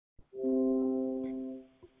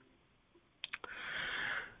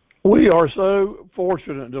We are so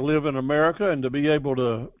fortunate to live in America and to be able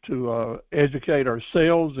to educate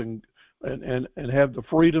ourselves and have the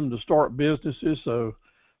freedom to start businesses. So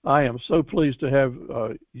I am so pleased to have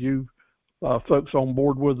you folks on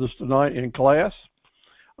board with us tonight in class.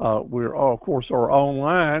 We're all, of course, are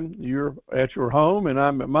online. You're at your home, and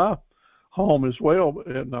I'm at my home as well,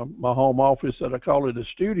 in my home office that I call it a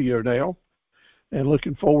studio now, and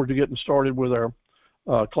looking forward to getting started with our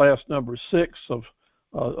class number 6 of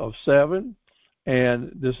 7.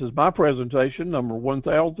 And this is my presentation, number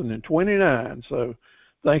 1029. So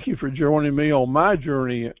thank you for joining me on my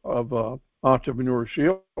journey of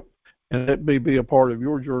entrepreneurship, and let me be a part of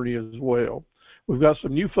your journey as well. We've got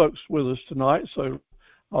some new folks with us tonight, so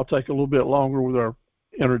I'll take a little bit longer with our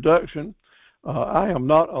introduction. I am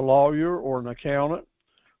not a lawyer or an accountant,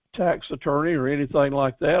 tax attorney, or anything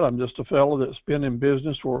like that. I'm just a fellow that's been in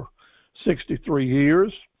business for 63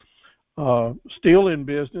 years. Still in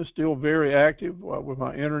business, still very active with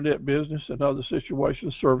my internet business and other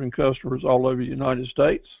situations, serving customers all over the United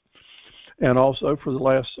States. And also for the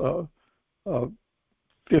last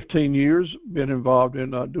 15 years, been involved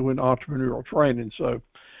in doing entrepreneurial training. So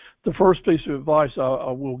the first piece of advice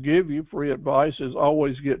I will give you, free advice, is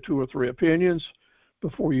always get 2 or 3 opinions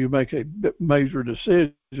before you make a major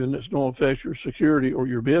decision that's going to affect your security or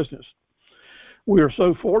your business. We are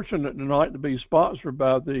so fortunate tonight to be sponsored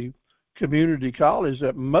by the community college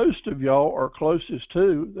that most of y'all are closest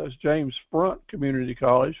to. That's James Front Community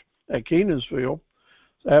College at Kenansville.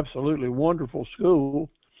 It's absolutely wonderful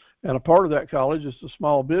school. And a part of that college is the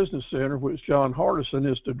Small Business Center, which John Hardison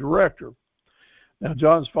is the director. Now,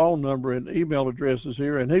 John's phone number and email address is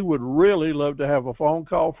here, and he would really love to have a phone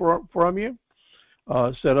call from you,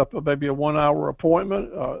 set up maybe a 1-hour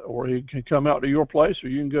appointment, or he can come out to your place, or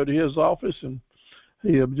you can go to his office, and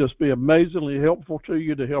he'll just be amazingly helpful to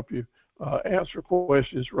you to help you answer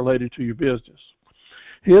questions related to your business.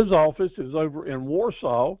 His office is over in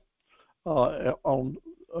Warsaw on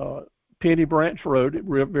Penny Branch Road.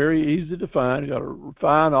 Very easy to find. Got a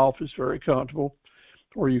fine office, very comfortable,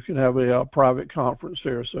 where you can have a private conference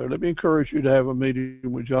there. So let me encourage you to have a meeting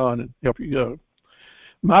with John and help you go.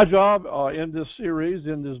 My job in this series,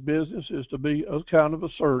 in this business, is to be kind of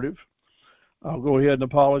assertive. I'll go ahead and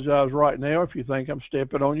apologize right now if you think I'm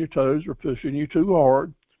stepping on your toes or pushing you too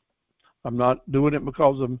hard. I'm not doing it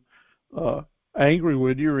because I'm angry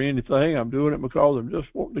with you or anything. I'm doing it because I'm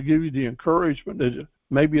just wanting to give you the encouragement that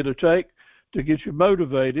maybe it'll take to get you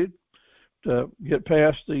motivated to get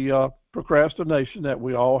past the procrastination that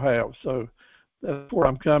we all have. So that's where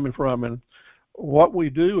I'm coming from. And what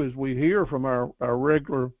we do is we hear from our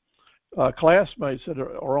regular classmates that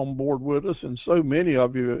are on board with us, and so many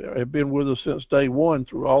of you have been with us since day one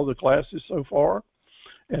through all the classes so far.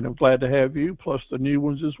 And I'm glad to have you, plus the new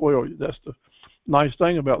ones as well. That's the nice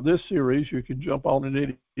thing about this series. You can jump on at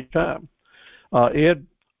any time. Ed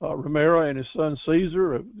Romero and his son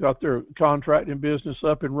Caesar have got their contracting business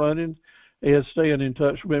up and running. Ed's staying in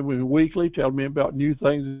touch with me weekly, telling me about new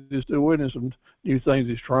things he's doing and some new things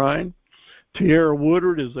he's trying. Tierra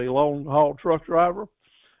Woodard is a long-haul truck driver.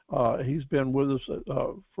 He's been with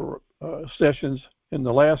us for sessions in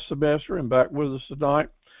the last semester and back with us tonight.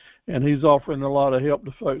 And he's offering a lot of help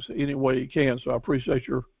to folks any way he can. So I appreciate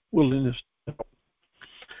your willingness to help.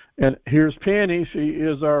 And here's Penny. She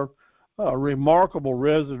is our remarkable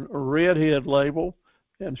resident redhead label,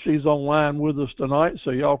 and she's online with us tonight.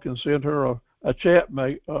 So y'all can send her a chat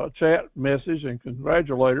message and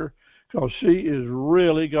congratulate her, because she has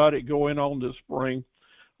really got it going on this spring.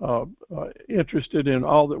 Interested in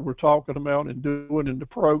all that we're talking about and doing in the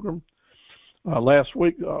program. Last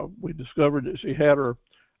week we discovered that she had her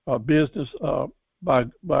business by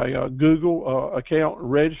Google account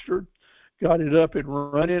registered, got it up and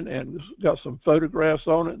running, and got some photographs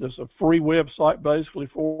on it. There's a free website basically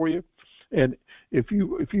for you, and if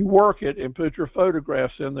you work it and put your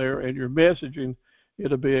photographs in there and your messaging,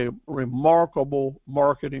 it'll be a remarkable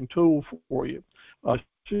marketing tool for you.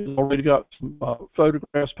 She's already got some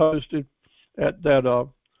photographs posted at that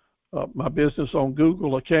my business on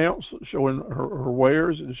Google accounts, showing her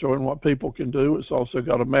wares and showing what people can do. It's also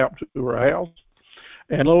got a map to her house.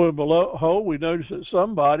 And lo and behold, we noticed that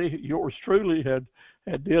somebody, yours truly, had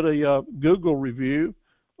did a Google review.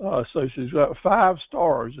 So she's got 5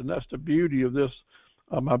 stars, and that's the beauty of this,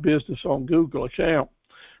 my business on Google account.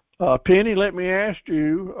 Penny, let me ask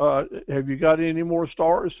you, have you got any more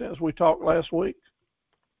stars since we talked last week?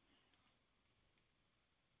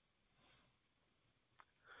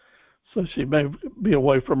 So she may be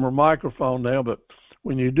away from her microphone now, but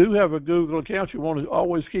when you do have a Google account, you want to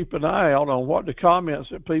always keep an eye out on what the comments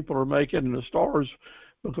that people are making and the stars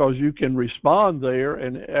because you can respond there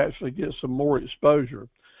and actually get some more exposure.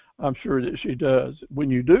 I'm sure that she does. When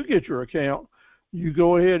you do get your account, you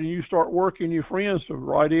go ahead and you start working your friends to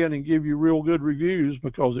write in and give you real good reviews,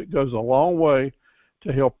 because it goes a long way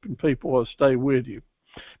to helping people stay with you.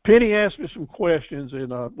 Penny asked me some questions, and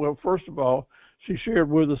well, first of all, she shared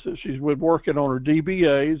with us that she's been working on her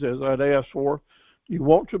DBAs, as I'd asked for. You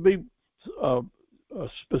want to be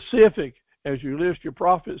specific as you list your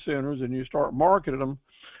profit centers and you start marketing them,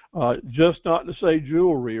 just not to say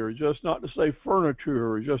jewelry, or just not to say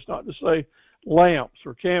furniture, or just not to say lamps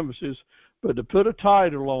or canvases, but to put a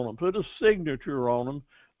title on them, put a signature on them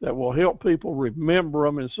that will help people remember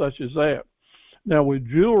them, and such as that. Now with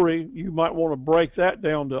jewelry, you might want to break that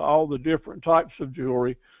down to all the different types of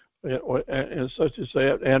jewelry and such as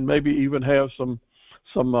that, and maybe even have some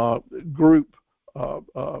group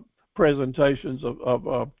presentations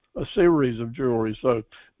of a series of jewelry. So,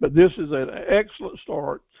 but this is an excellent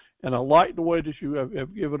start, and I like the way that you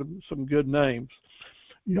have given them some good names.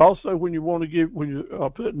 You also, when you want to give, when you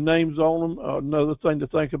put names on them, another thing to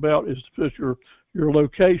think about is to put your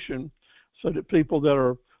location, so that people that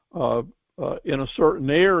are in a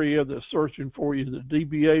certain area that's searching for you, the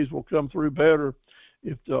DBAs will come through better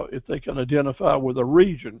if they can identify with a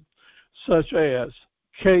region, such as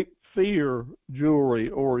Cape Fear jewelry,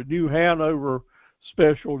 or New Hanover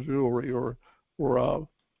special jewelry, or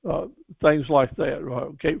things like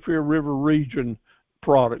that. Cape Fear River region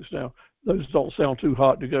products. Now, those don't sound too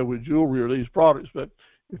hot to go with jewelry or these products, but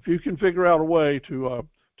if you can figure out a way to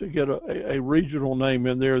get a regional name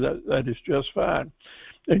in there, that is just fine.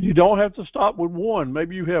 And you don't have to stop with one.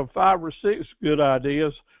 Maybe you have 5 or 6 good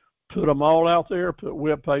ideas. Put them all out there. Put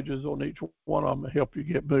web pages on each one of them to help you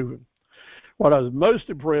get moving. What I was most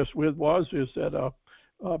impressed with is that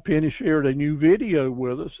Penny shared a new video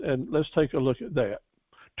with us, and let's take a look at that.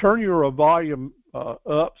 Turn your volume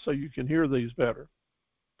up so you can hear these better.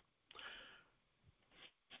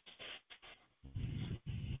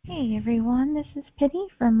 Hey everyone, this is Penny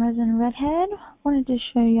from Resin Redhead. Wanted to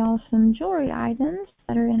show y'all some jewelry items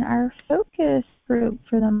that are in our focus group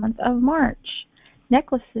for the month of March.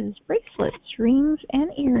 Necklaces, bracelets, rings,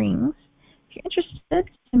 and earrings. If you're interested,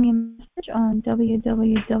 send me a message on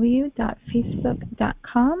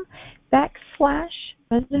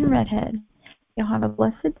www.facebook.com/resinredhead. Y'all have a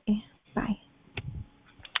blessed day. Bye.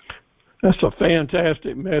 That's a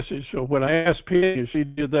fantastic message. So when I asked Penny if she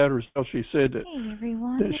did that herself, she said that, hey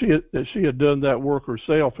everyone, that she had done that work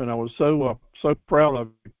herself, and I was so proud of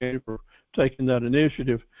you, Penny, for taking that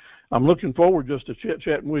initiative. I'm looking forward just to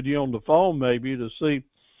chit-chatting with you on the phone, maybe, to see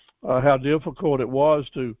how difficult it was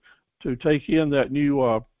to take in that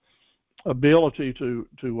new ability to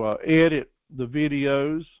edit the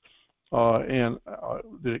videos, and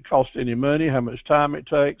did it cost any money, how much time it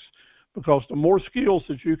takes, because the more skills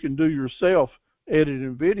that you can do yourself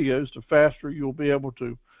editing videos, the faster you'll be able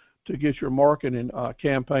to get your marketing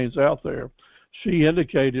campaigns out there. She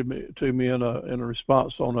indicated to me in a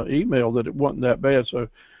response on an email that it wasn't that bad. So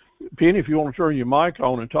Penny, if you want to turn your mic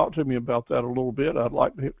on and talk to me about that a little bit, I'd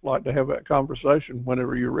like to have that conversation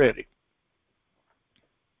whenever you're ready.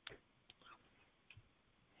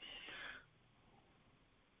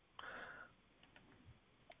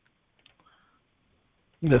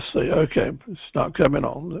 Let's see. Okay, it's not coming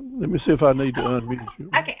on. Let me see if I need to unmute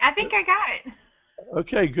you. Okay, I think I got it.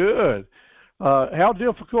 Okay, good. How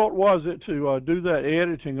difficult was it to do that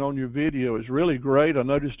editing on your video? It's really great. I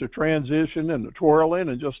noticed the transition and the twirling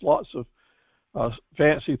and just lots of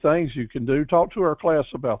fancy things you can do. Talk to our class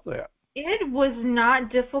about that. It was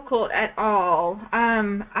not difficult at all.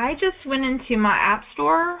 I just went into my app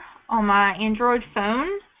store on my Android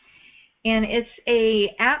phone, and it's a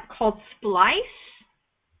app called Splice,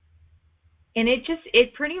 and it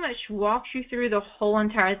pretty much walks you through the whole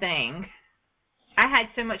entire thing. I had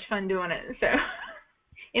so much fun doing it, so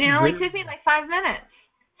and it only took me like 5 minutes,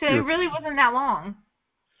 so it really wasn't that long.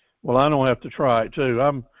 Well, I don't have to try it too.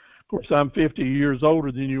 Of course, I'm 50 years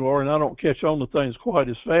older than you are, and I don't catch on to things quite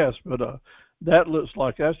as fast. But that looks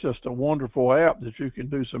like that's just a wonderful app that you can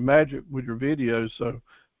do some magic with your videos. So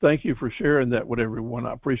thank you for sharing that with everyone.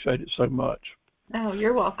 I appreciate it so much. Oh,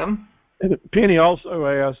 you're welcome. And Penny also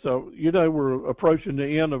asked, we're approaching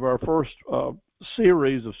the end of our first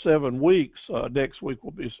series of 7 weeks. Next week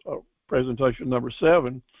will be presentation number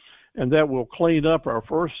 7, and that will clean up our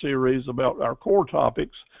first series about our core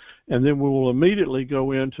topics, and then we will immediately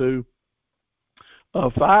go into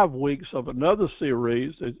 5 weeks of another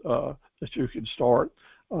series that you can start.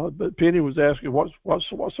 But Penny was asking, what's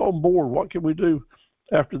on board? What can we do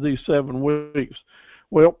after these 7 weeks?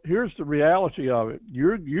 Well, here's the reality of it.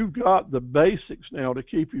 You've got the basics now to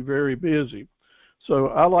keep you very busy. So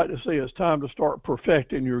I like to say it's time to start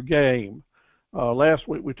perfecting your game. Last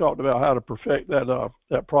week we talked about how to perfect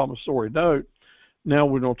that promissory note. Now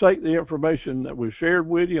we're going to take the information that we've shared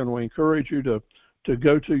with you, and we encourage you to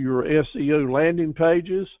go to your SEO landing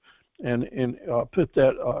pages and put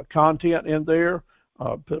that content in there.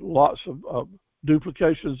 Put lots of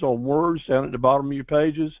duplications on words down at the bottom of your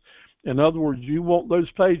pages. In other words, you want those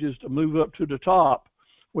pages to move up to the top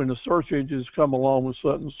when the search engines come along with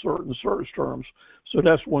certain search terms. So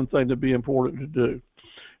that's one thing to be important to do.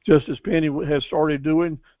 Just as Penny has started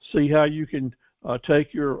doing, see how you can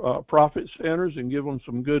take your profit centers and give them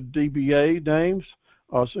some good DBA names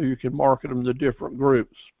so you can market them to different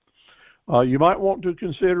groups. You might want to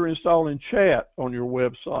consider installing chat on your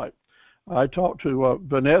website. I talked to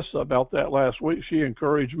Vanessa about that last week. She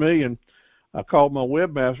encouraged me, and I called my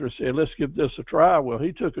webmaster and said, let's give this a try. Well,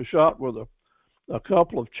 he took a shot with a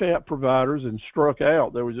couple of chat providers and struck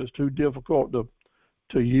out. They were just too difficult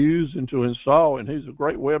to use and to install, and he's a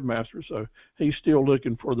great webmaster, so he's still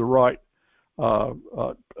looking for the right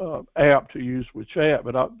app to use with chat.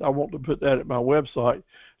 But I want to put that at my website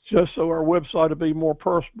just so our website will be more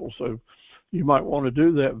personal. So you might want to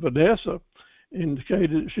do that. Vanessa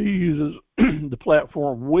indicated that she uses the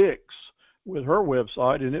platform Wix with her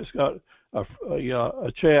website, and it's got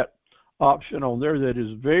a chat option on there that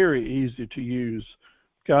is very easy to use.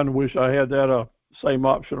 Kind of wish I had that same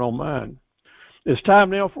option on mine. It's time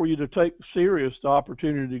now for you to take serious the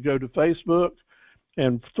opportunity to go to Facebook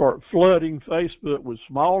and start flooding Facebook with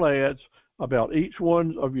small ads about each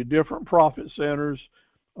one of your different profit centers,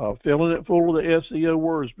 filling it full of the SEO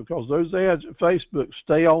words, because those ads at Facebook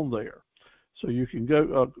stay on there. So you can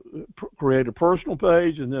go create a personal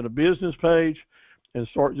page and then a business page and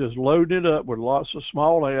start just loading it up with lots of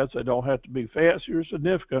small ads. They don't have to be fancy or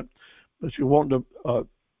significant, but you want to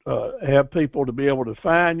have people to be able to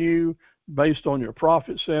find you based on your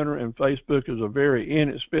profit center, and Facebook is a very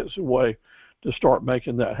inexpensive way to start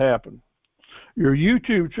making that happen. Your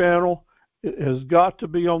YouTube channel has got to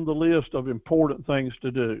be on the list of important things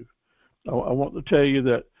to do. I want to tell you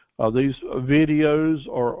that these videos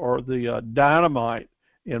are the dynamite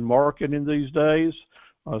in marketing these days.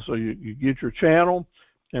 So you get your channel,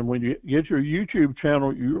 and when you get your YouTube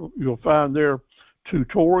channel, you'll find there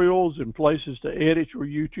tutorials and places to edit your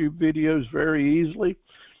YouTube videos very easily.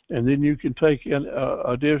 And then you can take in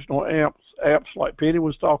additional apps like Penny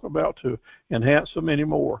was talking about to enhance them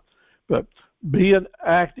anymore. But being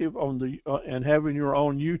active on the and having your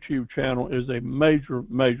own YouTube channel is a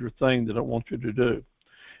major thing that I want you to do.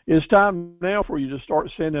 It's time now for you to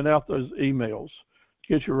start sending out those emails.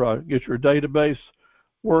 Get your database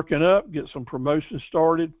working up, get some promotions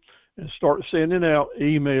started, and start sending out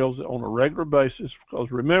emails on a regular basis.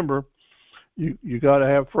 Because remember, you got to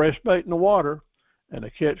have fresh bait in the water. And to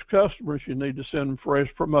catch customers, you need to send them fresh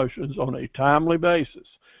promotions on a timely basis.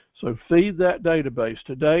 So feed that database.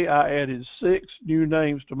 Today, I added 6 new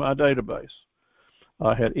names to my database.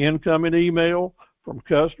 I had incoming email from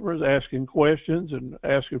customers asking questions and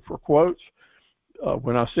asking for quotes.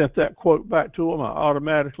 When I sent that quote back to them, I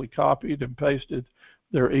automatically copied and pasted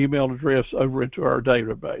their email address over into our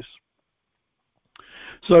database.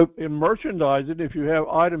 So in merchandising, if you have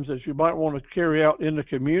items that you might want to carry out in the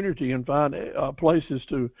community and find places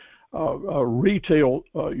to retail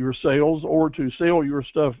your sales or to sell your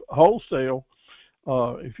stuff wholesale,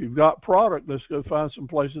 if you've got product, let's go find some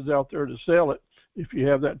places out there to sell it if you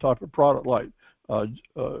have that type of product, like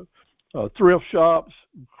thrift shops,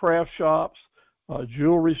 craft shops,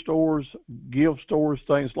 jewelry stores, gift stores,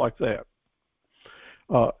 things like that.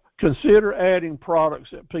 Consider adding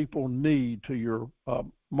products that people need to your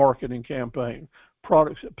marketing campaign,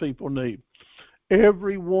 products that people need.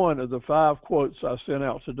 Every one of the 5 quotes I sent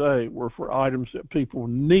out today were for items that people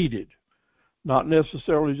needed, not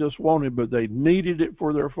necessarily just wanted, but they needed it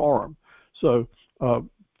for their farm. So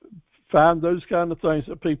find those kind of things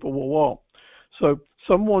that people will want. So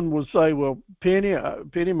someone will say, well, Penny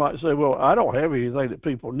might say, well, I don't have anything that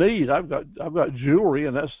people need. I've got jewelry,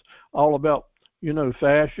 and that's all about, you know,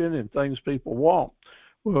 fashion and things people want.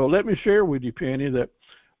 Well, let me share with you, Penny, that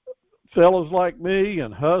fellows like me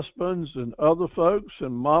and husbands and other folks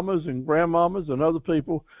and mamas and grandmamas and other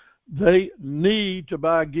people, they need to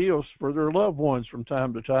buy gifts for their loved ones from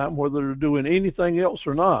time to time, whether they're doing anything else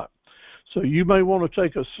or not. So you may want to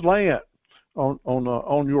take a slant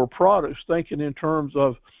on your products, thinking in terms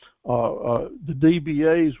of the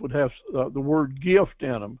DBAs would have the word gift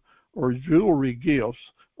in them, or jewelry gifts.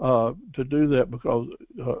 To do that, because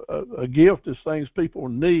a gift is things people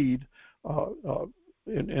need,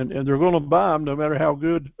 and they're going to buy them no matter how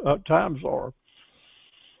good times are.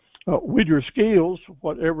 With your skills,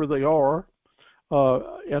 whatever they are,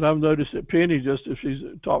 and I've noticed that Penny, just as she's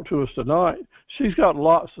talked to us tonight, she's got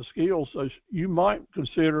lots of skills, so you might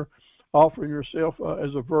consider offering yourself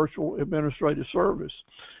as a virtual administrative service.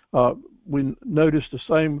 We noticed the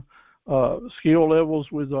same skill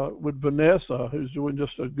levels with Vanessa, who's doing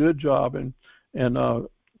just a good job, and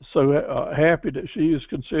so happy that she is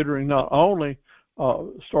considering not only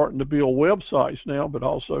starting to build websites now, but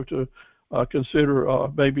also to consider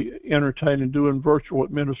maybe entertaining doing virtual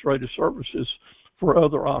administrative services for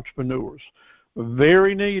other entrepreneurs.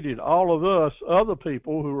 Very needed. All of us, other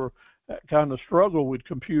people who are kind of struggle with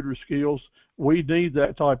computer skills, we need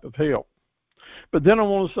that type of help. But then I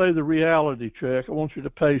want to say the reality check. I want you to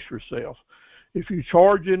pace yourself. If you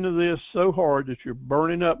charge into this so hard that you're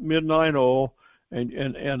burning up midnight oil and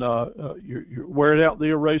you're wearing out the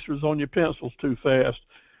erasers on your pencils too fast,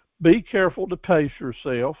 be careful to pace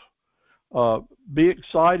yourself. Be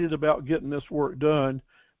excited about getting this work done,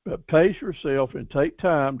 but pace yourself and take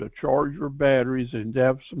time to charge your batteries and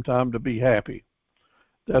have some time to be happy.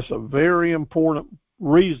 That's a very important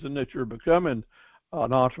reason that you're becoming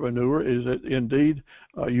an entrepreneur, is that indeed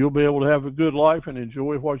you'll be able to have a good life and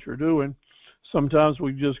enjoy what you're doing. Sometimes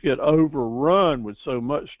we just get overrun with so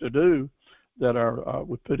much to do that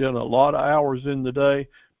we put in a lot of hours in the day.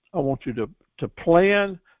 I want you to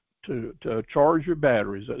plan to charge your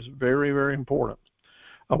batteries. That's very, very important.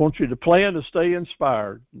 I want you to plan to stay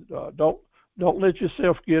inspired. Don't let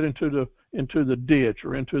yourself get into the ditch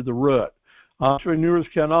or into the rut. Entrepreneurs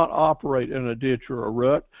cannot operate in a ditch or a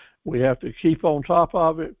rut. We have to keep on top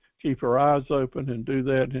of it, keep our eyes open, and do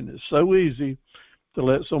that. And it's so easy to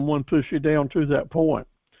let someone push you down to that point.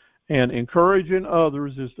 And encouraging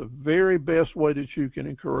others is the very best way that you can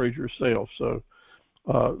encourage yourself. So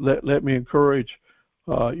let me encourage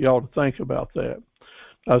y'all to think about that.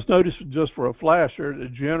 I was noticing, just for a flash there,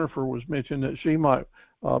 that Jennifer was mentioning that she might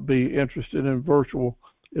be interested in virtual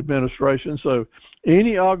administration. So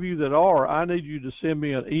any of you that are, I need you to send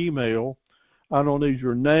me an email. I don't need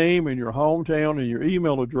your name and your hometown and your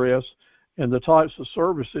email address and the types of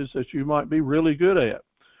services that you might be really good at.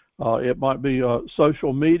 It might be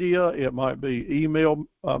social media, it might be email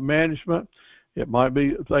management, it might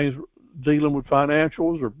be things dealing with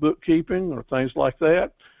financials or bookkeeping or things like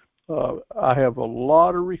that. I have a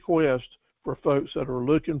lot of requests for folks that are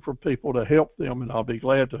looking for people to help them, and I'll be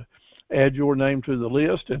glad to add your name to the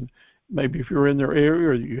list. And maybe if you're in their area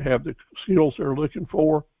or you have the skills they're looking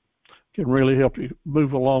for, can really help you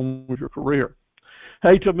move along with your career.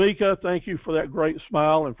 Hey, Tamika, thank you for that great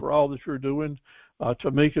smile and for all that you're doing.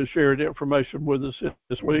 Tamika shared information with us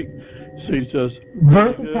this week. She says,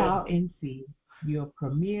 Versatile NC, your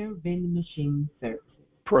premier vending machine service.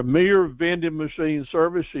 Premier vending machine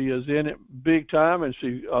service. She is in it big time, and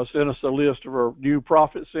she sent us a list of her new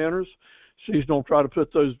profit centers. She's going to try to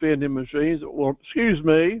put those vending machines, well, excuse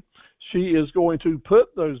me, she is going to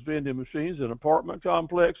put those vending machines in apartment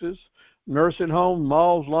complexes, nursing homes,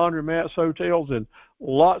 malls, laundromats, hotels, and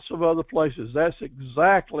lots of other places. That's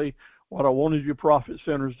exactly what I wanted your profit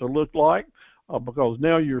centers to look like, because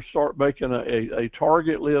now you start making a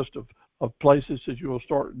target list of places that you will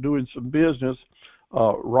start doing some business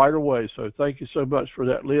right away. So thank you so much for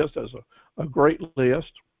that list. That's a great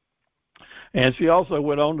list. And she also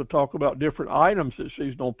went on to talk about different items that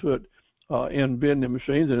she's going to put in vending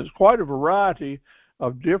machines, and it's quite a variety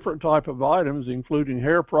of different type of items, including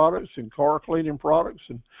hair products and car cleaning products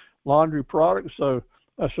and laundry products. So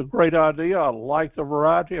that's a great idea. I like the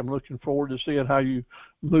variety. I'm looking forward to seeing how you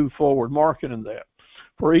move forward marketing that.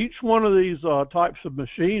 For each one of these types of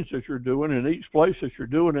machines that you're doing, and each place that you're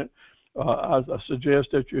doing it, I suggest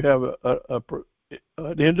that you have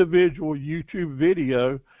an individual YouTube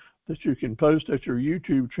video that you can post at your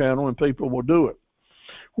YouTube channel, and people will do it.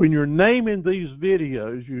 When you're naming these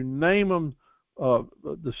videos, you name them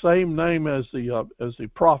the same name as the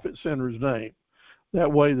profit center's name.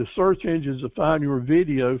 That way the search engines will find your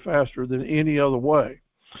video faster than any other way.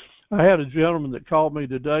 I had a gentleman that called me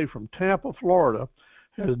today from Tampa, Florida,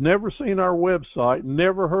 has never seen our website,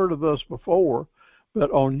 never heard of us before, but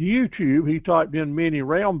on YouTube he typed in mini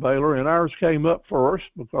round baler, and ours came up first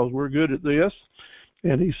because we're good at this,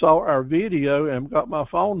 and he saw our video and got my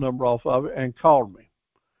phone number off of it and called me.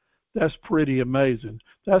 That's pretty amazing.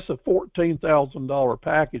 That's a $14,000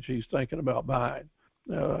 package he's thinking about buying.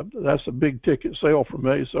 That's a big ticket sale for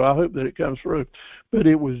me, so I hope that it comes through. But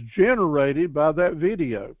it was generated by that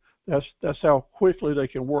video. That's how quickly they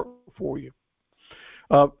can work for you.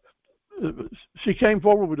 She came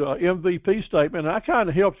forward with an MVP statement, and I kind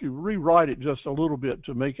of helped you rewrite it just a little bit,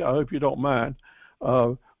 Tamika. I hope you don't mind,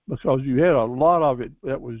 because you had a lot of it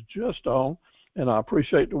that was just on, and I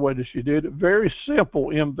appreciate the way that she did it. Very simple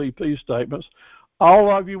MVP statements.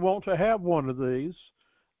 all of you want to have one of these,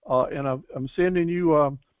 and I'm sending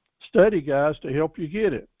you study guides to help you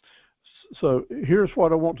get it. So here's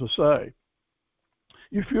what I want to say.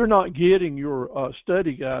 If you're not getting your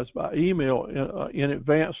study guides by email in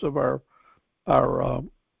advance of our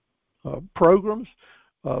programs,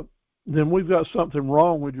 then we've got something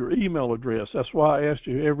wrong with your email address. That's why I asked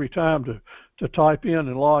you every time to type in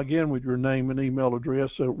and log in with your name and email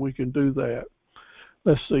address so we can do that.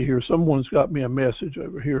 Let's see here. Someone's got me a message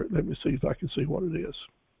over here. Let me see if I can see what it is.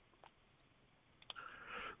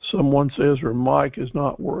 Someone says her mic is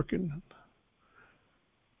not working.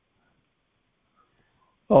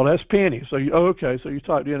 Oh, that's Penny. So okay, so you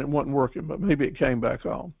typed in it wasn't working, but maybe it came back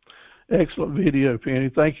on. Excellent video, Penny.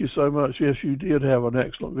 Thank you so much. Yes, you did have an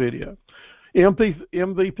excellent video.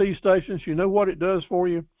 MVP stations, you know what it does for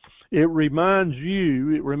you? It reminds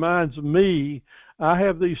me, I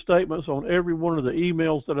have these statements on every one of the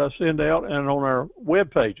emails that I send out and on our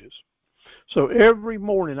web pages. So every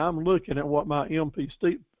morning I'm looking at what my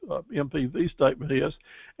MPV statement is,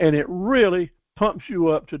 and it really pumps you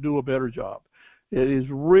up to do a better job. It is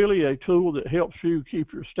really a tool that helps you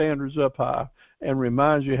keep your standards up high and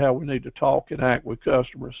reminds you how we need to talk and act with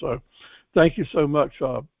customers. So thank you so much,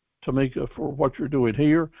 Tamika, for what you're doing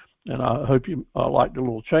here, and I hope you like the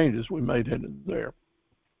little changes we made in there.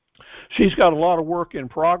 She's got a lot of work in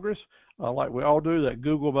progress, like we all do. That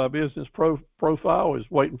Google My Business profile is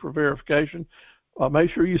waiting for verification.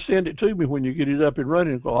 Make sure you send it to me when you get it up and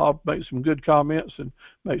running. I'll make some good comments and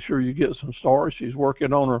make sure you get some stars. She's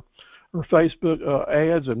working on her Facebook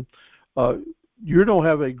ads, and you don't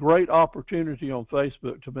have a great opportunity on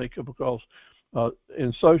Facebook, Tamika, because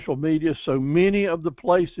in social media, so many of the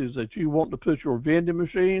places that you want to put your vending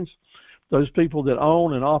machines, those people that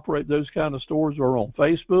own and operate those kind of stores are on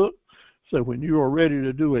Facebook. So when you are ready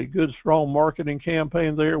to do a good, strong marketing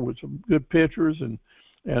campaign there with some good pictures and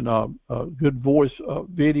good voice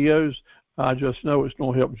videos, I just know it's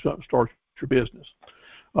going to help start your business.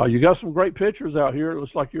 You got some great pictures out here. It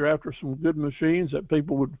looks like you're after some good machines that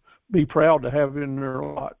people would be proud to have in their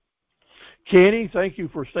lot. Kenny, thank you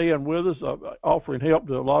for staying with us, offering help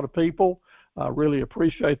to a lot of people. I really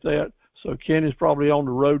appreciate that. So Kenny's probably on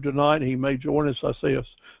the road tonight. He may join us. I see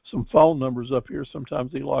some phone numbers up here.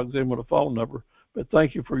 Sometimes he logs in with a phone number. But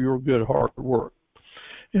thank you for your good hard work.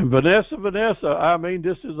 And Vanessa, I mean,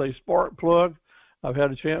 this is a spark plug. I've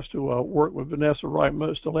had a chance to work with Vanessa right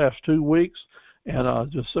most of the last 2 weeks. And I'm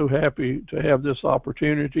just so happy to have this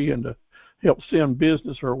opportunity and to help send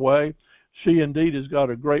business her way. She indeed has got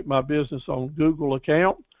a great My Business on Google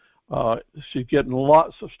account. She's getting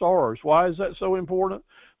lots of stars. Why is that so important?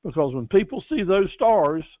 Because when people see those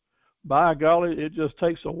stars, by golly, it just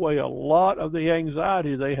takes away a lot of the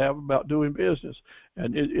anxiety they have about doing business.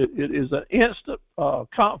 And it is an instant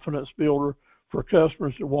confidence builder for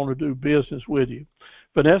customers that want to do business with you.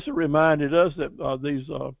 Vanessa reminded us that these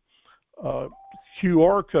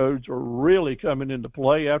QR codes are really coming into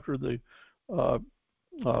play after the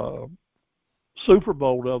Super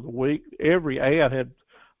Bowl the other week. Every ad had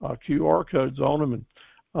QR codes on them, and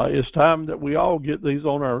it's time that we all get these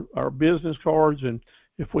on our business cards. And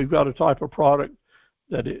if we've got a type of product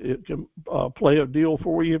that it can play a deal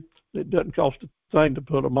for you, it doesn't cost a thing to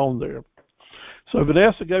put them on there. So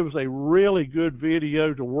Vanessa gave us a really good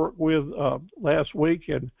video to work with last week,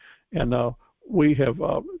 and we have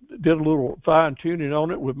did a little fine tuning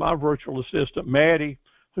on it with my virtual assistant Maddie,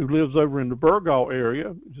 who lives over in the Burgaw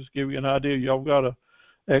area. Just give you an idea, y'all got an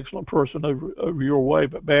excellent person over your way,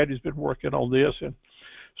 but Maddie's been working on this, and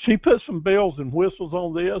she put some bells and whistles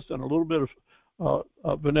on this and a little bit of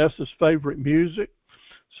Vanessa's favorite music.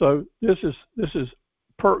 So this is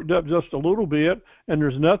perked up just a little bit, and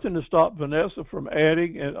there's nothing to stop Vanessa from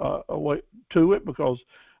adding a way to it, because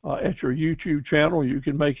at your YouTube channel you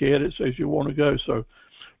can make edits as you want to go. So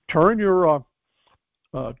turn your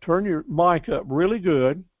mic up really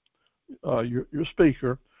good, your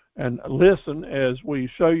speaker, and listen as we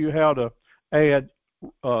show you how to add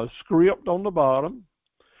script on the bottom.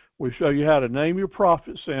 We show you how to name your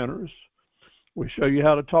profit centers. We show you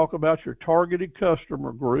how to talk about your targeted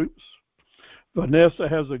customer groups. Vanessa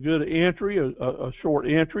has a good entry, a short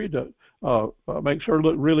entry that makes her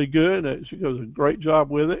look really good. She does a great job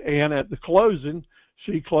with it. And at the closing,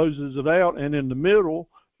 she closes it out. And in the middle,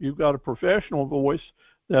 you've got a professional voice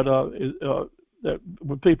that that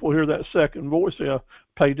when people hear that second voice, they'll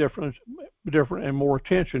pay different and more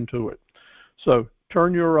attention to it. So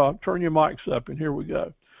turn your mics up, and here we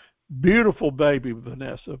go. Beautiful baby,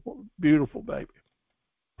 Vanessa. Beautiful baby.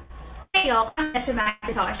 Hey y'all, I'm Vanessa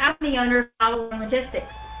McIntosh. I'm the owner of 5 Alarm Logistics.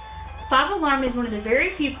 5 Alarm is one of the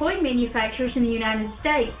very few coin manufacturers in the United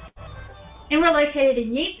States. and we're located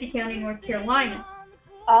in Yates County, North Carolina.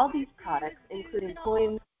 All these products, including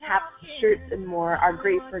coins, caps, shirts, and more, are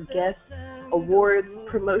great for gifts, awards,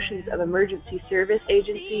 promotions of emergency service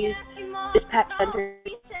agencies, dispatch centers,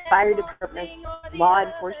 fire departments, law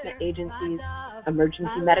enforcement agencies,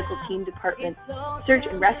 emergency medical team departments, search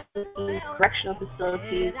and rescue teams, correctional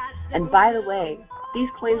facilities, and by the way, these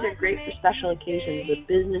coins are great for special occasions with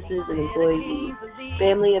businesses and employees,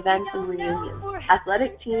 family events and reunions,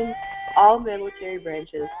 athletic teams, all military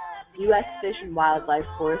branches, U.S. Fish and Wildlife,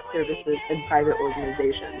 Forest Services, and private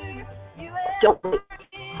organizations. Don't wait.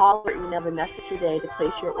 Call or email Vanessa today to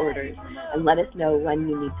place your orders and let us know when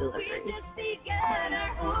you need delivery.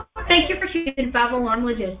 Thank you for choosing 5 Alarm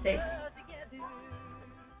Logistics.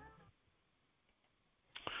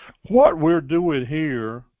 What we're doing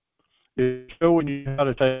here is showing you how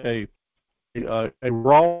to take a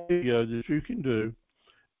raw video that you can do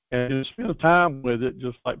and just spend time with it,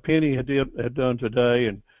 just like Penny had done today,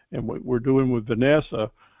 and what we're doing with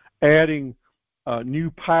Vanessa, adding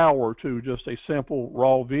new power to just a simple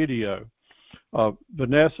raw video.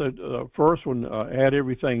 Vanessa, first one, had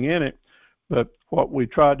everything in it, but what we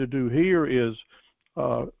tried to do here is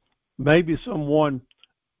maybe someone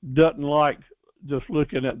doesn't like just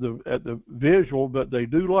looking at the visual, but they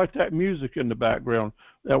do like that music in the background.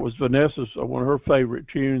 That was Vanessa's one of her favorite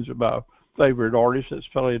tunes by favorite artist that's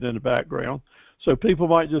playing in the background. So people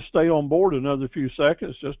might just stay on board another few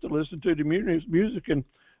seconds just to listen to the music and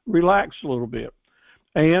relax a little bit.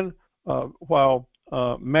 And while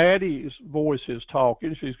Maddie's voice is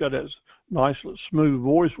talking, she's got that nice smooth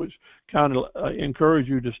voice, which kind of encourages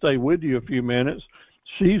you to stay with you a few minutes.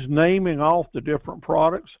 She's naming off the different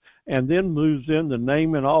products and then moves into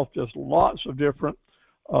naming off just lots of different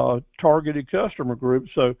targeted customer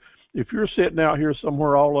groups. So if you're sitting out here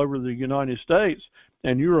somewhere all over the United States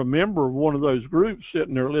and you're a member of one of those groups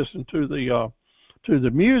sitting there listening to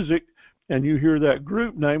the music and you hear that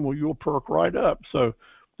group name, well, you'll perk right up. So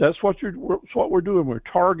that's what we're doing. We're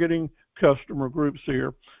targeting customer groups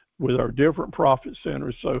here with our different profit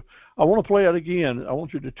centers. So I want to play it again. I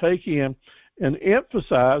want you to take in and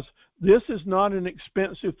emphasize this is not an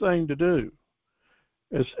expensive thing to do.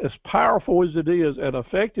 As powerful as it is and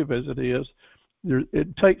effective as it is,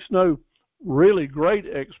 it takes no really great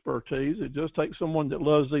expertise. It just takes someone that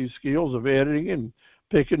loves these skills of editing and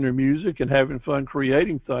picking their music and having fun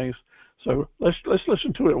creating things. So let's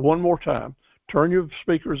listen to it one more time. Turn your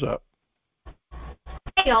speakers up.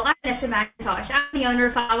 Hey y'all, I'm Vanessa McIntosh. I'm the owner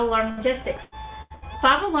of 5 Alarm Logistics.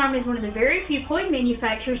 5 Alarm is one of the very few coin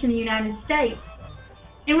manufacturers in the United States,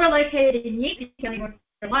 and we're located in Yates County, North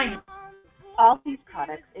Carolina. All these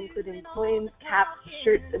products, including coins, caps,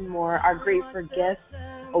 shirts, and more, are great for gifts,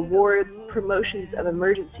 awards, promotions of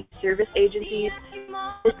emergency service agencies,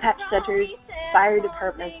 dispatch centers, fire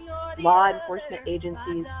departments, law enforcement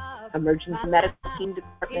agencies, emergency medical team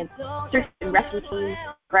departments, search and rescue teams,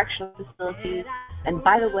 correctional facilities, and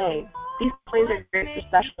by the way, these coins are great for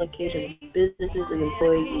special occasions, businesses and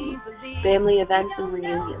employees, family events and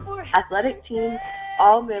reunions, athletic teams,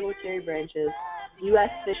 all military branches,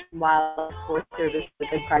 U.S. Fish and Wildlife, Forest Services,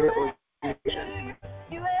 and private organizations.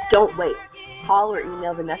 Don't wait. Call or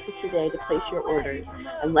email Vanessa today to place your orders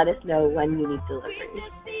and let us know when you need delivery.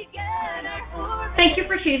 Thank you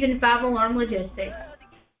for choosing 5 Alarm Logistics.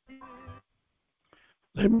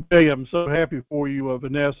 Let me tell you, I'm so happy for you,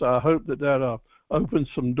 Vanessa. I hope that opens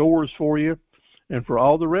some doors for you, and for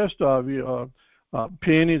all the rest of you.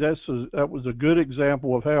 Penny, that was a good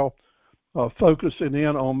example of how focusing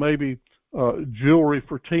in on maybe jewelry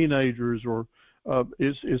for teenagers, or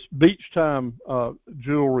it's beach time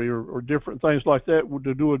jewelry, or different things like that.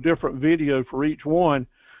 To do a different video for each one,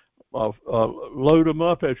 load them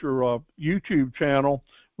up at your YouTube channel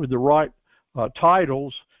with the right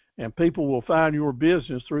titles, and people will find your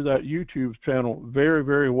business through that YouTube channel very,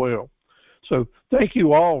 very well. So thank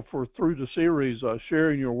you all for, through the series,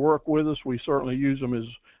 sharing your work with us. We certainly use them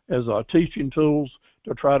as teaching tools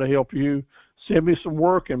to try to help you. Send me some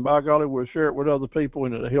work, and by golly, we'll share it with other people,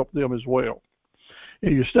 and it'll help them as well.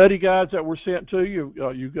 In your study guides that were sent to you,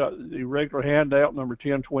 you've got the regular handout number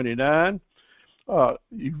 1029.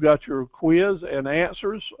 You've got your quiz and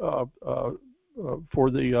answers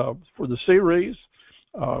for the series,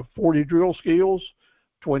 40 drill skills,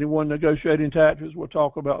 21 negotiating tactics we'll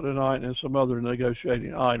talk about tonight, and some other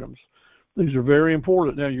negotiating items. These are very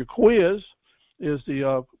important. Now, your quiz is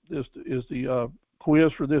the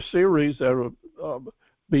quiz for this series that will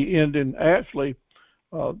be ending. Actually,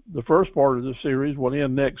 the first part of the series will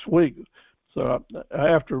end next week. So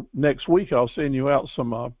after next week, I'll send you out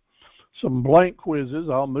some blank quizzes.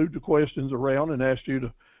 I'll move the questions around and ask you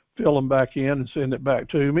to fill them back in and send it back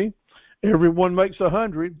to me. Everyone makes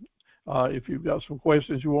 100. If you've got some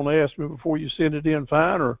questions you want to ask me before you send it in,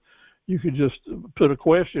 fine, or you could just put a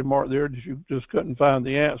question mark there that you just couldn't find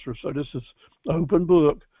the answer. So this is an open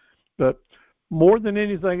book. But more than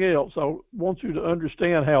anything else, I want you to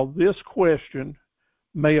understand how this question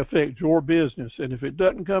may affect your business. And if it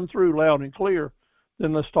doesn't come through loud and clear,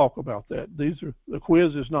 then let's talk about that. The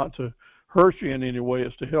quiz is not to hurt you in any way.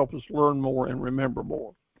 It's to help us learn more and remember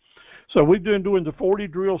more. So we've been doing the 40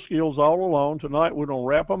 drill skills all along. Tonight we're going to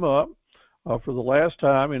wrap them up for the last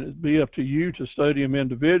time, and it'd be up to you to study them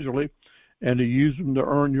individually and to use them to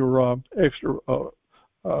earn your extra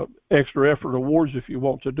effort awards if you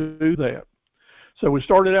want to do that. So we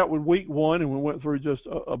started out with week 1, and we went through just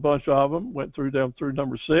a bunch of them, went through them through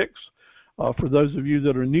number 6. For those of you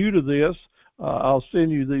that are new to this, I'll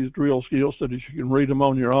send you these drill skills so that you can read them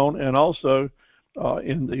on your own, and also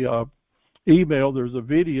in the email, there's a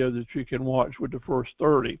video that you can watch with the first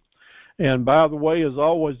 30. And by the way, is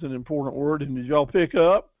always an important word. And did y'all pick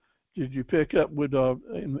up? Did you pick up with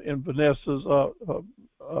in Vanessa's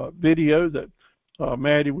video that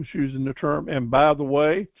Maddie was using the term, and by the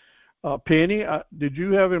way? Penny, did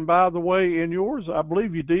you have "and by the way" in yours? I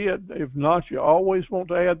believe you did. If not, you always want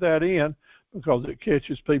to add that in because it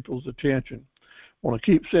catches people's attention. Want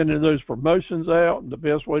to keep sending those promotions out, and the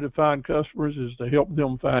best way to find customers is to help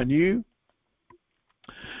them find you.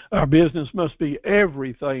 Our business must be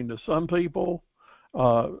everything to some people.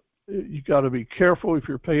 You got to be careful if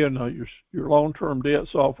you're paying your long-term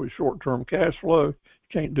debts off with short-term cash flow. You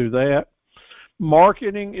can't do that.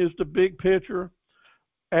 Marketing is the big picture.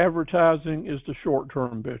 Advertising is the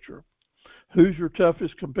short-term picture. Who's your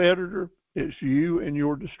toughest competitor? It's you and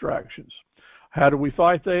your distractions. How do we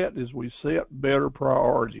fight that? Is we set better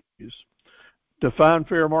priorities. Define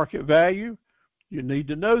fair market value. You need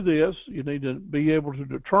to know this. You need to be able to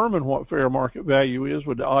determine what fair market value is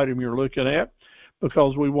with the item you're looking at,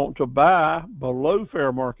 because we want to buy below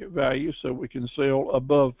fair market value so we can sell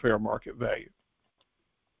above fair market value.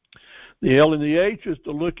 The L and the H is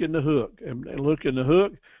to look in the hook. And look in the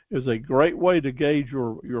hook is a great way to gauge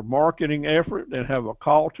your marketing effort and have a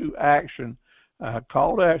call to action, a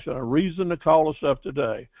reason to call us up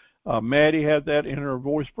today. Maddie had that in her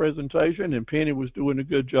voice presentation, and Penny was doing a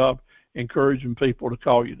good job encouraging people to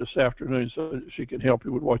call you this afternoon so that she can help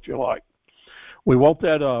you with what you like. We want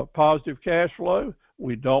that positive cash flow.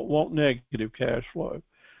 We don't want negative cash flow.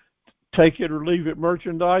 Take it or leave it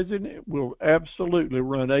merchandising, it will absolutely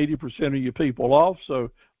run 80% of your people off,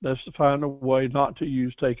 so let's find a way not to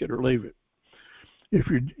use take it or leave it. If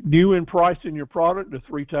you're new in pricing your product, the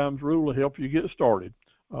 3 times rule will help you get started.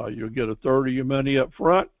 You'll get a third of your money up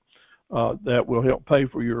front. That will help pay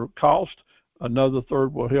for your cost. Another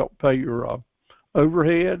third will help pay your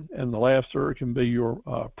overhead, and the last third can be your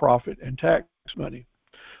profit and tax money.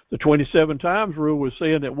 The 27 times rule was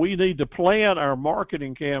saying that we need to plan our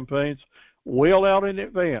marketing campaigns well out in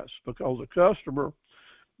advance, because a customer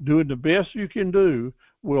doing the best you can do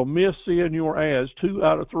will miss seeing your ads 2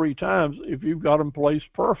 out of 3 times if you've got them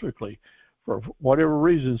placed perfectly for whatever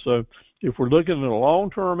reason. So if we're looking at a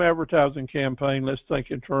long-term advertising campaign, let's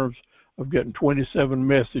think in terms of getting 27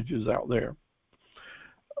 messages out there.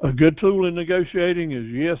 A good tool in negotiating is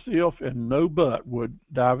yes, if, and no but. We'll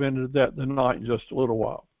dive into that tonight in just a little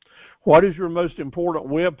while. What is your most important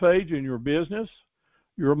web page in your business?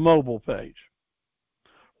 Your mobile page.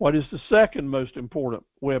 What is the second most important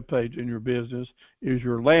web page in your business? Is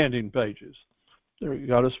your landing pages. There, you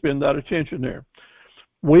got to spend that attention there.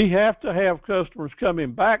 We have to have customers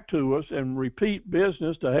coming back to us and repeat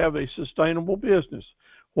business to have a sustainable business.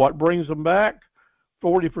 What brings them back?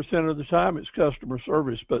 40% of the time it's customer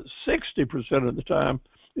service, but 60% of the time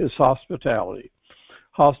is hospitality.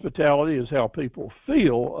 Hospitality is how people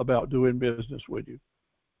feel about doing business with you.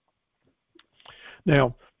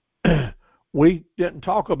 Now, we didn't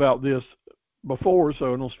talk about this before, so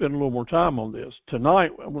I'm going to spend a little more time on this.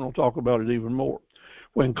 Tonight, I'm going to talk about it even more.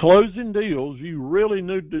 When closing deals, you really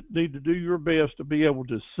need to do your best to be able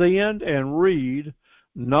to send and read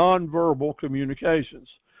nonverbal communications.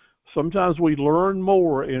 Sometimes we learn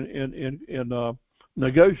more in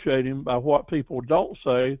negotiating by what people don't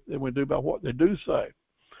say than we do by what they do say.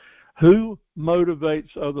 Who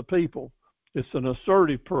motivates other people? It's an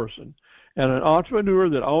assertive person. And an entrepreneur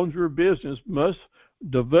that owns your business must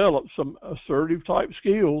develop some assertive type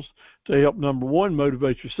skills to help, number one,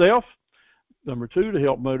 motivate yourself. Number two, to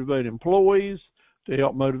help motivate employees, to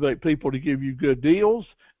help motivate people to give you good deals,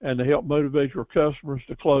 and to help motivate your customers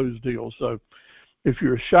to close deals. So if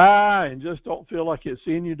you're shy and just don't feel like it's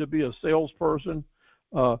in you to be a salesperson,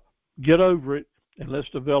 get over it and let's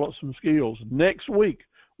develop some skills. Next week,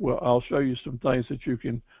 I'll show you some things that you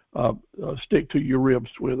can stick to your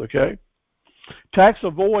ribs with, okay? Tax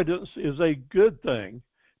avoidance is a good thing.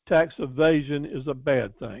 Tax evasion is a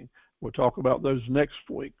bad thing. We'll talk about those next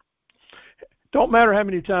week. Don't matter how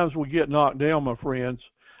many times we get knocked down, my friends.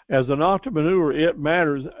 As an entrepreneur, it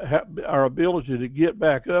matters our ability to get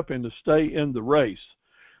back up and to stay in the race.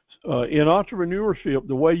 In entrepreneurship,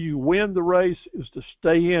 the way you win the race is to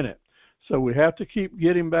stay in it. So we have to keep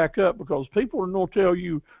getting back up, because people are going to tell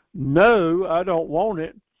you, no, I don't want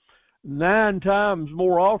it, 9 times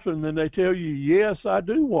more often than they tell you, yes, I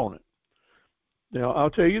do want it. Now, I'll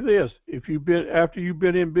tell you this, after you've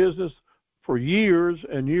been in business for years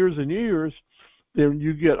and years and years, then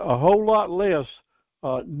you get a whole lot less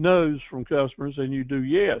no's from customers than you do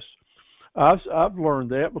yes. I've learned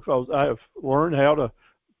that because I have learned how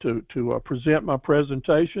to present my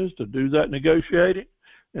presentations, to do that negotiating.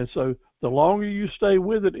 And so the longer you stay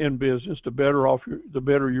with it in business, the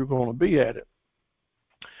better you're going to be at it.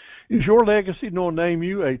 Is your legacy going to name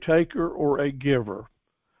you a taker or a giver?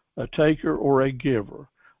 A taker or a giver?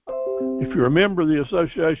 If you remember the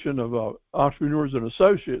Association of Entrepreneurs and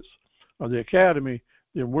Associates, or the Academy,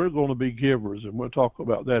 then we're going to be givers, and we'll talk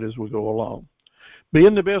about that as we go along.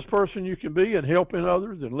 Being the best person you can be and helping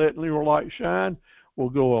others and letting your light shine will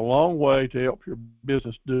go a long way to help your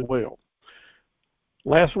business do well.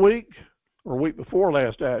 Last week, or week before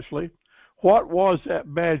last actually, what was that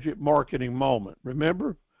magic marketing moment?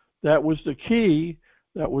 Remember, that was the key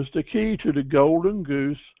to the Golden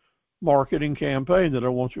Goose marketing campaign that I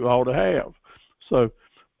want you all to have. So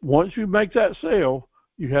once you make that sale,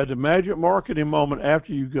 you have the magic marketing moment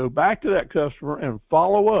after you go back to that customer and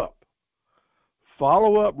follow up,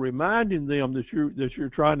 reminding them that you're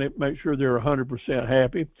trying to make sure they're 100%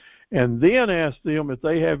 happy, and then ask them if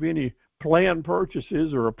they have any planned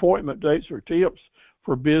purchases or appointment dates or tips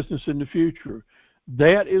for business in the future.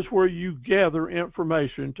 That is where you gather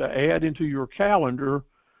information to add into your calendar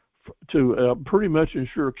to pretty much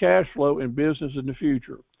ensure cash flow in business in the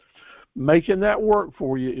future. Making that work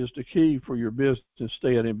for you is the key for your business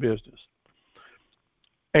staying in business.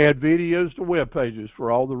 Add videos to web pages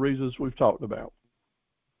for all the reasons we've talked about.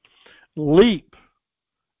 Leap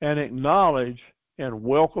and acknowledge and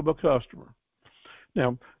welcome a customer.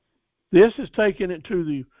 Now, this is taking it to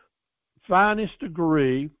the finest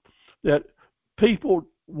degree that people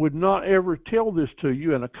would not ever tell this to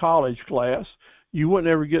you in a college class. You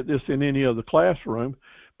wouldn't ever get this in any other classroom.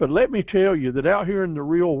 But let me tell you that out here in the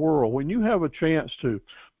real world, when you have a chance to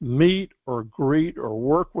meet or greet or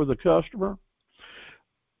work with a customer,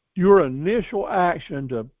 your initial action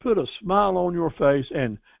to put a smile on your face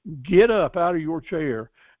and get up out of your chair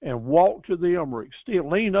and walk to them or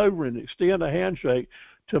lean over and extend a handshake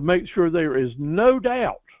to make sure there is no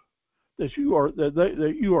doubt that you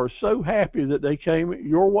are so happy that they came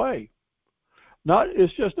your way.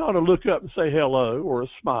 It's just not a look up and say hello or a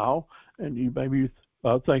smile, and you maybe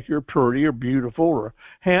think you're pretty or beautiful or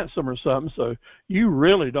handsome or something, so you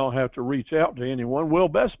really don't have to reach out to anyone. Well,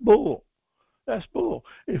 that's bull. That's bull.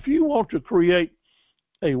 If you want to create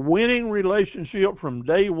a winning relationship from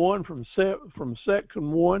day one, from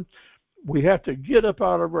second one, we have to get up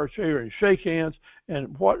out of our chair and shake hands,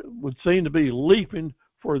 and what would seem to be leaping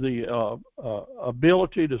for the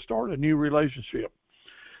ability to start a new relationship.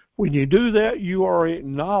 When you do that, you are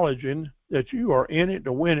acknowledging that you are in it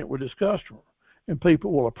to win it with this customer, and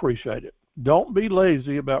people will appreciate it. Don't be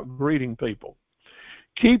lazy about greeting people.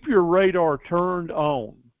 Keep your radar turned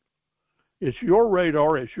on. It's your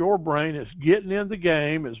radar, it's your brain, it's getting in the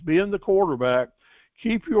game, it's being the quarterback.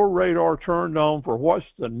 Keep your radar turned on for what's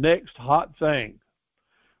the next hot thing.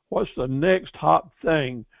 What's the next hot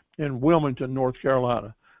thing in Wilmington, North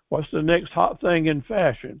Carolina? What's the next hot thing in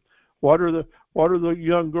fashion? What are the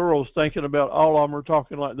young girls thinking about? All of them are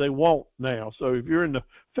talking like they want now. So if you're in the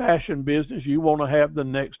fashion business, you want to have the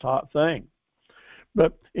next hot thing.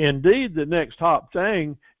 But indeed, the next hot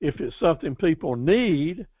thing, if it's something people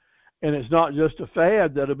need, and it's not just a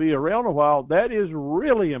fad that'll be around a while, that is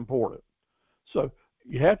really important. So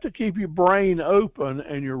you have to keep your brain open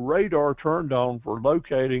and your radar turned on for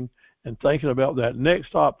locating and thinking about that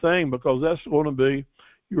next hot thing, because that's going to be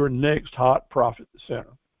your next hot profit center.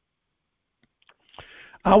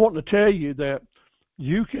 I want to tell you that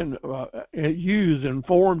you can use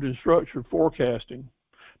informed and structured forecasting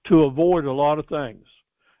to avoid a lot of things.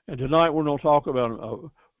 And tonight we're going to talk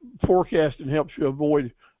about forecasting helps you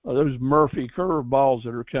avoid those Murphy curve balls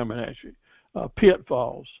that are coming at you,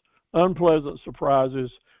 pitfalls, unpleasant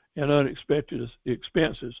surprises, and unexpected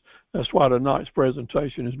expenses. That's why tonight's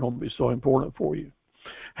presentation is going to be so important for you.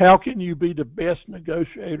 How can you be the best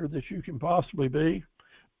negotiator that you can possibly be?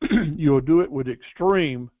 You'll do it with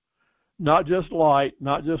extreme not just light,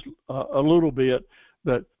 not just a little bit,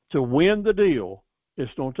 but to win the deal,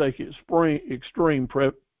 it's going to take extreme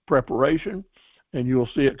preparation, and you'll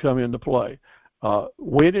see it come into play.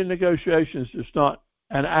 Winning negotiations is not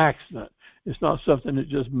an accident. It's not something that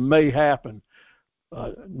just may happen.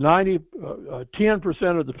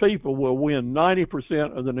 10% of the people will win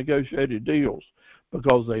 90% of the negotiated deals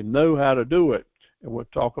because they know how to do it, and we'll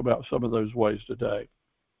talk about some of those ways today.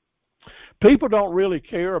 People don't really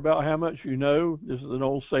care about how much you know. This is an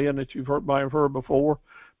old saying that might have heard before,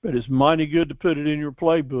 but it's mighty good to put it in your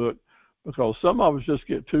playbook because some of us just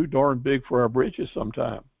get too darn big for our britches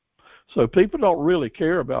sometimes. So people don't really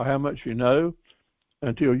care about how much you know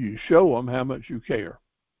until you show them how much you care.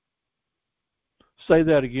 Say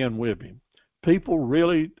that again with me. People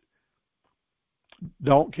really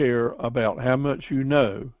don't care about how much you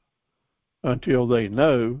know until they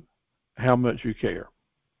know how much you care.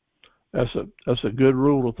 That's a good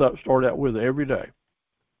rule to start out with every day.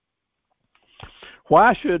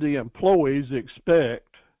 Why should the employees expect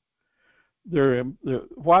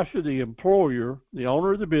why should the employer, the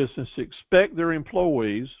owner of the business, expect their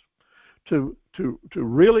employees to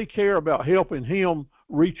really care about helping him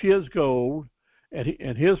reach his goals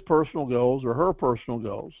and his personal goals or her personal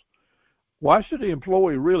goals? Why should the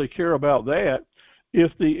employee really care about that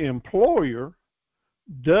if the employer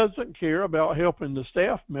doesn't care about helping the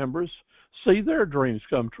staff members see their dreams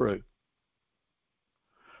come true?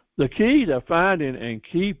 The key to finding and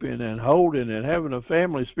keeping and holding and having a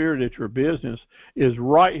family spirit at your business is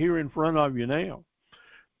right here in front of you now.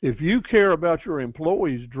 If you care about your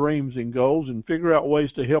employees' dreams and goals and figure out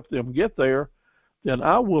ways to help them get there, then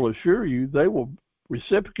I will assure you they will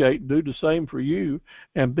reciprocate and do the same for you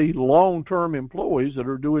and be long-term employees that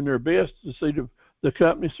are doing their best to see the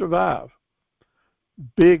company survive.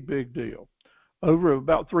 Big, big deal. Over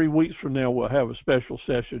about 3 weeks from now, we'll have a special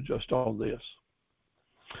session just on this.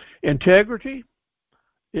 Integrity,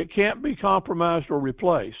 it can't be compromised or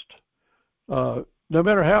replaced. No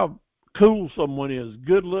matter how cool someone is,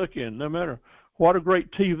 good looking, no matter what a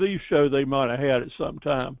great TV show they might have had at some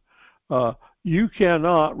time, you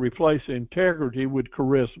cannot replace integrity with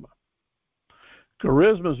charisma.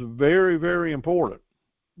 Charisma is very, very important,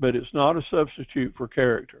 but it's not a substitute for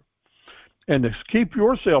character. And to keep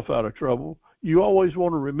yourself out of trouble, you always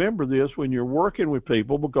want to remember this when you're working with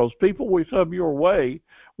people, because people will come your way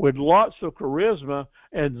with lots of charisma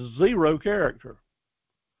and zero character.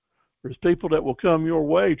 There's people that will come your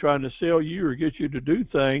way trying to sell you or get you to do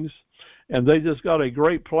things, and they just got a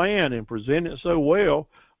great plan and present it so well,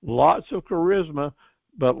 lots of charisma,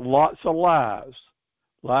 but lots of lies.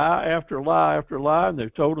 Lie after lie after lie, and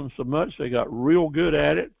they've told them so much they got real good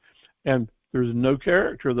at it, and there's no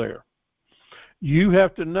character there. You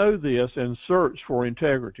have to know this and search for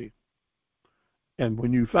integrity. And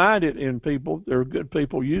when you find it in people, they're good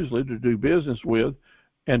people usually to do business with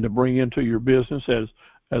and to bring into your business as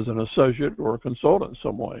an associate or a consultant in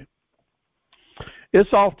some way.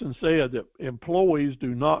 It's often said that employees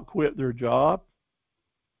do not quit their job.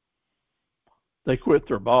 They quit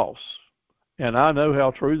their boss. And I know how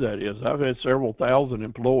true that is. I've had several thousand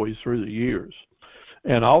employees through the years.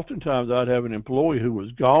 And oftentimes I'd have an employee who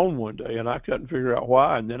was gone one day and I couldn't figure out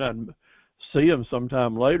why. And then I'd see them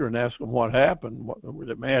sometime later and ask them what happened. Were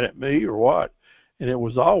they mad at me or what? And it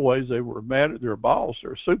was always they were mad at their boss,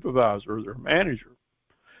 their supervisor, or their manager.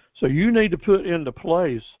 So you need to put into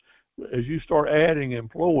place, as you start adding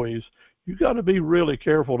employees, you got to be really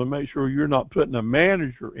careful to make sure you're not putting a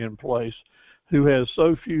manager in place who has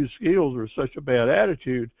so few skills or such a bad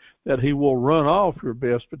attitude that he will run off your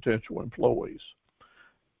best potential employees.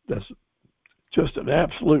 That's just an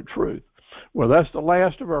absolute truth. Well, that's the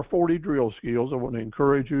last of our 40 drill skills. I want to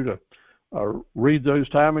encourage you to read those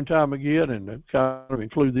time and time again and kind of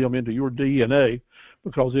include them into your DNA,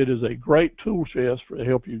 because it is a great tool chest to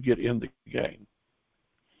help you get in the game.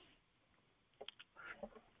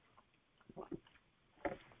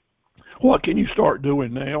 What can you start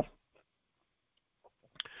doing now?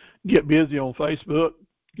 Get busy on Facebook.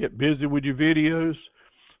 Get busy with your videos.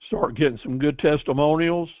 Start getting some good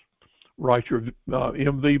testimonials. Write your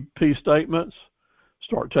MVP statements.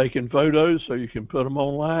 Start taking photos so you can put them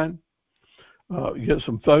online. Get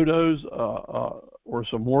some photos or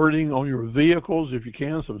some wording on your vehicles if you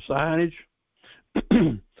can, some signage.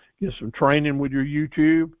 Get some training with your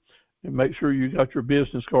YouTube, and make sure you got your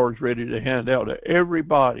business cards ready to hand out to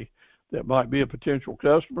everybody that might be a potential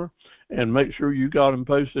customer, and make sure you got them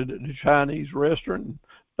posted at the Chinese restaurant and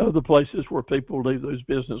other places where people leave those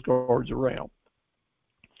business cards around.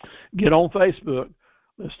 Get on Facebook.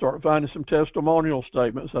 Let's start finding some testimonial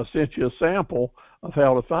statements. I sent you a sample of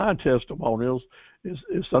how to find testimonials.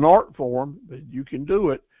 It's an art form, but you can do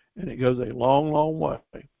it, and it goes a long, long way.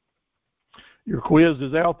 Your quiz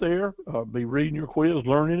is out there. Be reading your quiz,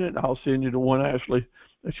 learning it. I'll send you the one actually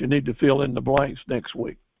that you need to fill in the blanks next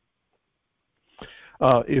week.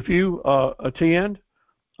 If you attend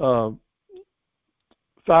 5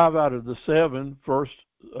 out of the 7 first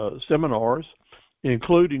seminars,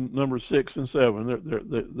 including number 6 and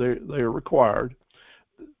 7, they are required,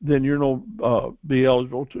 then you're going to be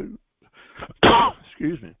eligible to,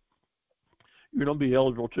 excuse me, you're going to be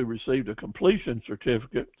eligible to receive a completion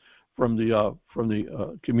certificate from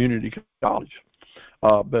the community college.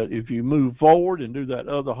 But if you move forward and do that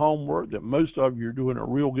other homework that most of you are doing a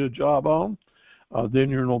real good job on, then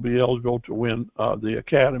you're going to be eligible to win the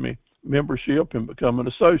academy membership and become an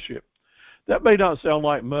associate. That may not sound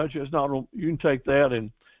like much. It's not. You can take that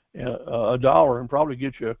and $1 and probably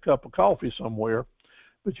get you a cup of coffee somewhere.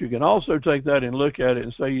 But you can also take that and look at it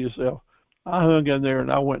and say to yourself, I hung in there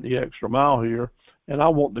and I went the extra mile here, and I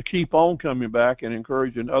want to keep on coming back and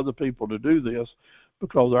encouraging other people to do this,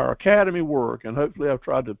 because our academy work, and hopefully I've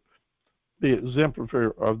tried to be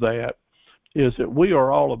exemplary of that, is that we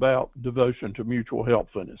are all about devotion to mutual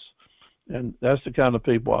helpfulness. And that's the kind of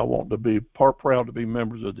people I want to be, proud to be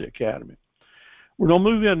members of the academy. We're going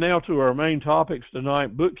to move in now to our main topics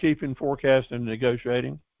tonight: bookkeeping, forecasting, and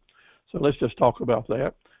negotiating. So let's just talk about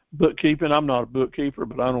that. Bookkeeping, I'm not a bookkeeper,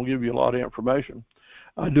 but I don't give you a lot of information.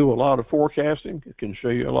 I do a lot of forecasting. It can show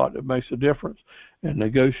you a lot that makes a difference. And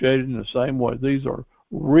negotiating the same way. These are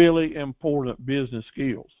really important business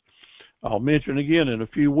skills. I'll mention again, in a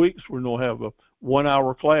few weeks, we're going to have a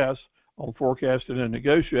 1-hour class on forecasting and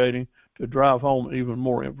negotiating to drive home even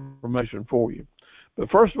more information for you.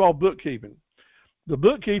 But first of all, bookkeeping. The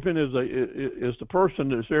bookkeeping is the person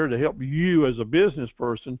that's there to help you as a business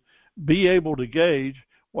person be able to gauge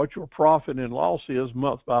what your profit and loss is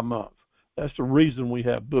month by month. That's the reason we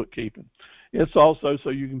have bookkeeping. It's also so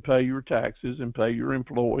you can pay your taxes and pay your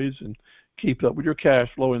employees and keep up with your cash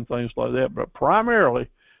flow and things like that. But primarily,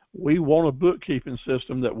 we want a bookkeeping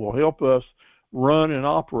system that will help us run and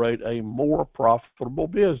operate a more profitable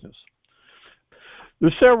business.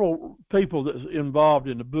 There's several people that's involved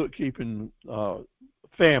in the bookkeeping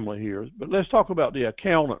family here, but let's talk about the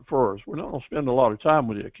accountant first. We're not going to spend a lot of time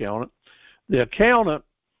with the accountant. The accountant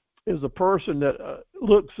is a person that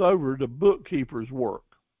looks over the bookkeeper's work.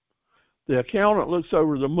 The accountant looks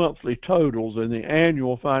over the monthly totals and the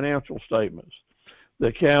annual financial statements. The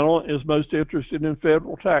accountant is most interested in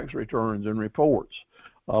federal tax returns and reports,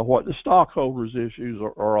 what the stockholders' issues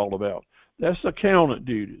are all about. That's accountant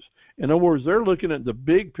duties. In other words, they're looking at the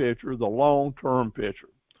big picture, the long-term picture,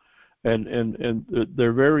 and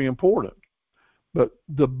they're very important. But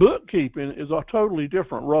the bookkeeping is a totally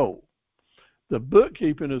different role. The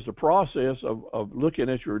bookkeeping is the process of looking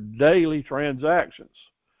at your daily transactions,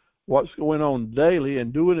 what's going on daily,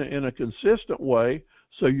 and doing it in a consistent way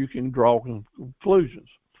so you can draw conclusions.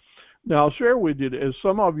 Now, I'll share with you that as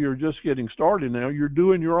some of you are just getting started now, you're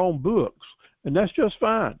doing your own books, and that's just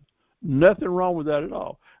fine. Nothing wrong with that at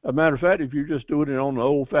all. As a matter of fact, if you're just doing it on the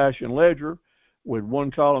old-fashioned ledger with one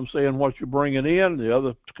column saying what you're bringing in, the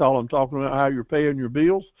other column talking about how you're paying your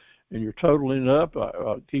bills, and you're totaling up,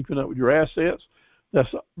 keeping up with your assets, that's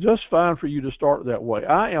just fine for you to start that way.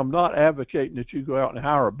 I am not advocating that you go out and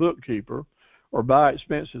hire a bookkeeper or buy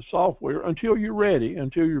expensive software until you're ready,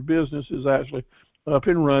 until your business is actually up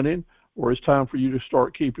and running, or it's time for you to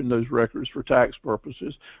start keeping those records for tax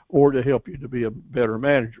purposes or to help you to be a better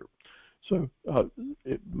manager. So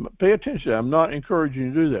pay attention. I'm not encouraging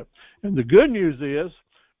you to do that. And the good news is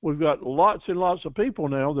we've got lots and lots of people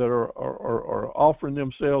now that are offering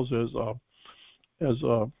themselves as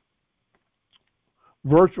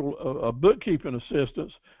virtual bookkeeping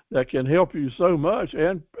assistants that can help you so much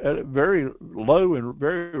and at very low and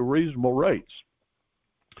very reasonable rates.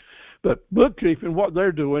 But bookkeeping, what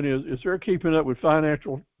they're doing is they're keeping up with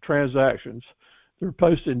financial transactions. They're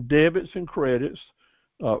posting debits and credits,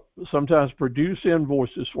 sometimes produce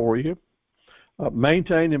invoices for you,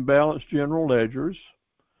 maintain and balance general ledgers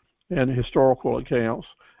and historical accounts,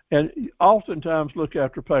 and oftentimes look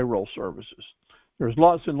after payroll services. There's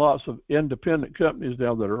lots and lots of independent companies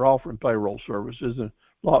now that are offering payroll services, and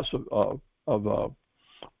lots of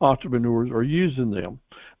entrepreneurs are using them.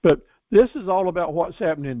 But this is all about what's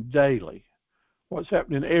happening daily, what's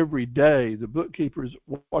happening every day. The bookkeeper's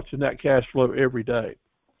watching that cash flow every day.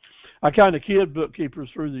 I kind of kid bookkeepers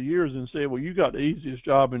through the years and say, well, you got the easiest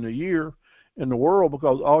job in the year in the world,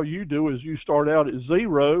 because all you do is you start out at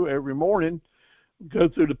 0 every morning, go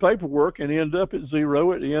through the paperwork, and end up at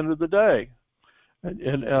 0 at the end of the day.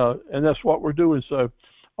 And that's what we're doing. So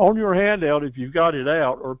On your handout, if you've got it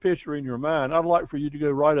out or a picture in your mind, I'd like for you to go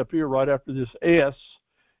right up here, right after this S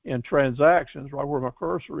in transactions, right where my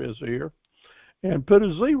cursor is here, and put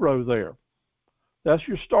a 0 there. That's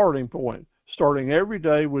your starting point, starting every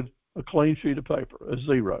day with a clean sheet of paper, a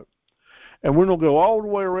 0. And we're going to go all the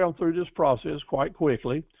way around through this process quite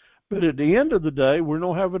quickly, but at the end of the day, we're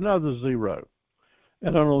going to have another 0.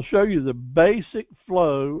 And I'm going to show you the basic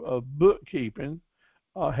flow of bookkeeping,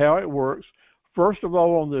 how it works, first of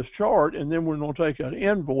all on this chart, and then we're going to take an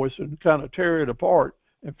invoice and kind of tear it apart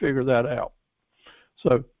and figure that out.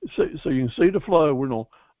 So you can see the flow. We're going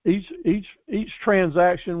to, each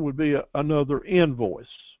transaction would be another invoice.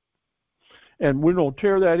 And we're going to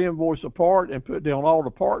tear that invoice apart and put down all the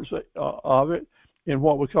parts of it in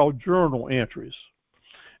what we call journal entries.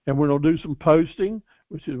 And we're going to do some posting,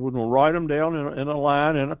 which is we're going to write them down in a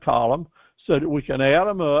line, in a column, so that we can add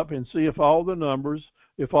them up and see if all the numbers,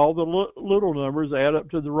 if all the little numbers add up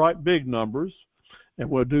to the right big numbers. And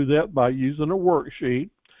we'll do that by using a worksheet.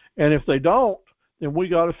 And if they don't, then we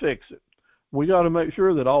got to fix it. We got to make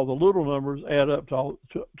sure that all the little numbers add up to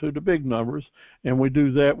the big numbers, and we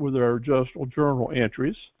do that with our adjustable journal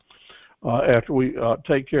entries. After we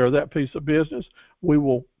take care of that piece of business, we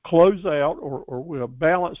will close out or we'll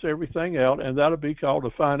balance everything out, and that'll be called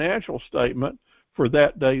a financial statement for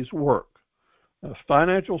that day's work. A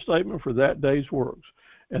financial statement for that day's works.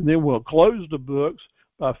 And then we'll close the books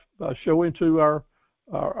by showing to our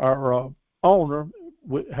owner,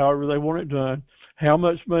 however they want it done, how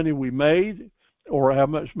much money we made or how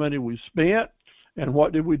much money we spent, and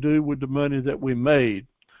what did we do with the money that we made.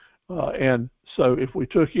 And so if we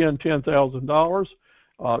took in $10,000,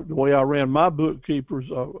 the way I ran my bookkeeper's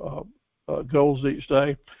goals each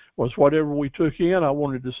day was whatever we took in, I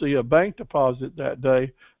wanted to see a bank deposit that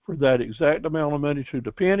day for that exact amount of money to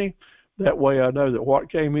the penny. That way I know that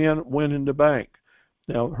what came in went in the bank.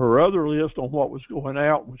 Now, her other list on what was going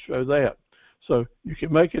out would show that. So you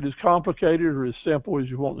can make it as complicated or as simple as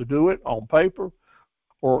you want to do it on paper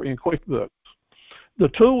or in QuickBooks. The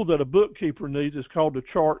tool that a bookkeeper needs is called a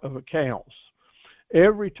chart of accounts.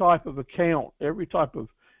 Every type of account, every type of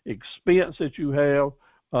expense that you have,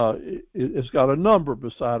 it's got a number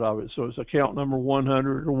beside of it. So it's account number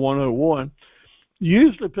 100 or 101.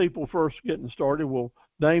 Usually people first getting started will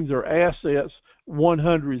name their assets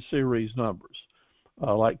 100 series numbers.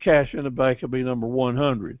 Like cash in the bank will be number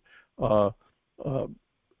 100.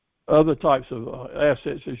 Other types of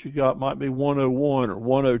assets that you got might be 101 or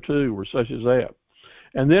 102 or such as that.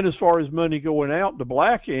 And then as far as money going out, the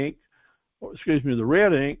black ink, or excuse me, the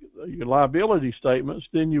red ink, your liability statements,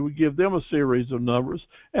 then you would give them a series of numbers,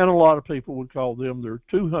 and a lot of people would call them their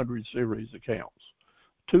 200 series accounts.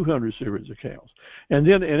 200 series accounts. And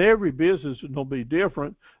then in every business, it'll be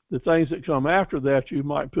different. The things that come after that, you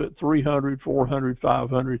might put 300, 400,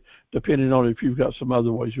 500, depending on if you've got some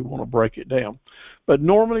other ways you want to break it down. But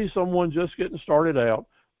normally someone just getting started out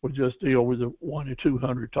would just deal with the 1 to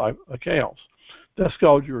 200 type accounts. That's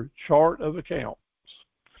called your chart of accounts.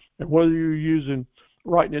 And whether you're using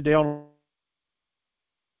writing it down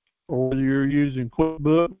or whether you're using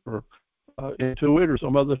QuickBooks or Intuit or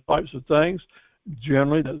some other types of things,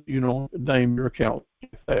 generally, you know, name your account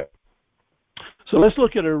like that. So let's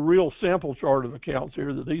look at a real simple chart of accounts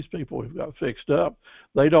here that these people have got fixed up.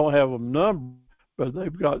 They don't have them numbered, but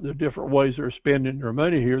they've got the different ways they're spending their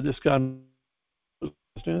money here. This kind of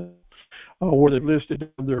where they've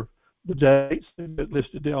listed down the dates, they've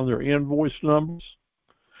listed down their invoice numbers,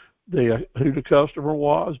 who the customer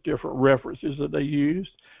was, different references that they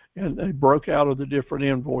used, and they broke out of the different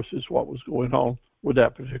invoices what was going on with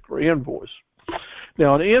that particular invoice.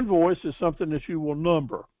 Now, an invoice is something that you will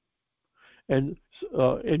number, and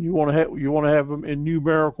you want to have them in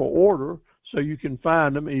numerical order so you can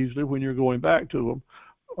find them easily when you're going back to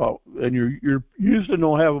them. And you're usually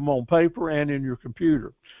don't have them on paper and in your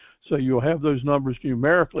computer, so you'll have those numbers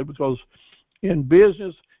numerically, because in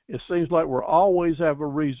business it seems like we're always have a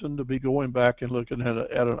reason to be going back and looking at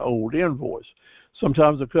an old invoice.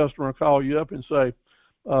 Sometimes the customer will call you up and say,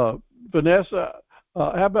 Vanessa,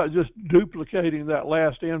 how about just duplicating that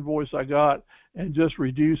last invoice I got and just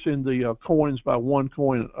reducing the coins by 1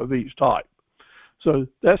 coin of each type? So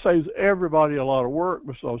that saves everybody a lot of work,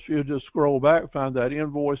 because she'll just scroll back, find that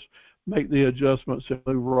invoice, make the adjustments, and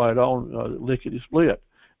move right on, lickety-split.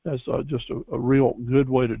 That's just a real good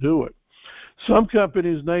way to do it. Some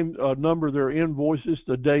companies number their invoices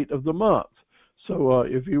the date of the month. So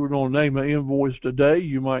if you were going to name an invoice today,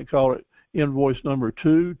 you might call it invoice number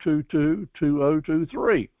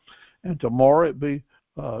 2222023, and tomorrow it'd be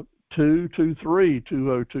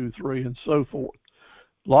 2232023, and so forth.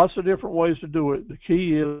 Lots of different ways to do it. The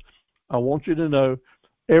key is, I want you to know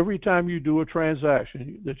every time you do a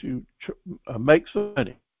transaction that you make some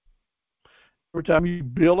money, every time you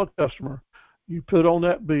bill a customer, you put on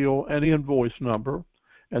that bill an invoice number,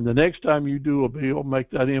 and the next time you do a bill, make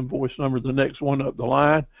that invoice number the next one up the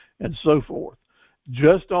line, and so forth.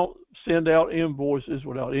 Just don't send out invoices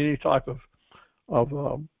without any type of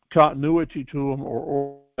continuity to them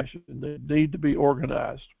or organization. They need to be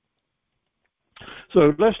organized.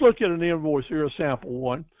 So let's look at an invoice here, a sample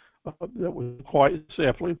one that was quite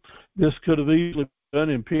simply. This could have easily been done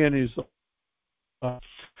in pennies.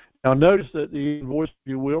 Now notice that the invoice,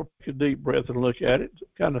 if you will, take a deep breath and look at it,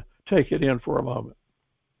 kind of take it in for a moment.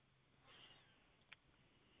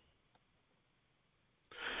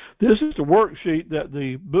 This is the worksheet that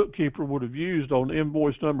the bookkeeper would have used on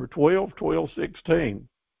invoice number 12/12/16.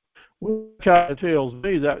 Well, it kind of tells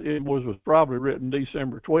me that invoice was probably written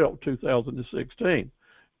December 12, 2016.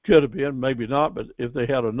 Could have been, maybe not, but if they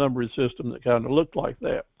had a numbering system that kind of looked like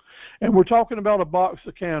that. And we're talking about a box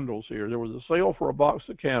of candles here. There was a sale for a box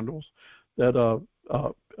of candles that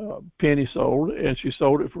Penny sold, and she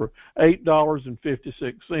sold it for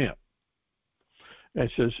 $8.56. And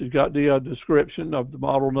so she's got the description of the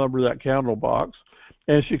model number of that candle box,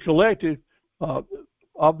 and she collected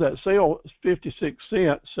of that sale 56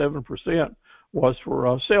 cents, 7% was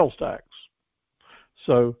for sales tax.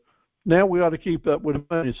 So now we ought to keep up with the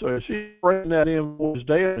money. So if she's breaking that invoice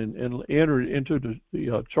down and enter it into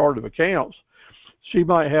the chart of accounts, she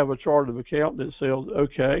might have a chart of account that says,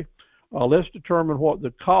 okay, let's determine what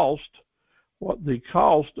the cost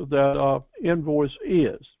of that invoice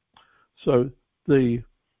is. So the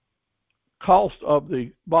cost of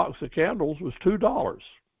the box of candles was $2.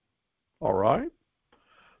 All right.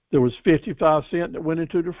 There was 55 cents that went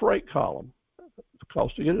into the freight column, the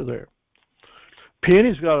cost to get it there.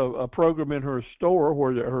 Penny's got a program in her store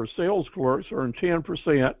where her sales clerks earn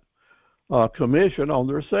 10% commission on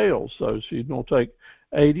their sales. So she's going to take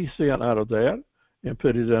 80 cents out of that and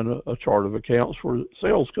put it in a chart of accounts for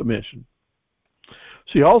sales commission.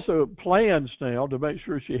 She also plans now to make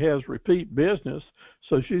sure she has repeat business,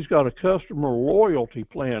 so she's got a customer loyalty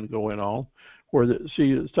plan going on where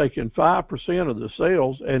she is taking 5% of the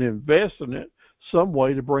sales and investing it some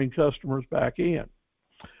way to bring customers back in.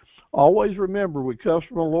 Always remember, with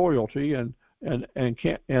customer loyalty and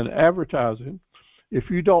advertising, if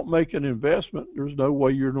you don't make an investment, there's no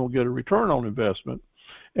way you're going to get a return on investment.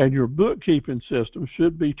 And your bookkeeping system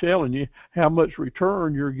should be telling you how much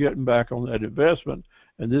return you're getting back on that investment.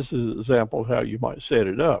 And this is an example of how you might set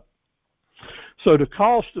it up. So the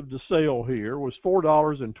cost of the sale here was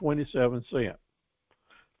 $4.27,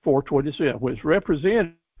 $4.27, which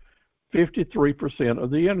represented 53% of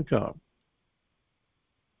the income.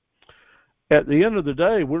 At the end of the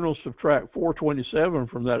day, we're going to subtract $4.27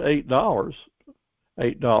 from that $8,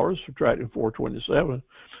 subtracting $4.27,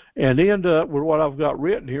 and end up with what I've got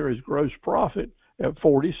written here is gross profit at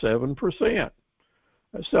 47%.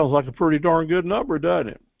 That sounds like a pretty darn good number, doesn't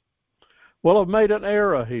it? Well, I've made an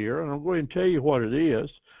error here, and I'm going to tell you what it is,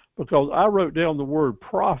 because I wrote down the word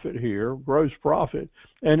profit here, gross profit,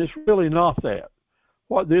 and it's really not that.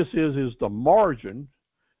 What this is the margin.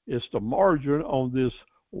 It's the margin on this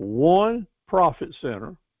one profit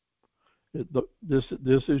center. This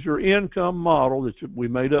is your income model that we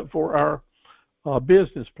made up for our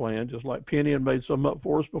business plan, just like Penny had made some up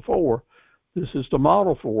for us before. This is the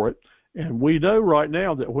model for it. And we know right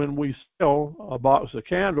now that when we sell a box of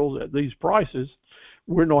candles at these prices,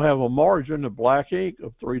 we're going to have a margin of black ink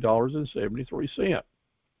of $3.73.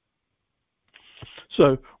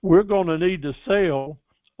 So we're going to need to sell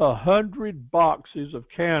 100 boxes of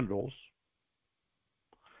candles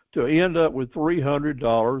to end up with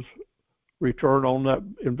 $300 return on that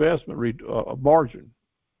investment margin.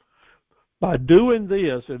 By doing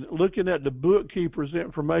this and looking at the bookkeeper's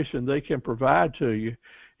information they can provide to you,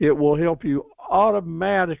 it will help you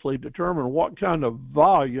automatically determine what kind of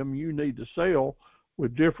volume you need to sell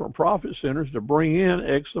with different profit centers to bring in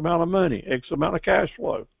X amount of money, X amount of cash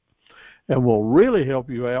flow, and will really help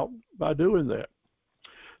you out by doing that.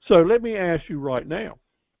 So let me ask you right now,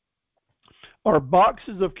 are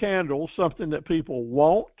boxes of candles something that people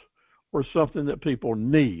want or something that people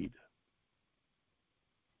need?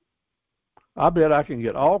 I bet I can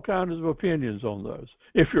get all kinds of opinions on those.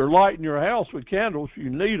 If you're lighting your house with candles, you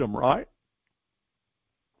need them, right?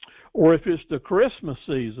 Or if it's the Christmas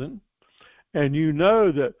season and you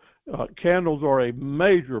know that candles are a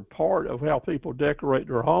major part of how people decorate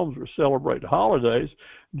their homes or celebrate the holidays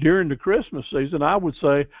during the Christmas season, I would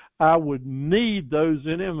say I would need those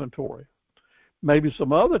in inventory. Maybe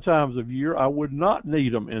some other times of year I would not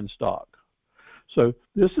need them in stock. So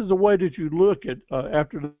this is the way that you look at,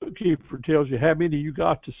 after the bookkeeper tells you how many you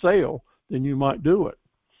got to sell, then you might do it.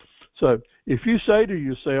 So if you say to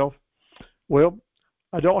yourself, well,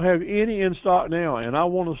 I don't have any in stock now, and I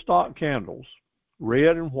want to stock candles,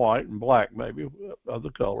 red and white and black, maybe other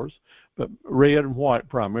colors, but red and white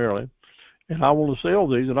primarily, and I want to sell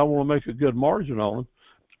these, and I want to make a good margin on them.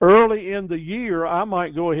 Early in the year, I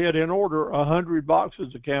might go ahead and order 100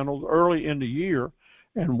 boxes of candles early in the year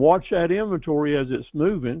and watch that inventory as it's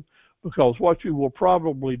moving, because what you will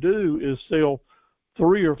probably do is sell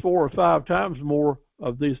 3 or 4 or 5 times more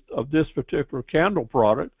of this particular candle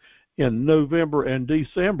product in November and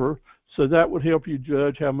December, so that would help you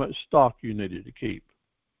judge how much stock you needed to keep.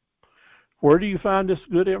 Where do you find this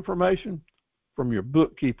good information? From your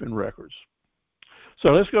bookkeeping records.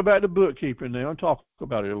 So let's go back to bookkeeping now and talk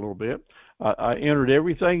about it a little bit. I entered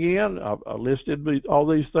everything in. I listed all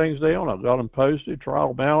these things down. I got them posted,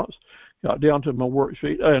 trial balance, got down to my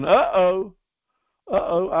worksheet, and I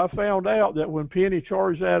found out that when Penny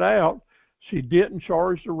charged that out, she didn't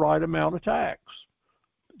charge the right amount of tax.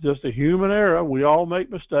 Just a human error. We all make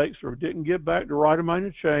mistakes, or didn't give back the right amount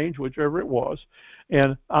of change, whichever it was.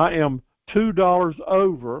 And I am $2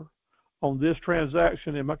 over on this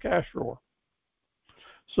transaction in my cash drawer.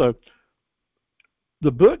 So the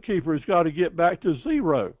bookkeeper's got to get back to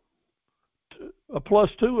 0. A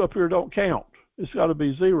 +2 up here don't count. It's got to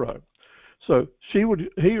be 0. So he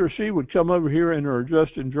or she would come over here in her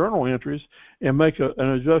adjusting journal entries and make an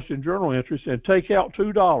adjusting journal entry and take out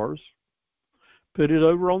 $2, put it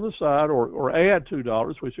over on the side, or add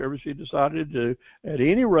 $2, whichever she decided to do. At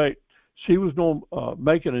any rate, she was going to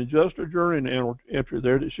make an adjusted journal entry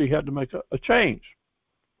there that she had to make a change.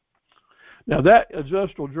 Now that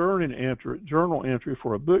adjustable journal entry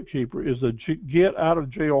for a bookkeeper is a get out of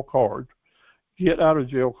jail card. Get out of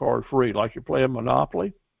jail card free, like you're playing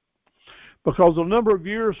Monopoly. Because a number of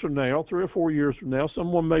years from now, 3 or 4 years from now,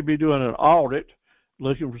 someone may be doing an audit,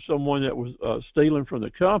 looking for someone that was stealing from the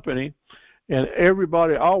company, and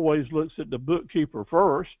everybody always looks at the bookkeeper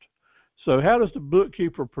first. So how does the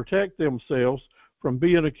bookkeeper protect themselves from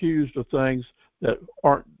being accused of things that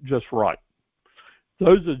aren't just right?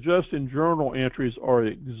 Those adjusting journal entries are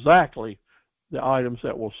exactly the items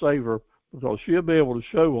that will save her, because she'll be able to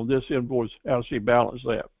show on this invoice how she balanced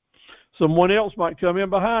that. Someone else might come in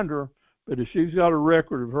behind her, but if she's got a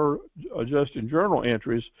record of her adjusting journal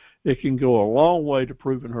entries, it can go a long way to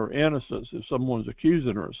proving her innocence if someone's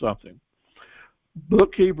accusing her of something.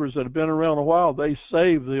 Bookkeepers that have been around a while, they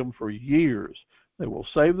save them for years. They will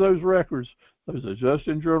save those records, those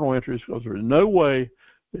adjusting journal entries, because there's no way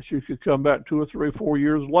that you could come back 2 or 3 or 4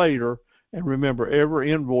 years later and remember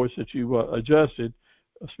every invoice that you adjusted,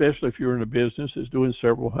 especially if you're in a business that's doing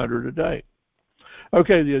several hundred a day.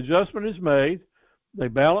 Okay, the adjustment is made. They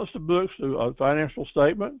balance the books to a financial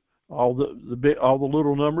statement. All the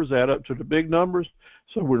little numbers add up to the big numbers.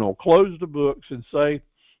 So we're going to close the books and say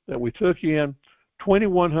that we took in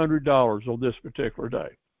 $2,100 on this particular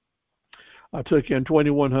day. I took in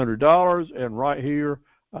 $2,100, and right here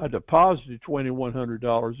I deposited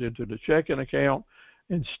 $2,100 into the checking account,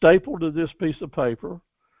 and stapled to this piece of paper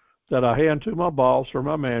that I hand to my boss or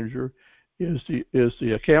my manager is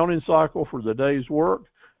the accounting cycle for the day's work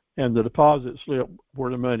and the deposit slip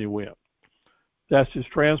where the money went. That's as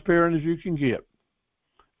transparent as you can get.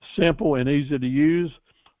 Simple and easy to use,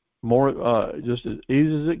 just as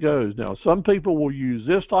easy as it goes. Now, some people will use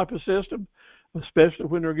this type of system, especially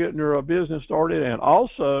when they're getting their business started, and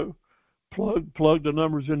also plug the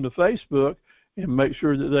numbers into Facebook and make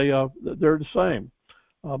sure that they're the same.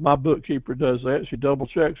 My bookkeeper does that. She double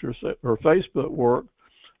checks her Facebook work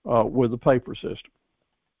with the paper system.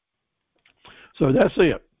 So that's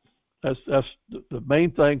it. That's the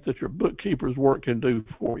main thing that your bookkeeper's work can do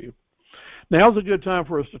for you. Now's a good time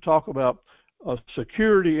for us to talk about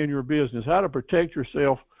security in your business, how to protect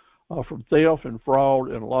yourself from theft and fraud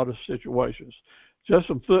in a lot of situations. Just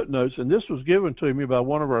some footnotes, and this was given to me by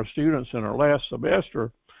one of our students in our last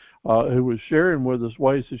semester who was sharing with us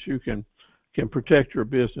ways that you can protect your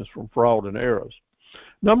business from fraud and errors.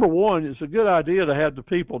 Number one, it's a good idea to have the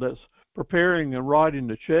people that's preparing and writing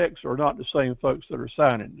the checks are not the same folks that are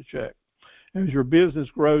signing the check. As your business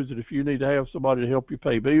grows, and if you need to have somebody to help you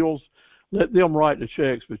pay bills, let them write the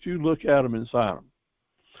checks, but you look at them and sign them.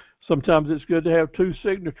 Sometimes it's good to have 2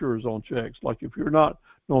 signatures on checks. Like if you're not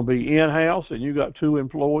going to be in-house and you got 2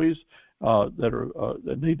 employees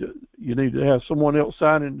you need to have someone else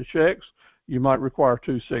signing the checks, you might require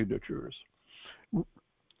 2 signatures.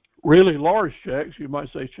 Really large checks, you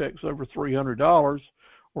might say checks over $300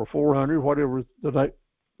 or $400, whatever the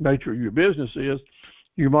nature of your business is,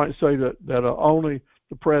 you might say that only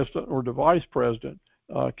the president or the vice president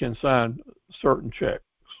can sign certain checks.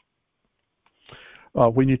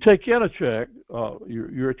 When you take in a check,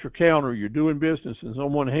 you're at your counter, you're doing business, and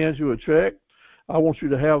someone hands you a check, I want you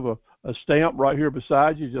to have a stamp right here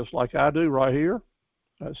beside you, just like I do right here,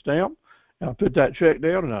 that stamp. And I put that check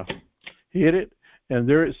down and I hit it, and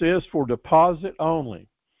there it says for deposit only.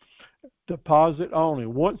 Deposit only.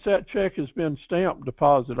 Once that check has been stamped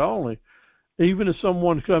deposit only, even if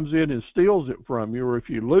someone comes in and steals it from you, or if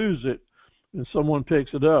you lose it and someone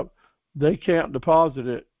picks it up, they can't deposit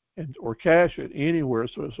it or cash it anywhere.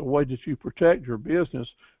 So it's a way that you protect your business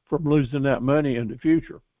from losing that money in the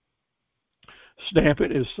future. Stamp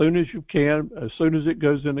it as soon as you can, as soon as it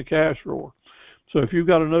goes in the cash drawer. So if you've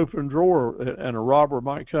got an open drawer and a robber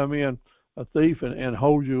might come in, a thief, and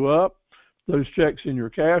hold you up, those checks in your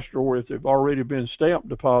cash drawer, if they've already been stamped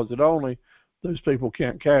deposit only, those people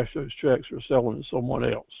can't cash those checks or sell them to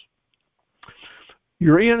someone else.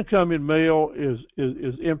 Your incoming mail is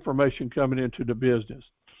information coming into the business.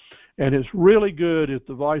 And it's really good if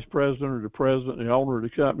the vice president or the president, the owner of the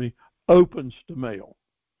company, opens the mail.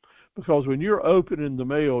 Because when you're opening the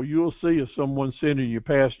mail, you'll see if someone's sending you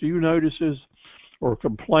past due notices or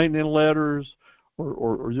complaining letters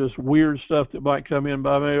or just weird stuff that might come in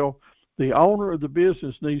by mail. The owner of the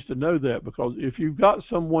business needs to know that, because if you've got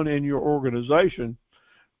someone in your organization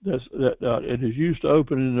that is used to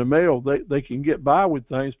opening the mail, they can get by with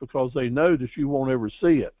things because they know that you won't ever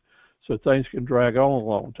see it. So things can drag on a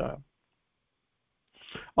long time.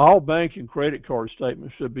 All bank and credit card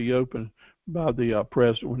statements should be opened by the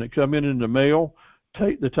president. When they come in the mail,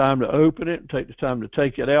 take the time to open it, take the time to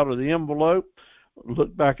take it out of the envelope,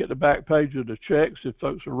 look back at the back page of the checks if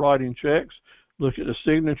folks are writing checks, look at the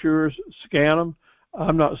signatures, scan them.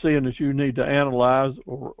 I'm not saying that you need to analyze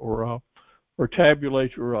or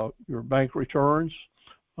tabulate your bank returns,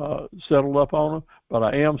 settle up on them, but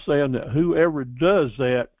I am saying that whoever does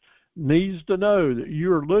that needs to know that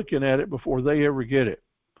you're looking at it before they ever get it.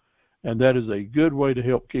 And that is a good way to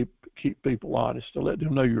help keep people honest, to let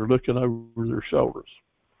them know you're looking over their shoulders.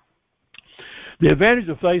 The advantage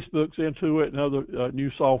of Facebook's Intuit and other new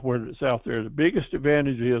software that's out there, the biggest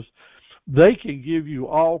advantage is they can give you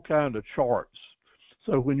all kinds of charts.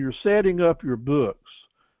 So when you're setting up your books,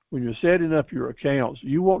 when you're setting up your accounts,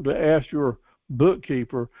 you want to ask your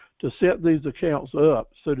bookkeeper to set these accounts up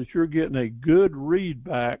so that you're getting a good read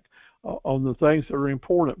back on the things that are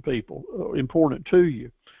important to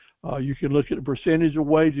you. You can look at the percentage of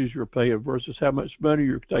wages you're paying versus how much money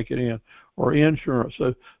you're taking in, or insurance.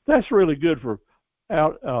 So that's really good for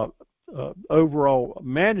overall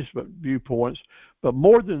management viewpoints. But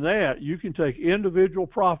more than that, you can take individual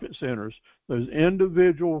profit centers, those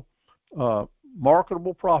individual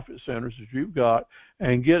marketable profit centers that you've got,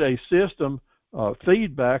 and get a system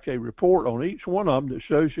feedback, a report on each one of them that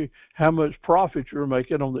shows you how much profit you're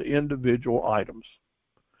making on the individual items.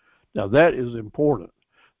 Now that is important,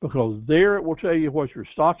 because there it will tell you what your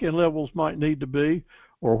stocking levels might need to be,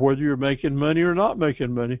 or whether you're making money or not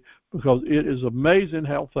making money, because it is amazing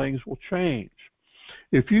how things will change.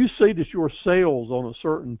 If you see that your sales on a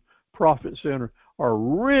certain profit center are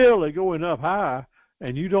really going up high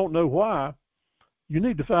and you don't know why, you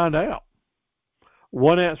need to find out.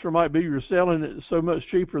 One answer might be you're selling it so much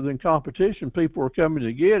cheaper than competition, people are coming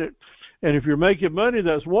to get it. And if you're making money,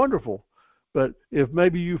 that's wonderful. But if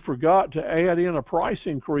maybe you forgot to add in a price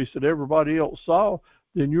increase that everybody else saw,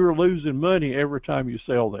 then you're losing money every time you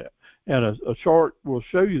sell that. And a chart will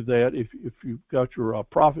show you that if you've got your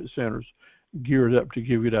profit centers geared up to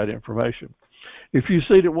give you that information. If you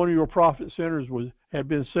see that one of your profit centers had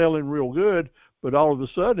been selling real good, but all of a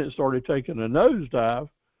sudden it started taking a nosedive,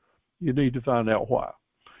 you need to find out why.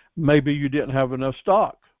 Maybe you didn't have enough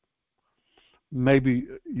stock. Maybe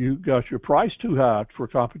you got your price too high for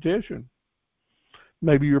competition.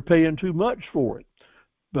 Maybe you're paying too much for it.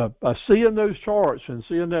 But by seeing those charts and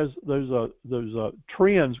seeing those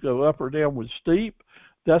trends go up or down with steep,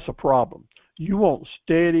 that's a problem. You want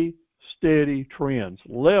steady trends.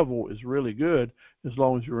 Level is really good as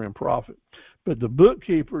long as you're in profit. But the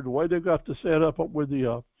bookkeeper, the way they've got to set up with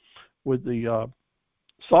the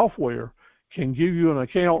software, can give you an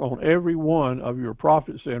account on every one of your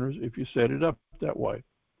profit centers if you set it up that way.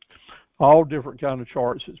 All different kind of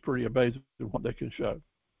charts. It's pretty amazing what they can show.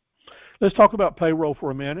 Let's talk about payroll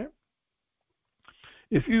for a minute.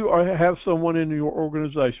 If you have someone in your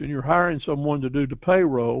organization, you're hiring someone to do the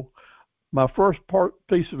payroll, my first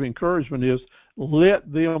piece of encouragement is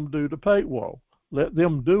let them do the payroll. Let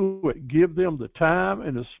them do it. Give them the time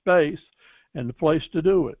and the space and the place to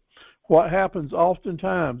do it. What happens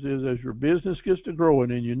oftentimes is as your business gets to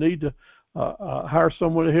growing and you need to hire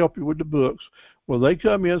someone to help you with the books. Well, they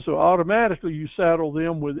come in, so automatically you saddle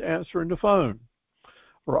them with answering the phone,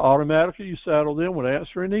 or automatically you saddle them with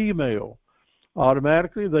answering email.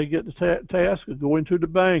 Automatically they get the task of going to the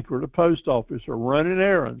bank or the post office or running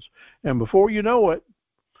errands. And before you know it,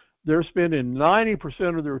 they're spending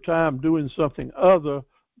 90% of their time doing something other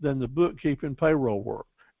than the bookkeeping payroll work.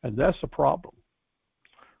 And that's a problem.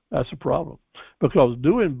 That's a problem. Because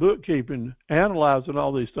doing bookkeeping, analyzing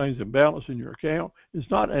all these things and balancing your account is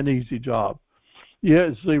not an easy job. Yeah,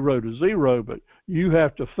 it's 0 to 0, but you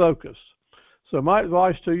have to focus. So my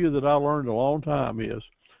advice to you that I learned a long time is,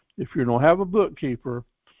 if you don't have a bookkeeper,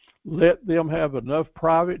 let them have enough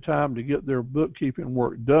private time to get their bookkeeping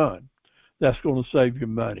work done. That's going to save you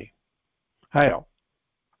money. How?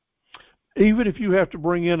 Even if you have to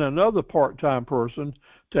bring in another part-time person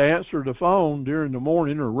to answer the phone during the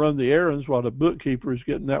morning or run the errands while the bookkeeper is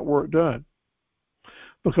getting that work done.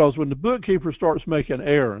 Because when the bookkeeper starts making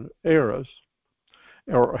errors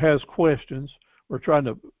or has questions or trying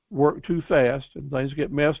to work too fast and things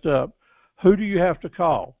get messed up, who do you have to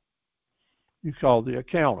call? You call the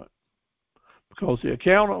accountant, because the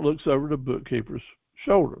accountant looks over the bookkeeper's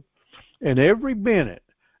shoulder. And every minute,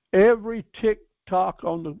 every tick-tock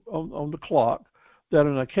on the clock that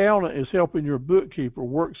an accountant is helping your bookkeeper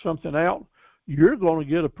work something out, you're going to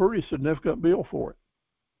get a pretty significant bill for it.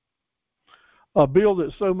 A bill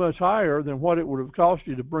that's so much higher than what it would have cost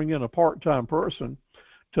you to bring in a part-time person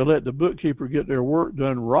to let the bookkeeper get their work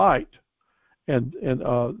done right and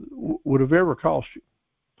would have ever cost you.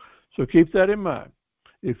 So keep that in mind.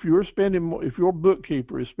 If your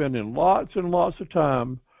bookkeeper is spending lots and lots of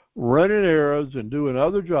time running errands and doing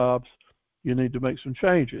other jobs, you need to make some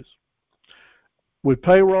changes. With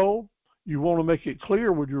payroll, you want to make it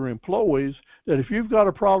clear with your employees that if you've got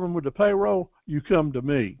a problem with the payroll, you come to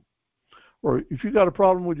me. Or if you've got a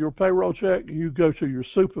problem with your payroll check, you go to your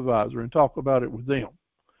supervisor and talk about it with them.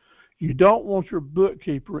 You don't want your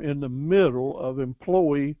bookkeeper in the middle of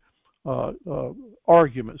employee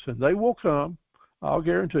arguments, and they will come, I'll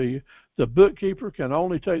guarantee you. The bookkeeper can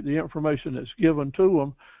only take the information that's given to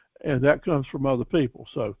them, and that comes from other people.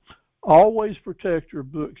 So always protect your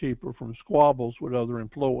bookkeeper from squabbles with other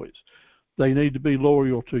employees. They need to be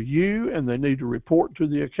loyal to you, and they need to report to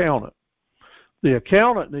the accountant. The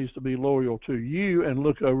accountant needs to be loyal to you and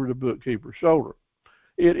look over the bookkeeper's shoulder.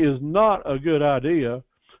 It is not a good idea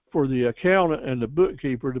for the accountant and the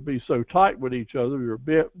bookkeeper to be so tight with each other,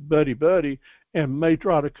 you're buddy-buddy, and may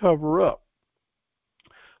try to cover up.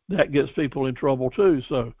 That gets people in trouble too.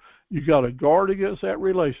 So you got to guard against that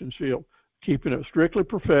relationship, keeping it strictly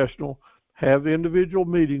professional, have individual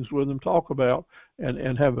meetings with them, talk about,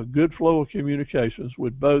 and have a good flow of communications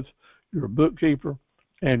with both your bookkeeper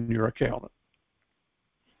and your accountant.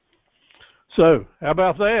 So how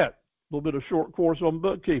about that? A little bit of short course on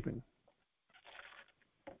bookkeeping.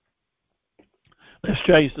 Let's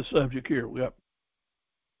change the subject here. We got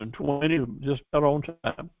 20, just about on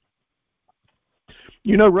time.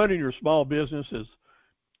 You know, running your small business is,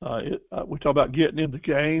 we talk about getting in the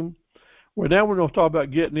game. Well, now we're going to talk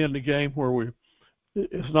about getting in the game where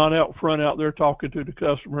it's not out front out there talking to the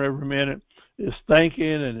customer every minute. It's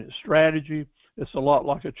thinking and it's strategy. It's a lot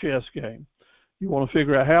like a chess game. You want to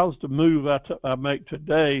figure out how's the move I make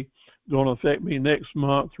today going to affect me next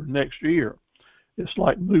month or next year. It's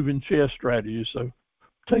like moving chess strategy, so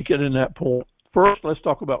take it in that point. First, let's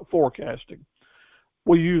talk about forecasting.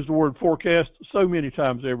 We use the word forecast so many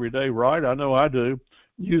times every day, right? I know I do.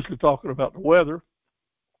 Usually talking about the weather.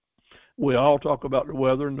 We all talk about the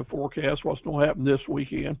weather and the forecast, what's going to happen this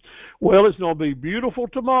weekend. Well, it's going to be beautiful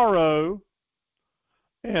tomorrow,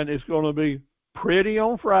 and it's going to be pretty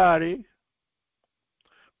on Friday,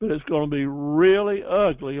 but it's going to be really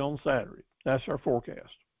ugly on Saturday. That's our forecast.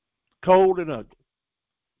 Cold and ugly.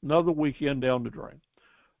 Another weekend down the drain.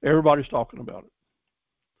 Everybody's talking about it.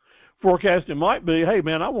 Forecasting might be, hey,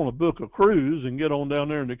 man, I want to book a cruise and get on down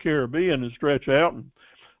there in the Caribbean and stretch out and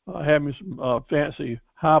have me some fancy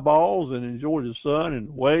highballs and enjoy the sun and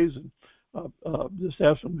the waves and just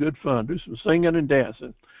have some good fun, do some singing and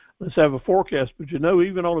dancing. Let's have a forecast. But, you know,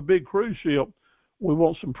 even on a big cruise ship, we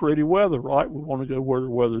want some pretty weather, right? We want to go where the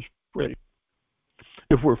weather's pretty.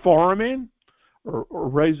 If we're farming or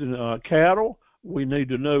raising cattle, we need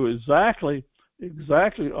to know exactly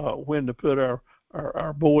when to put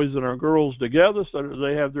our boys and our girls together so that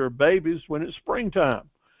they have their babies when it's springtime.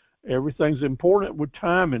 Everything's important with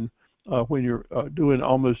timing when you're doing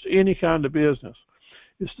almost any kind of business.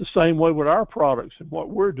 It's the same way with our products and what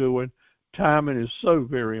we're doing. Timing is so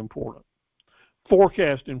very important.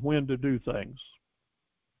 Forecasting when to do things.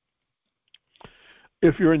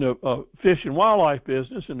 if you're in the fish and wildlife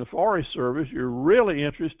business in the Forest Service, you're really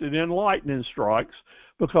interested in lightning strikes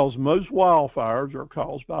because most wildfires are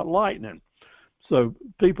caused by lightning. So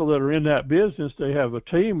people that are in that business, they have a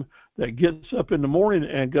team that gets up in the morning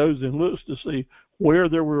and goes and looks to see where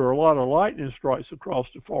there were a lot of lightning strikes across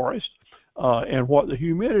the forest and what the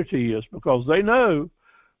humidity is, because they know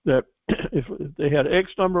that if they had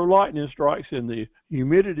X number of lightning strikes and the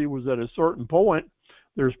humidity was at a certain point,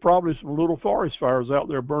 there's probably some little forest fires out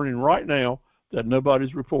there burning right now that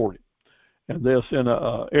nobody's reporting. And they'll send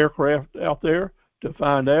a aircraft out there to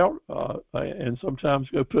find out and sometimes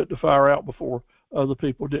go put the fire out before other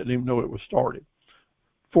people didn't even know it was started.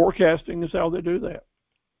 Forecasting is how they do that.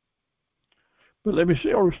 But let me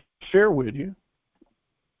share with you.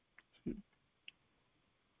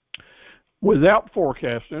 Without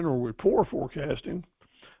forecasting or with poor forecasting,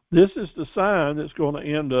 this is the sign that's going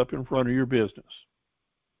to end up in front of your business.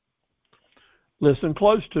 Listen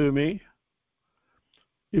close to me.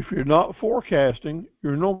 If you're not forecasting,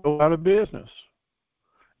 you're not going to go out of business.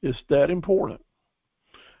 It's that important.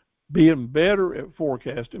 Being better at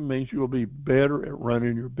forecasting means you'll be better at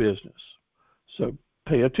running your business. So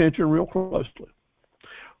pay attention real closely.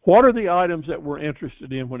 What are the items that we're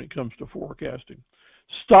interested in when it comes to forecasting?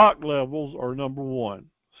 Stock levels are number one.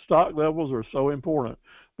 Stock levels are so important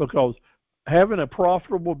because having a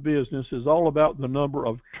profitable business is all about the number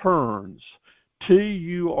of turns,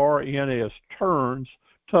 T-U-R-N-S, turns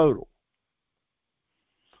total.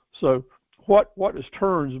 So what does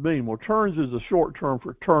turns mean? Well, turns is a short term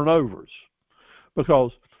for turnovers,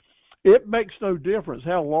 because it makes no difference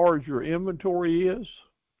how large your inventory is.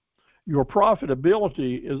 Your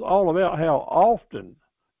profitability is all about how often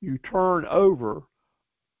you turn over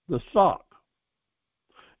the stock.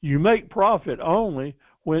 You make profit only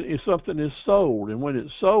when something is sold, and when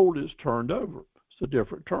it's sold, it's turned over. It's a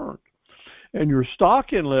different turn. And your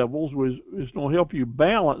stocking levels is going to help you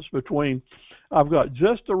balance between, I've got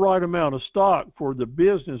just the right amount of stock for the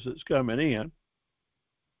business that's coming in,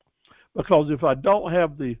 because if I don't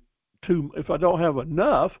have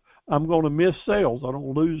enough, I'm going to miss sales. I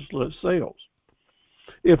don't lose sales.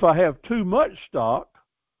 If I have too much stock,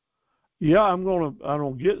 yeah, I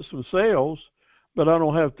don't get some sales, but I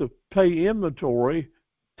don't have to pay inventory,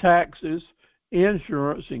 taxes,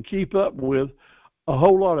 insurance, and keep up with a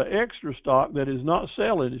whole lot of extra stock that is not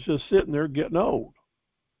selling. It's just sitting there getting old.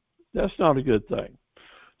 That's not a good thing.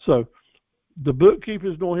 So the bookkeeper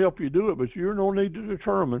is going to help you do it, but you're going to need to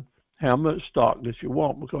determine how much stock that you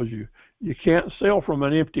want, because you can't sell from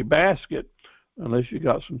an empty basket unless you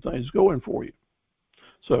got some things going for you.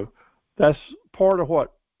 So that's part of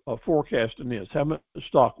what forecasting is, how much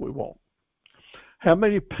stock we want. How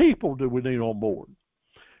many people do we need on board?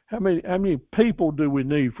 How many people do we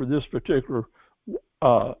need for this particular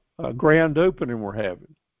grand opening we're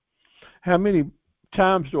having? How many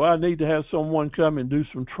times do I need to have someone come and do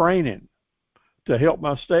some training to help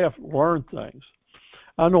my staff learn things?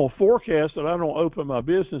 I know forecast that I don't open my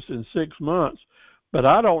business in 6 months, but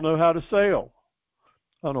I don't know how to sell.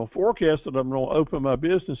 I know forecast that I'm going to open my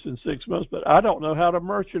business in 6 months, but I don't know how to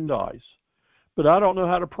merchandise. But I don't know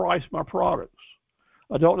how to price my products.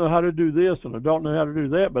 I don't know how to do this, and I don't know how to do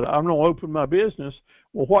that, but I'm going to open my business.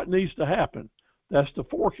 Well, what needs to happen? That's the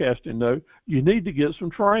forecasting, though. You need to get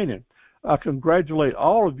some training. I congratulate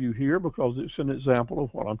all of you here because it's an example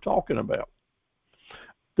of what I'm talking about.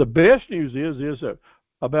 The best news is that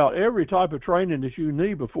about every type of training that you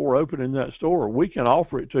need before opening that store, we can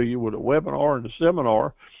offer it to you with a webinar and a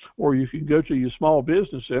seminar, or you can go to your small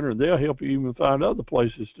business center and they'll help you even find other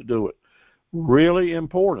places to do it. Really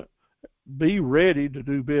important. Be ready to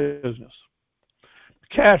do business.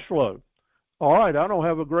 Cash flow. All right, I don't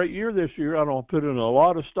have a great year this year. I don't put in a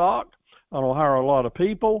lot of stock. I don't hire a lot of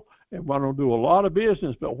people, and I don't do a lot of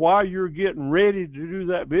business. But while you're getting ready to do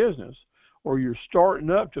that business, or you're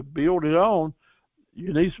starting up to build it on,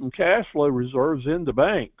 you need some cash flow reserves in the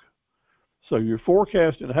bank. So you're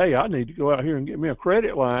forecasting, hey, I need to go out here and get me a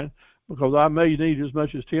credit line because I may need as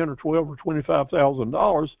much as $10 or $12 or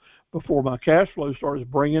 $25,000 before my cash flow starts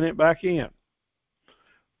bringing it back in.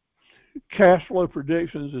 Cash flow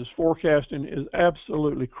predictions is forecasting is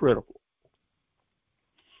absolutely critical.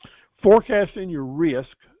 Forecasting your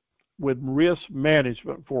risk with risk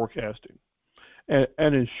management forecasting. An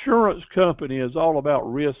insurance company is all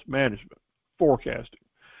about risk management forecasting.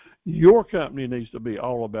 Your company needs to be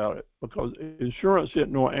all about it because insurance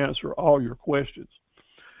isn't going to answer all your questions.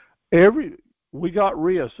 We got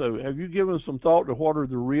risk, so have you given some thought to what are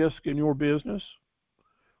the risks in your business?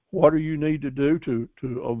 What do you need to do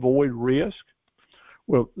to avoid risk?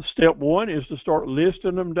 Well, step one is to start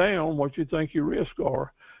listing them down, what you think your risks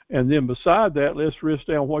are, And then beside that, let's list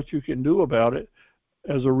down what you can do about it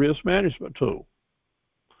as a risk management tool.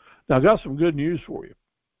 Now, I got some good news for you.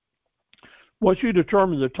 Once you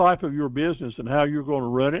determine the type of your business and how you're going to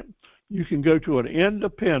run it, you can go to an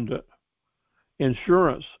independent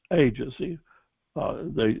insurance agency.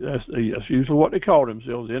 That's usually what they call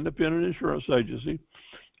themselves, independent insurance agency,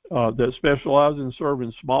 that specializes in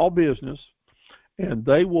serving small business, and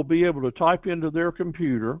they will be able to type into their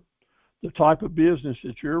computer the type of business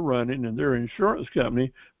that you're running, and their insurance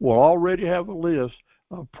company will already have a list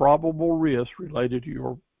of probable risks related to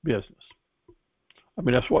your business. I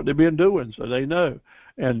mean, that's what they've been doing, so they know.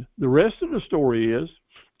 And the rest of the story is,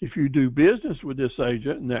 if you do business with this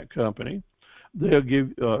agent and that company, they'll give,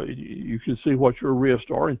 you can see what your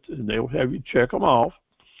risks are, and they'll have you check them off.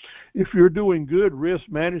 If you're doing good risk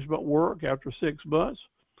management work after 6 months,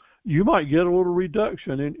 you might get a little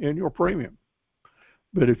reduction in your premium.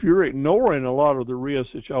 But if you're ignoring a lot of the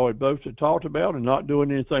risks that y'all had both had talked about and not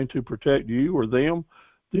doing anything to protect you or them,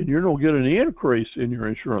 then you're going to get an increase in your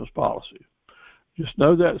insurance policy. Just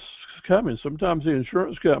know that's coming. Sometimes the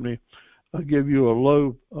insurance company will give you a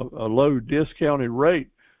low discounted rate,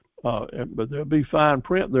 but there'll be fine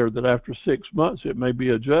print there that after 6 months it may be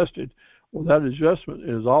adjusted. Well, that adjustment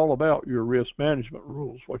is all about your risk management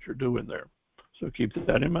rules, what you're doing there. So keep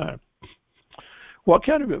that in mind. What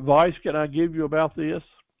kind of advice can I give you about this?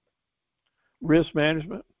 Risk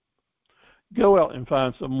management? Go out and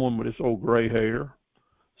find someone with this old gray hair,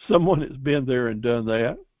 someone that's been there and done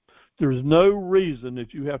that. There's no reason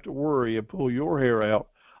that you have to worry and pull your hair out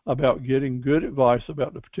about getting good advice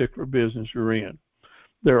about the particular business you're in.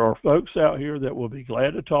 There are folks out here that will be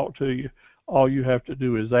glad to talk to you. All you have to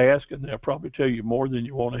do is ask, and they'll probably tell you more than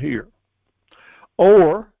you want to hear.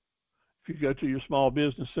 Or if you go to your small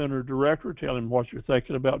business center director, tell him what you're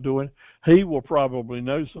thinking about doing, he will probably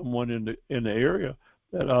know someone in the area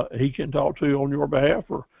that he can talk to on your behalf,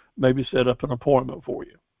 or maybe set up an appointment for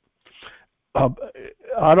you.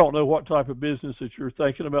 I don't know what type of business that you're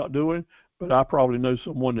thinking about doing, but I probably know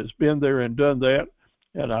someone that's been there and done that,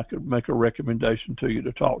 and I could make a recommendation to you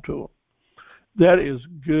to talk to them. That is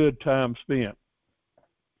good time spent.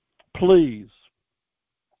 Please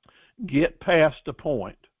get past the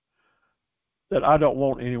point that I don't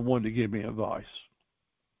want anyone to give me advice.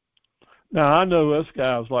 Now, I know us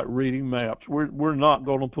guys like reading maps. We're not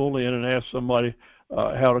going to pull in and ask somebody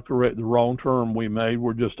how to correct the wrong turn we made.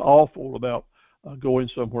 We're just awful about going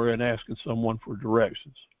somewhere and asking someone for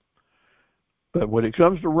directions. But when it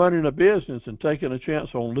comes to running a business and taking a chance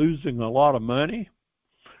on losing a lot of money,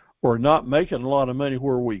 or not making a lot of money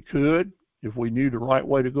where we could, if we knew the right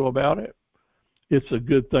way to go about it, it's a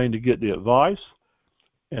good thing to get the advice.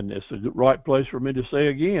 And it's the right place for me to say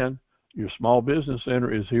again, your small business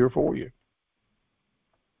center is here for you.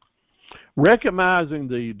 Recognizing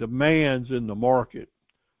the demands in the market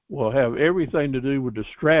will have everything to do with the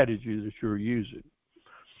strategy that you're using.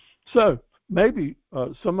 So maybe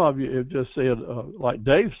some of you have just said, like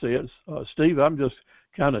Dave says, Steve, I'm just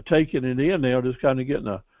kind of taking it in now, just kind of getting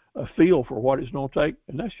a feel for what it's going to take,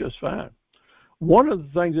 and that's just fine. One of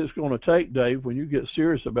the things it's going to take, Dave, when you get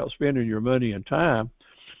serious about spending your money and time,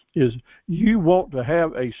 is you want to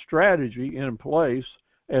have a strategy in place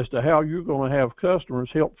as to how you're going to have customers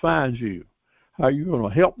help find you, how you're going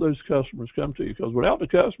to help those customers come to you, because without the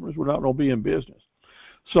customers, we're not going to be in business.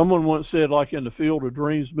 Someone once said, like in the Field of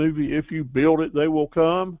Dreams movie, if you build it, they will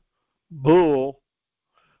come. Bull.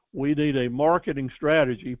 We need a marketing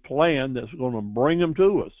strategy plan that's going to bring them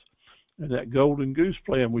to us. And that golden goose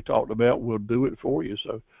plan we talked about will do it for you.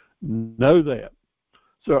 So know that.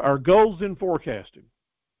 So our goals in forecasting.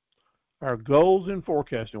 Our goals in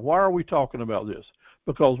forecasting. Why are we talking about this?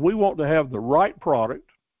 Because we want to have the right product,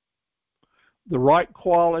 the right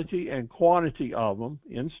quality and quantity of them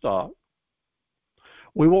in stock.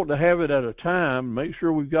 We want to have it at a time, make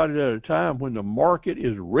sure we've got it at a time when the market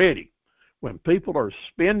is ready, when people are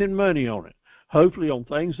spending money on it, hopefully on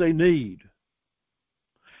things they need.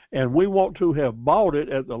 And we want to have bought it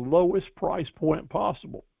at the lowest price point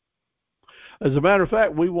possible. As a matter of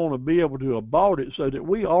fact, we want to be able to have bought it so that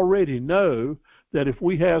we already know that if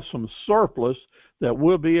we have some surplus, that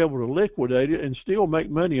we'll be able to liquidate it and still make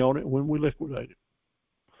money on it when we liquidate it.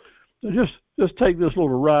 So just take this little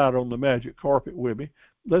ride on the magic carpet with me.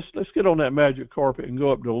 Let's get on that magic carpet and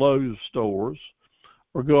go up to Lowe's stores,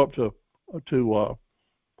 or go up to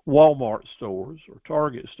Walmart stores or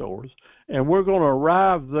Target stores, and we're going to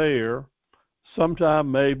arrive there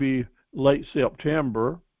sometime maybe late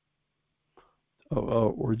September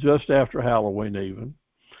or just after Halloween even,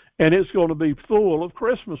 and it's going to be full of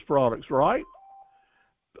Christmas products, right?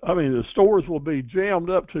 I mean, the stores will be jammed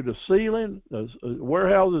up to the ceiling. The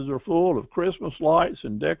warehouses are full of Christmas lights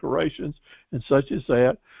and decorations and such as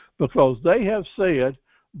that, because they have said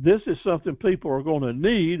this is something people are going to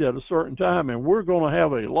need at a certain time, and we're going to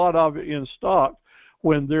have a lot of it in stock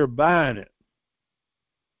when they're buying it.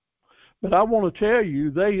 But I want to tell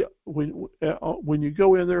you, when you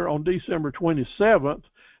go in there on December 27th,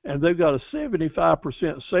 and they've got a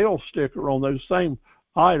 75% sales sticker on those same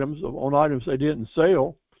items, on items they didn't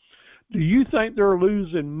sell, do you think they're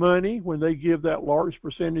losing money when they give that large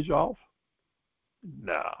percentage off?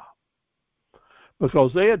 Nah.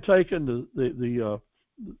 Because they had taken the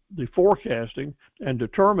forecasting and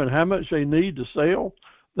determined how much they need to sell.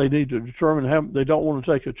 They need to determine how they don't want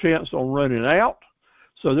to take a chance on running out.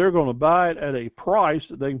 So they're going to buy it at a price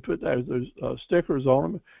that they can put those stickers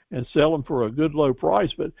on them and sell them for a good low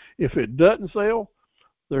price. But if it doesn't sell,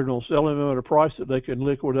 they're going to sell them at a price that they can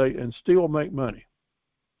liquidate and still make money.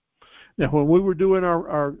 Now, when we were doing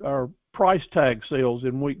our price tag sales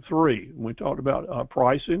in week 3, we talked about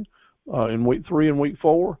pricing in week 3 and week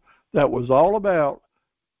 4, that was all about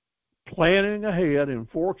planning ahead and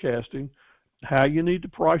forecasting how you need to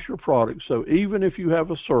price your product. So even if you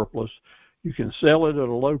have a surplus, you can sell it at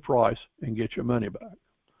a low price and get your money back.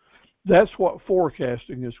 That's what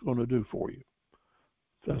forecasting is going to do for you.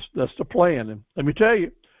 That's the plan. And let me tell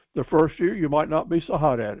you, the first year you might not be so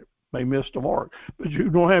hot at it, may miss the mark, but you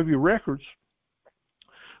don't have your records.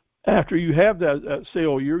 After you have that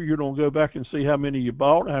sale year, you're going to go back and see how many you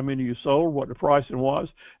bought, how many you sold, what the pricing was,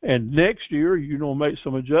 and next year you're going to make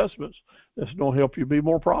some adjustments that's going to help you be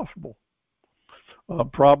more profitable.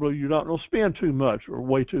 Probably you're not going to spend too much or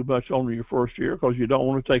way too much on your first year because you don't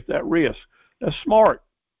want to take that risk. That's smart.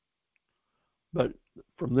 But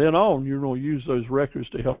from then on, you're going to use those records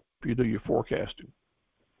to help you do your forecasting.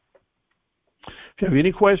 If you have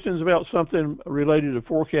any questions about something related to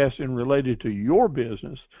forecasting related to your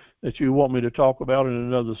business that you want me to talk about in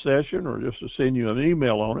another session or just to send you an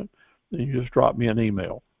email on it, then you just drop me an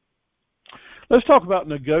email. Let's talk about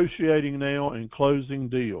negotiating now and closing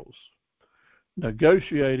deals.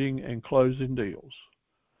 Negotiating and closing deals.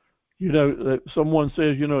 You know, someone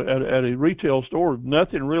says, you know, at a retail store,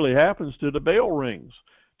 nothing really happens till the bell rings,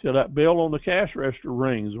 till that bell on the cash register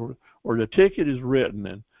rings, or the ticket is written,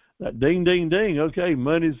 and that ding, ding, ding, okay,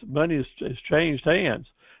 money has changed hands.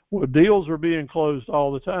 Well, deals are being closed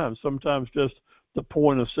all the time, sometimes just the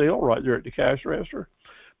point of sale right there at the cash register.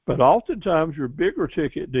 But oftentimes your bigger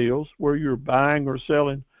ticket deals where you're buying or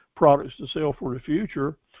selling products to sell for the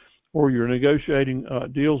future, or you're negotiating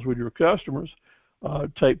deals with your customers,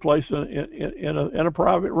 take place in a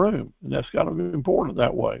private room. And that's kind of important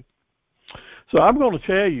that way. So I'm going to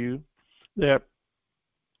tell you that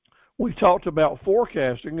we talked about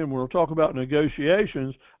forecasting and we'll talk about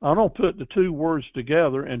negotiations. I'm going to put the two words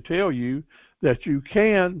together and tell you that you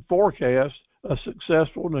can forecast a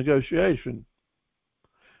successful negotiation.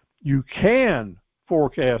 You can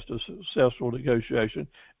forecast a successful negotiation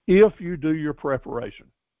if you do your preparation.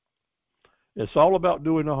 It's all about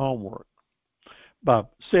doing the homework. By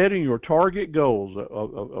setting your target goals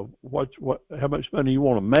of how much money you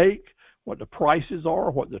want to make, what the prices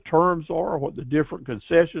are, what the terms are, what the different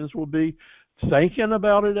concessions will be, thinking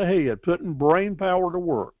about it ahead, putting brain power to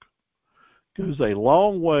work goes a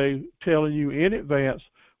long way telling you in advance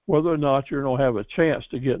whether or not you're going to have a chance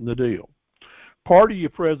to get in the deal. Part of your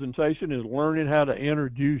presentation is learning how to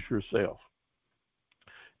introduce yourself.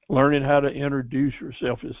 Learning how to introduce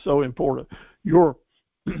yourself is so important. Your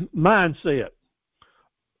mindset.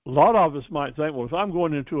 A lot of us might think, well, if I'm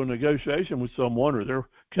going into a negotiation with someone or they're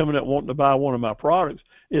coming up wanting to buy one of my products,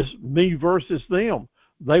 it's me versus them.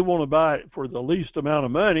 They want to buy it for the least amount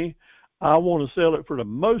of money. I want to sell it for the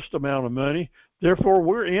most amount of money. Therefore,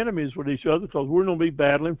 we're enemies with each other because we're going to be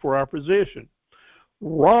battling for our position.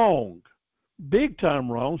 Wrong. Big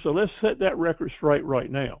time wrong. So let's set that record straight right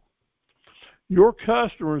now. Your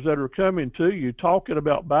customers that are coming to you talking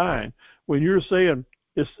about buying, when you're saying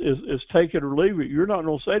it's take it or leave it, you're not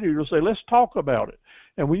going to say to you, you'll say, let's talk about it.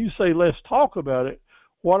 And when you say let's talk about it,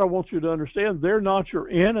 what I want you to understand, they're not your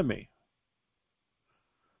enemy.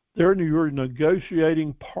 They're your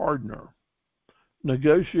negotiating partner.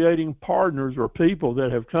 Negotiating partners are people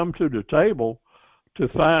that have come to the table to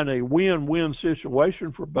find a win-win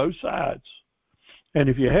situation for both sides. And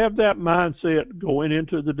if you have that mindset going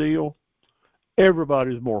into the deal,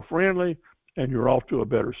 everybody's more friendly and you're off to a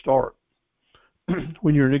better start.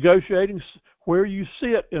 When you're negotiating, where you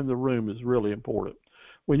sit in the room is really important.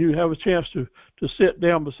 When you have a chance to sit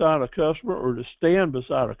down beside a customer or to stand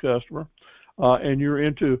beside a customer and you're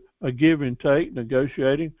into a give and take,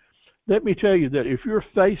 negotiating, let me tell you that if you're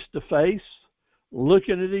face to face,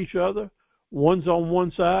 looking at each other. One's on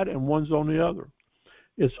one side and one's on the other.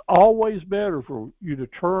 It's always better for you to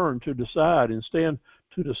turn to the side and stand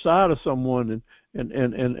to the side of someone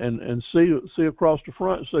and see across the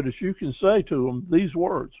front so that you can say to them these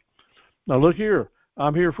words. Now look here,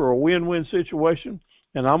 I'm here for a win-win situation,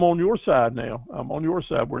 and I'm on your side now. I'm on your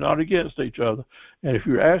side. We're not against each other. And if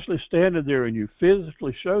you're actually standing there and you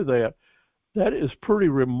physically show that, that is pretty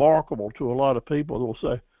remarkable to a lot of people.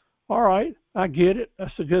 They'll say, all right, I get it.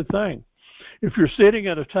 That's a good thing. If you're sitting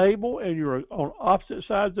at a table and you're on opposite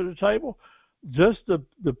sides of the table, just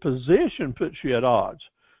the position puts you at odds.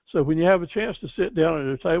 So when you have a chance to sit down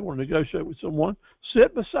at a table and negotiate with someone,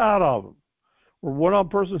 sit beside of them. Or one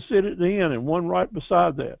person sit at the end and one right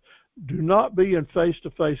beside that. Do not be in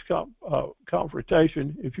face-to-face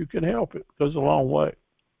confrontation if you can help it. It goes a long way.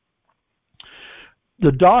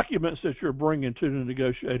 The documents that you're bringing to the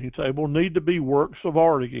negotiating table need to be works of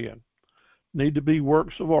art again. Need to be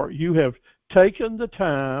works of art. You have taken the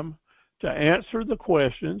time to answer the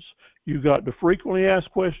questions. You've got the frequently asked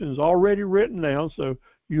questions already written down, so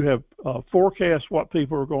you have forecast what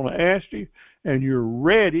people are going to ask you, and you're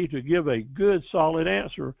ready to give a good, solid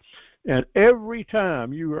answer. And every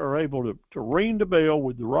time you are able to ring the bell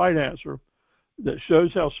with the right answer that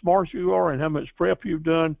shows how smart you are and how much prep you've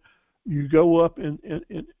done, you go up and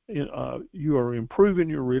you are improving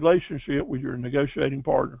your relationship with your negotiating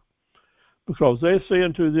partner, because they're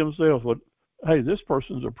saying to themselves, well, hey, this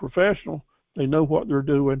person's a professional. They know what they're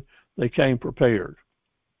doing. They came prepared.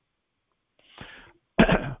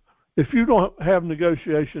 If you don't have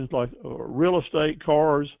negotiations like real estate,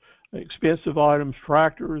 cars, expensive items,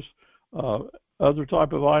 tractors, other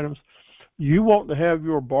type of items, you want to have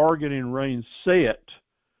your bargaining range set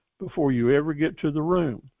before you ever get to the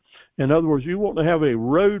room. In other words, you want to have a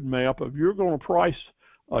roadmap of you're going to price,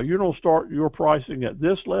 you're going to start your pricing at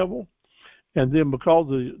this level, and then because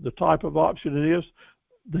of the type of option it is,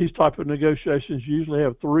 these type of negotiations usually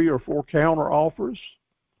have 3 or 4 counter offers.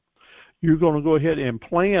 You're going to go ahead and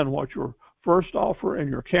plan what your first offer and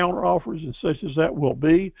your counter offers and such as that will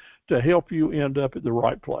be to help you end up at the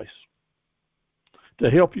right place,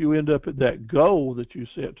 to help you end up at that goal that you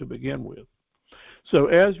set to begin with. So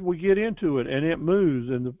as we get into it and it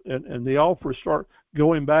moves and the offers start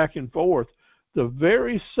going back and forth, the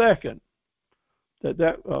very second that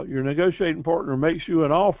your negotiating partner makes you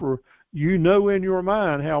an offer, you know in your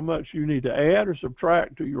mind how much you need to add or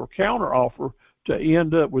subtract to your counter offer to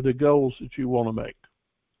end up with the goals that you want to make.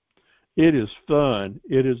 It is fun.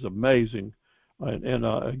 It is amazing. And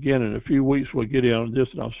again, in a few weeks, we'll get into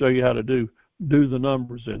this and I'll show you how to do the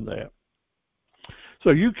numbers in that. So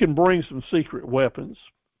you can bring some secret weapons.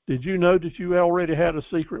 Did you know that you already had a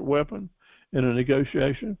secret weapon in a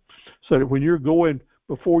negotiation? So that when you're going,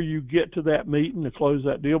 before you get to that meeting to close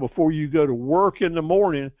that deal, before you go to work in the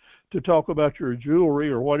morning to talk about your jewelry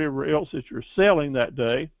or whatever else that you're selling that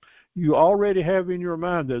day, you already have in your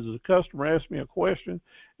mind that as a customer asks me a question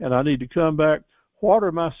and I need to come back, what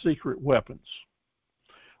are my secret weapons?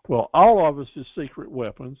 Well, all of us' secret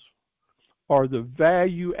weapons are the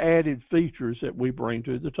value-added features that we bring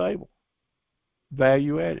to the table.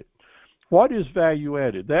 Value-added. What is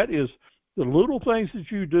value-added? That is the little things that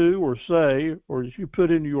you do or say or that you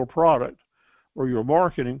put into your product or your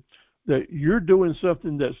marketing that you're doing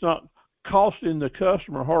something that's not costing the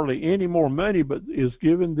customer hardly any more money, but is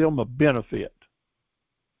giving them a benefit.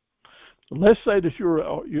 Let's say that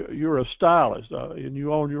you're a stylist and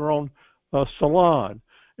you own your own salon,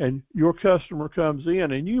 and your customer comes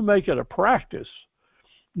in and you make it a practice.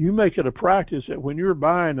 You make it a practice that when you're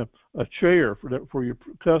buying a chair for your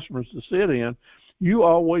customers to sit in, you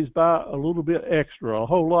always buy a little bit extra, a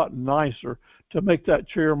whole lot nicer to make that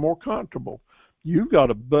chair more comfortable. You've got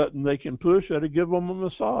a button they can push that'll give them a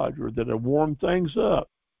massage or that'll warm things up,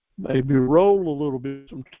 maybe roll a little bit,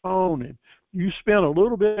 some toning. You spend a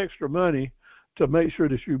little bit extra money to make sure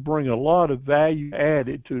that you bring a lot of value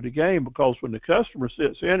added to the game, because when the customer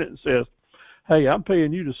sits in it and says, hey, I'm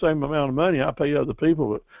paying you the same amount of money I pay other people,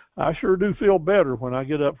 but I sure do feel better when I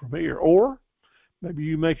get up from here. Or maybe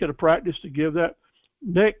you make it a practice to give that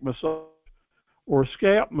neck massage or a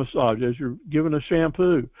scalp massage as you're giving a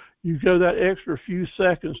shampoo. You go that extra few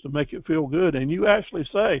seconds to make it feel good, and you actually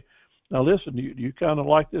say, now listen, do you kind of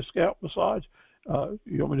like this scalp massage?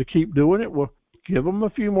 You want me to keep doing it? Well, give them a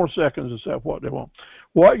few more seconds and say what they want.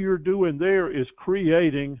 What you're doing there is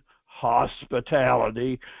creating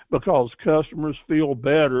hospitality, because customers feel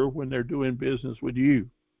better when they're doing business with you.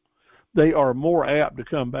 They are more apt to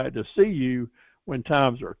come back to see you when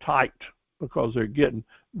times are tight because they're getting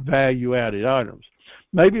value-added items.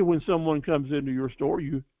 Maybe when someone comes into your store,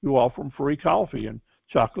 you offer them free coffee and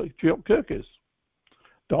chocolate chip cookies.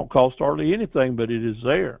 Don't cost hardly anything, but it is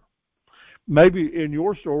there. Maybe in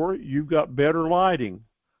your store, you've got better lighting.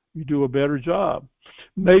 You do a better job.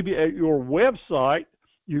 Maybe at your website,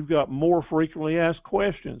 you've got more frequently asked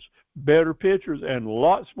questions, better pictures, and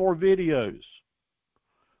lots more videos.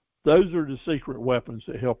 Those are the secret weapons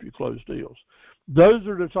that help you close deals. Those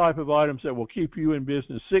are the type of items that will keep you in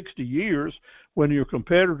business 60 years when your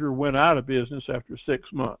competitor went out of business after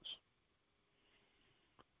 6 months.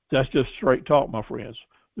 That's just straight talk, my friends.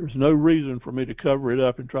 There's no reason for me to cover it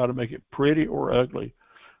up and try to make it pretty or ugly.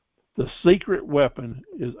 The secret weapon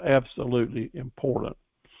is absolutely important.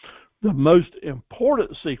 The most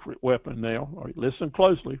important secret weapon now, all right, listen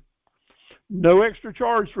closely, no extra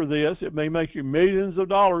charge for this. It may make you millions of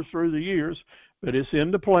dollars through the years, but it's in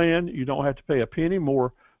the plan. You don't have to pay a penny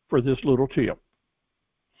more for this little tip.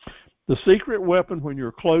 The secret weapon when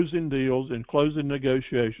you're closing deals and closing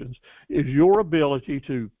negotiations is your ability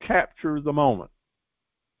to capture the moment.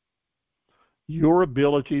 Your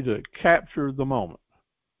ability to capture the moment.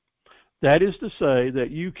 That is to say that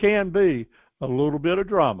you can be a little bit of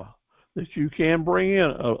drama, that you can bring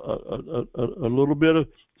in a little bit of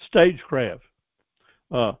stagecraft,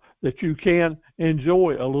 that you can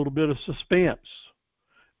enjoy a little bit of suspense,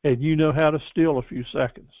 and you know how to steal a few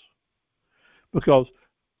seconds. Because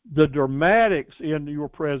the dramatics in your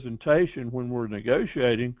presentation when we're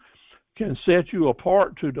negotiating can set you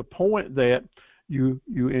apart to the point that you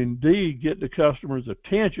indeed get the customer's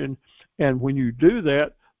attention, and when you do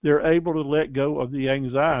that, they're able to let go of the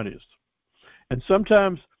anxieties. And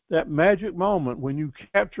sometimes that magic moment when you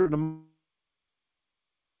capture them,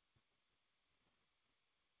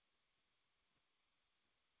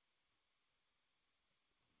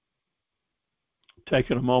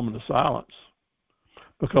 taking a moment of silence,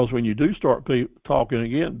 because when you do start talking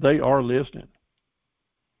again, they are listening.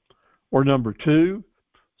 Or number 2,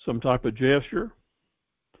 some type of gesture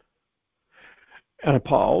and a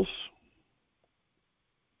pause.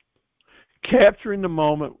 Capturing the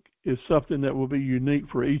moment is something that will be unique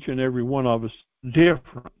for each and every one of us,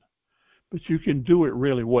 different, but you can do it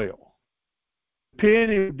really well.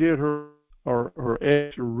 Penny did her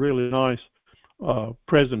extra really nice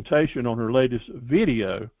presentation on her latest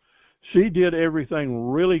video. She did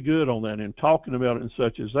everything really good on that and talking about it and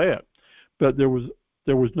such as that, but there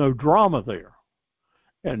was no drama there,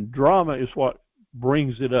 and drama is what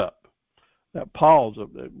brings it up. That pause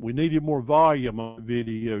of that. We needed more volume on the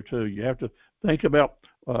video too. You have to think about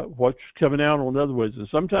what's coming out on other ways, and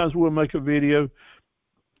sometimes we'll make a video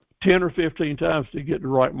 10 or 15 times to get the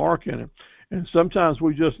right mark in it, and sometimes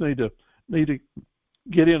we just need to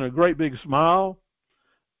get in a great big smile,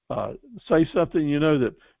 say something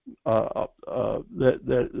that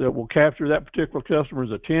that will capture that particular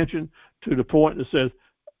customer's attention to the point that says,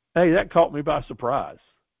 "Hey, that caught me by surprise."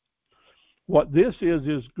 What this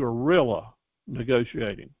is guerrilla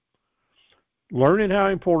negotiating. Learning how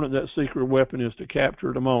important that secret weapon is to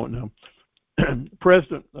capture the moment. Now,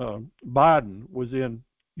 President Biden was in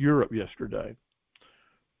Europe yesterday.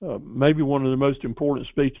 Maybe one of the most important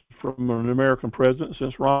speeches from an American president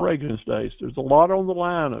since Ronald Reagan's days. There's a lot on the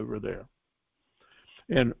line over there.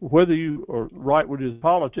 And whether you are right with his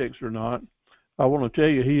politics or not, I want to tell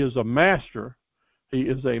you he is a master. He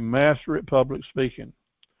is a master at public speaking.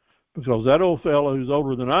 Because that old fellow who's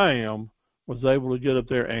older than I am was able to get up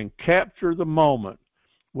there and capture the moment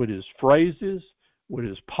with his phrases, with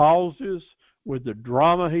his pauses, with the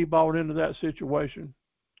drama he brought into that situation.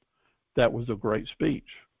 That was a great speech.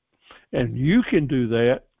 And you can do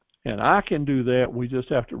that, and I can do that. We just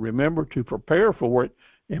have to remember to prepare for it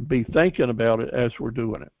and be thinking about it as we're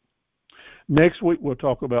doing it. Next week, we'll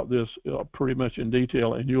talk about this pretty much in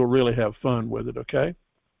detail, and you'll really have fun with it, okay?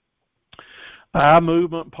 Eye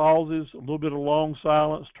movement, pauses, a little bit of long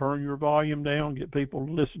silence, turn your volume down, get people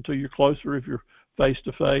to listen to you closer if you're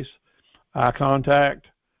face-to-face. Eye contact,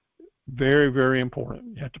 very, very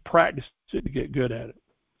important. You have to practice it to get good at it.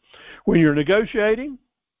 When you're negotiating,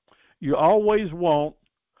 you always want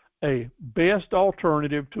a best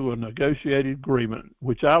alternative to a negotiated agreement,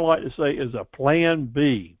 which I like to say is a plan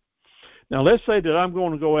B. Now, let's say that I'm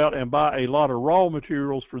going to go out and buy a lot of raw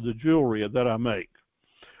materials for the jewelry that I make,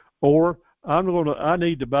 or I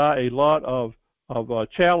need to buy a lot of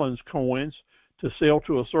challenge coins to sell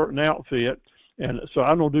to a certain outfit, and so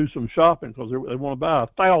I'm going to do some shopping because they want to buy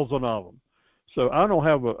 1,000 of them. So I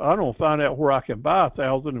don't find out where I can buy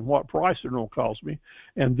 1,000 and what price they're going to cost me,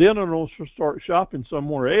 and then I'm going to start shopping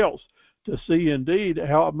somewhere else to see indeed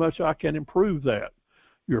how much I can improve that.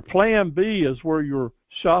 Your plan B is where your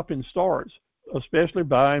shopping starts, especially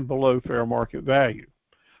buying below fair market value.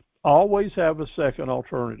 Always have a second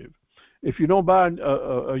alternative. if you don't buy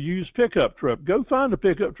a used pickup truck, go find a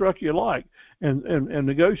pickup truck you like and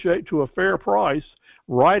negotiate to a fair price.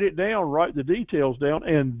 Write it down, write the details down,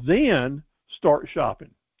 and then start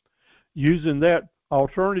shopping, using that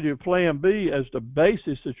alternative plan B as the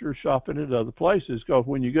basis that you're shopping at other places. Because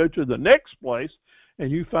when you go to the next place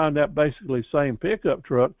and you find that basically same pickup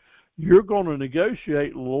truck, you're going to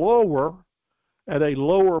negotiate lower at a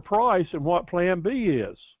lower price than what plan B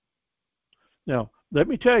is. Now, let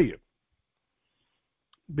me tell you,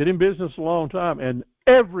 been in business a long time, and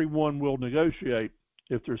everyone will negotiate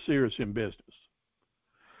if they're serious in business.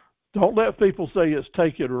 Don't let people say it's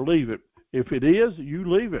take it or leave it. If it is, you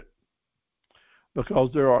leave it. Because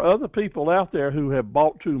there are other people out there who have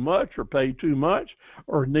bought too much or paid too much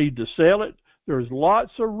or need to sell it. There's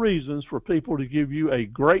lots of reasons for people to give you a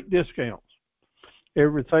great discount.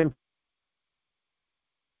 Everything,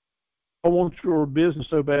 I want your business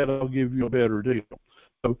so bad I'll give you a better deal.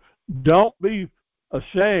 So don't be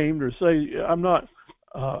ashamed or say I'm not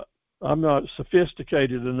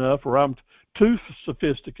sophisticated enough, or I'm too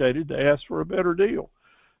sophisticated to ask for a better deal.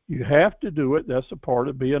 You have to do it. That's a part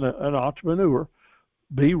of being an entrepreneur.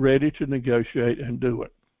 Be ready to negotiate and do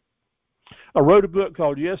it. I wrote a book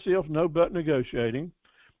called Yes If, No But Negotiating.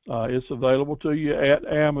 It's available to you at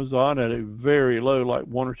Amazon at a very low, like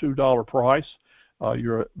 $1 or $2 price.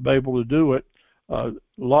 You're able to do it.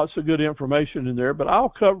 Lots of good information in there, but I'll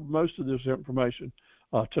cover most of this information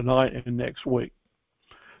tonight and next week.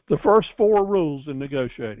 The first 4 rules in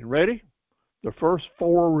negotiating. Ready? The first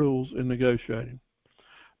 4 rules in negotiating.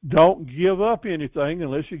 Don't give up anything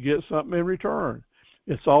unless you get something in return.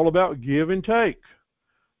 It's all about give and take.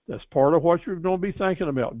 That's part of what you're going to be thinking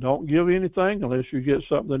about. Don't give anything unless you get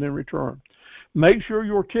something in return. Make sure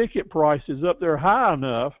your ticket price is up there high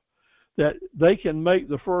enough that they can make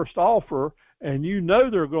the first offer, and you know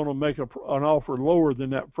they're going to make an offer lower than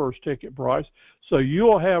that first ticket price, so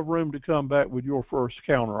you'll have room to come back with your first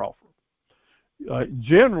counteroffer.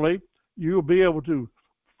 Generally, you'll be able to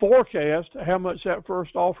forecast how much that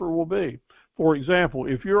first offer will be. For example,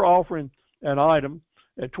 if you're offering an item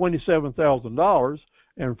at $27,000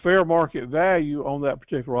 and fair market value on that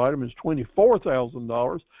particular item is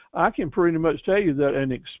 $24,000, I can pretty much tell you that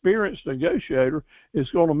an experienced negotiator is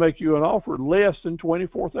going to make you an offer less than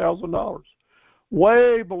 $24,000,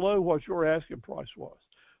 way below what your asking price was.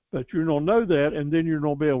 But you're going to know that, and then you're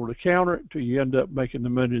going to be able to counter it until you end up making the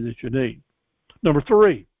money that you need. Number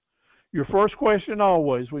 3, your first question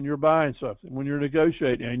always when you're buying something, when you're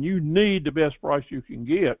negotiating, and you need the best price you can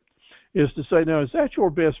get, is to say, now, is that your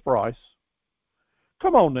best price?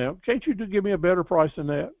 Come on now, can't you give me a better price than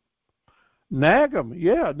that? Nag them,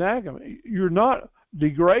 yeah, nag them. You're not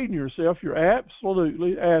degrading yourself. You're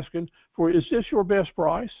absolutely asking for, is this your best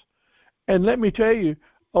price? And let me tell you,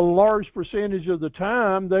 a large percentage of the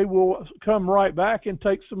time, they will come right back and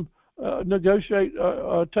take some,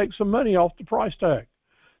 take some money off the price tag,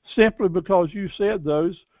 simply because you said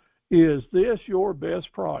those, is this your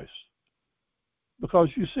best price? Because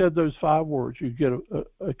you said those 5 words, you get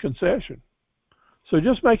a concession. So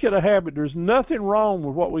just make it a habit. There's nothing wrong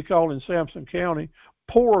with what we call in Sampson County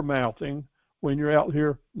poor mouthing when you're out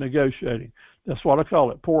here negotiating. That's what I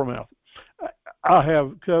call it, poor mouthing. I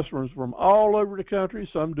have customers from all over the country.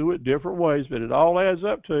 Some do it different ways, but it all adds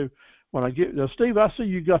up to when I get, now, Steve, I see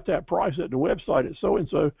you got that price at the website at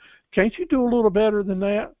so-and-so. Can't you do a little better than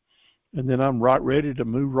that? And then I'm right ready to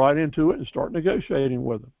move right into it and start negotiating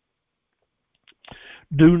with them.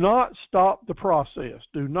 Do not stop the process.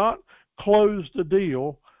 Do not close the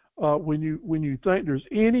deal when you think there's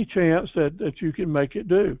any chance that you can make it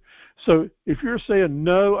do. So if you're saying,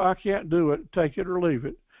 no, I can't do it, take it or leave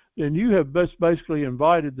it, then you have basically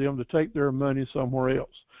invited them to take their money somewhere else.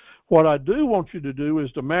 What I do want you to do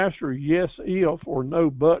is to master yes, if, or no,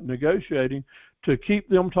 but negotiating, to keep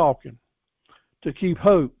them talking, to keep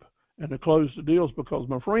hope, and to close the deals, because,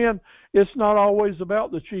 my friend, it's not always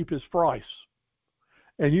about the cheapest price.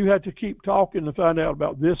 And you have to keep talking to find out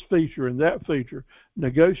about this feature and that feature,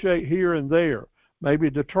 negotiate here and there, maybe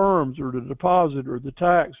the terms or the deposit or the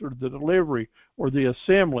tax or the delivery or the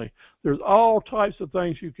assembly. There's all types of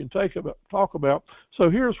things you can talk about. So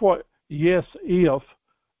here's what yes, if,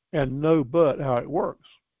 and no, but, how it works.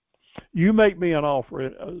 You make me an offer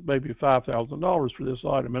at maybe $5,000 for this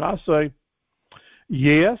item, and I say,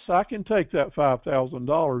 yes, I can take that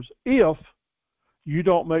 $5,000 if you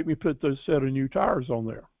don't make me put those set of new tires on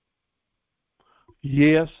there.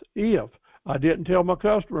 Yes, if. I didn't tell my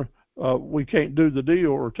customer we can't do the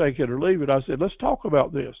deal or take it or leave it. I said, let's talk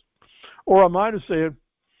about this. Or I might have said,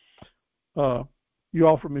 you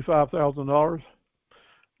offered me $5,000.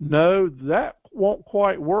 No, that won't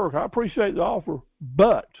quite work. I appreciate the offer,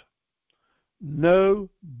 but no,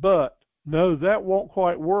 but, no, that won't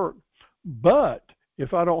quite work. But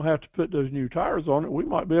if I don't have to put those new tires on it, we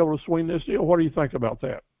might be able to swing this deal. What do you think about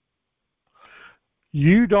that?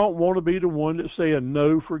 You don't want to be the one that's saying,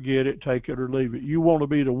 no, forget it, take it or leave it. You want to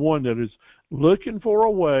be the one that is looking for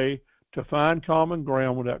a way to find common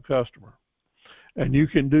ground with that customer. And you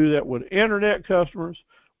can do that with internet customers,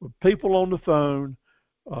 with people on the phone,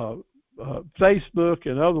 Facebook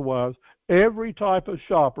and otherwise. Every type of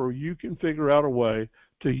shopper, you can figure out a way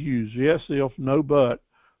to use yes, if, no, but,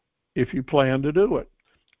 if you plan to do it.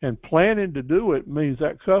 And planning to do it means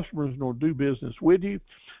that customer is going to do business with you,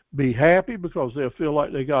 be happy because they'll feel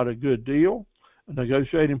like they got a good deal, a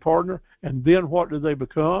negotiating partner, and then what do they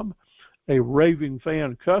become? A raving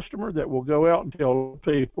fan customer that will go out and tell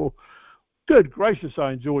people, good gracious,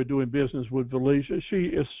 I enjoy doing business with Felicia. She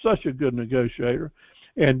is such a good negotiator.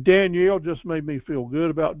 And Danielle just made me feel good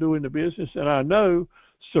about doing the business. And I know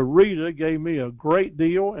Sarita gave me a great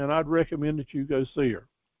deal, and I'd recommend that you go see her.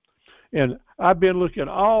 And I've been looking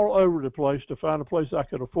all over the place to find a place I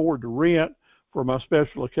could afford to rent for my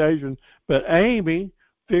special occasion. But Amy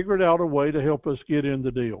figured out a way to help us get in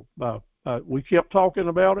the deal. We kept talking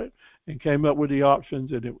about it and came up with the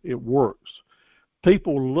options, and it works.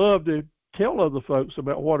 People love to tell other folks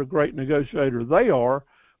about what a great negotiator they are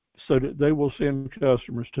so that they will send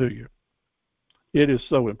customers to you. It is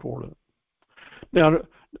so important. Now,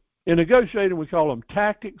 in negotiating, we call them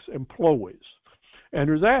tactics and ploys. And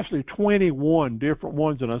there's actually 21 different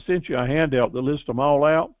ones, and I sent you a handout that lists them all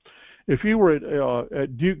out. If you were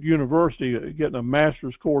at Duke University getting a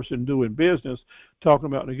master's course in doing business, talking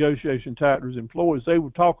about negotiation tactics and ploys, they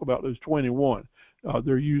would talk about those 21.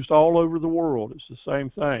 They're used all over the world. It's the same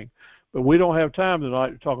thing. But we don't have time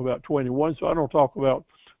tonight to talk about 21, so I don't talk about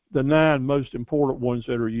the 9 most important ones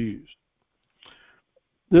that are used.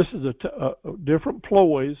 This is a different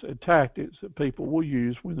ploys and tactics that people will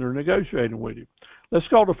use when they're negotiating with you. Let's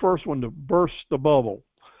call the first one to burst the bubble.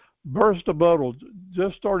 Burst the bubble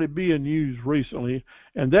just started being used recently,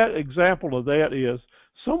 and that example of that is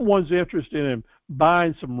someone's interested in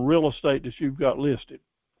buying some real estate that you've got listed.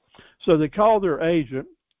 So they call their agent,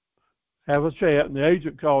 have a chat, and the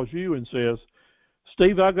agent calls you and says,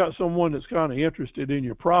 Steve, I got someone that's kind of interested in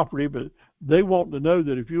your property, but they want to know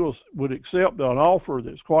that if you would accept an offer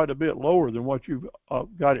that's quite a bit lower than what you've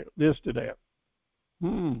got it listed at.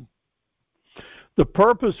 The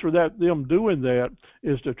purpose for them doing that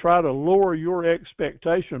is to try to lower your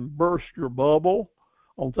expectation, burst your bubble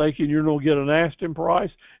on thinking you're going to get an asking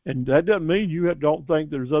price. And that doesn't mean you don't think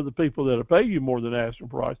there's other people that'll pay you more than asking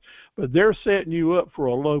price, but they're setting you up for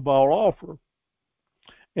a low ball offer.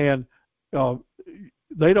 And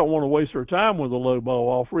they don't want to waste their time with a low ball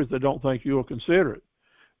offer if they don't think you'll consider it.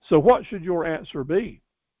 So what should your answer be?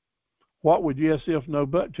 What would yes, if, no,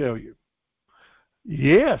 but tell you?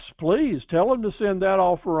 Yes, please tell them to send that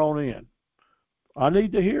offer on in. I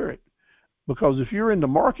need to hear it, because if you're in the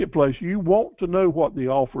marketplace, you want to know what the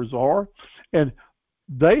offers are, and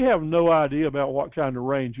they have no idea about what kind of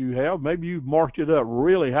range you have. Maybe you've marked it up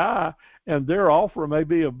really high, and their offer may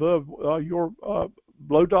be above your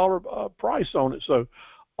low dollar price on it. So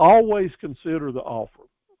always consider the offer.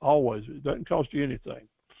 Always. It doesn't cost you anything.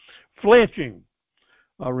 Flinching.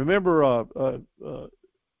 Remember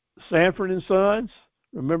Sanford and Sons?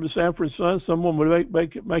 Remember Sanford and Sons? Someone would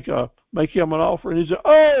make him an offer, and he said,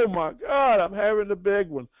 "Oh my God, I'm having the big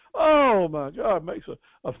one. Oh my God!" It makes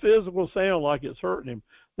a physical sound like it's hurting him.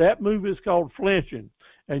 That move is called flinching,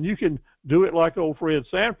 and you can do it like old Fred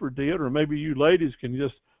Sanford did, or maybe you ladies can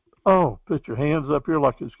just put your hands up here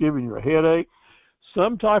like it's giving you a headache.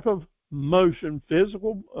 Some type of motion,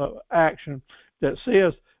 physical action that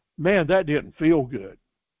says, "Man, that didn't feel good."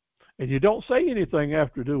 And you don't say anything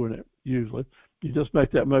after doing it, usually. You just make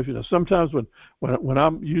that motion. Now, sometimes when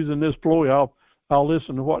I'm using this ploy, I'll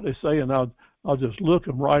listen to what they say, and I'll just look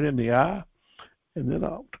them right in the eye, and then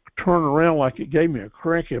I'll turn around like it gave me a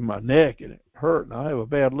crank in my neck, and it hurt, and I have a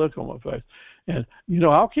bad look on my face. And,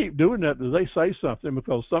 I'll keep doing that until they say something,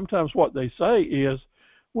 because sometimes what they say is,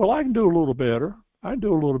 well, I can do a little better. I can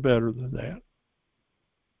do a little better than that.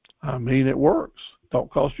 I mean, it works. Don't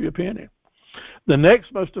cost you a penny. The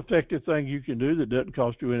next most effective thing you can do that doesn't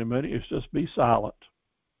cost you any money is just be silent.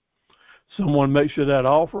 Someone makes you that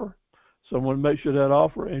offer,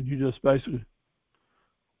 and you just basically,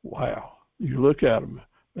 wow. You look at them.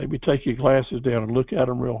 Maybe take your glasses down and look at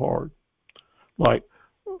them real hard. Like,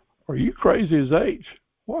 are you crazy as H?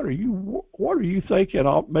 What are you thinking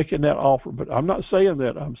of making that offer? But I'm not saying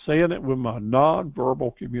that. I'm saying it with my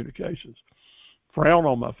nonverbal communications. Frown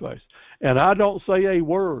on my face. And I don't say a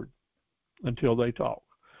word until they talk.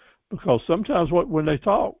 Because sometimes when they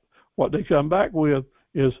talk, what they come back with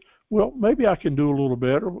is, well, maybe I can do a little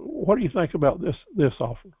better. What do you think about this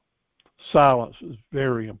offer? Silence is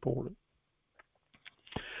very important.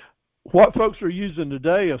 What folks are using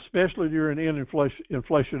today, especially during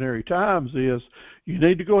inflationary times, is you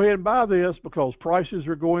need to go ahead and buy this because prices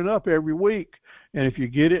are going up every week. And if you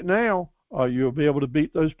get it now, you'll be able to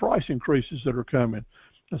beat those price increases that are coming.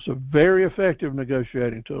 That's a very effective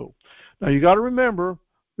negotiating tool. Now, you got to remember,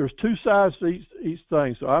 there's two sides to each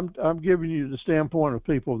thing. So I'm giving you the standpoint of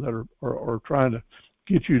people that are trying to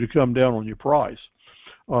get you to come down on your price.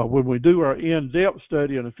 When we do our in-depth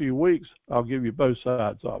study in a few weeks, I'll give you both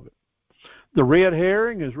sides of it. The red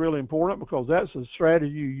herring is really important because that's a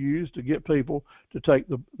strategy you use to get people to take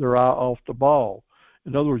their eye off the ball.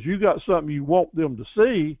 In other words, you got something you want them to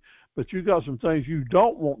see, but you got some things you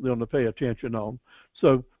don't want them to pay attention on.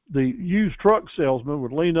 So the used truck salesman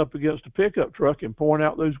would lean up against a pickup truck and point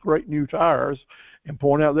out those great new tires and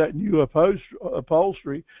point out that new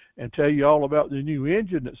upholstery and tell you all about the new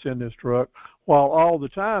engine that's in this truck, while all the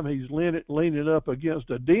time he's leaning up against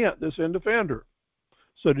a dent that's in the fender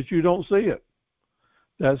so that you don't see it.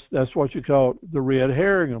 That's what you call the red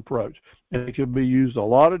herring approach. And it can be used a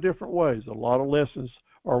lot of different ways. A lot of lessons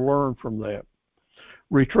are learned from that.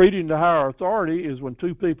 Retreating to higher authority is when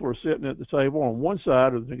two people are sitting at the table on one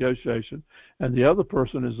side of the negotiation and the other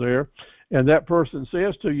person is there, and that person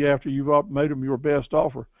says to you after you've made them your best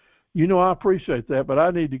offer, you know, I appreciate that, but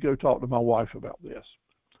I need to go talk to my wife about this.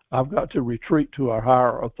 I've got to retreat to our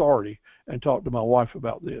higher authority and talk to my wife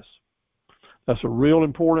about this. That's a real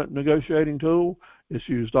important negotiating tool. It's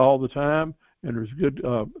used all the time, and there's good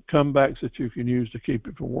comebacks that you can use to keep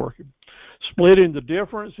it from working. Splitting the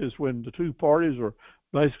difference is when the two parties are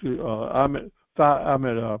basically, I'm at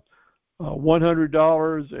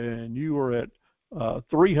 $100 and you are at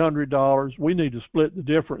 $300. We need to split the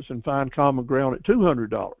difference and find common ground at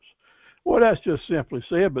 $200. Well, that's just simply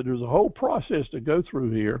said, but there's a whole process to go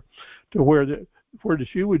through here to where that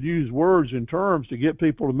you would use words and terms to get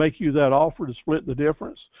people to make you that offer to split the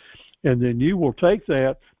difference, and then you will take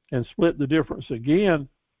that and split the difference again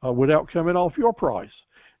without coming off your price.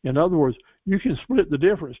 In other words, you can split the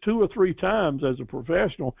difference 2 or 3 times as a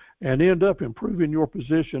professional and end up improving your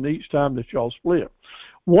position each time that y'all split.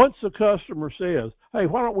 Once the customer says, hey,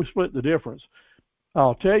 why don't we split the difference?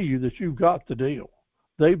 I'll tell you that you've got the deal.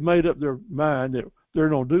 They've made up their mind that they're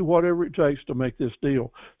going to do whatever it takes to make this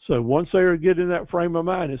deal. So once they get in that frame of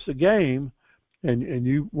mind, it's a game, and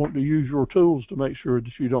you want to use your tools to make sure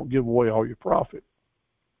that you don't give away all your profit.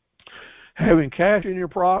 Having cash in your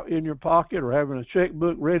pocket or having a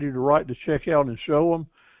checkbook ready to write the check out and show them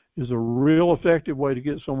is a real effective way to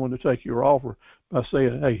get someone to take your offer by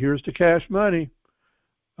saying, hey, here's the cash money.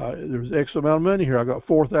 There's X amount of money here. I got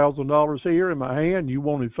 $4,000 here in my hand. You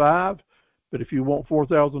wanted $5,000. But if you want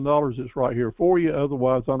 $4,000, it's right here for you.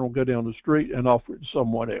 Otherwise, I don't go down the street and offer it to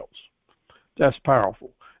someone else. That's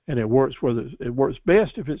powerful. And it works it works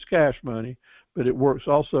best if it's cash money, but it works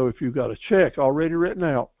also if you've got a check already written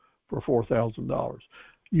out for $4,000.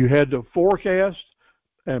 You had to forecast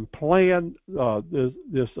and plan this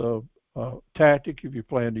tactic if you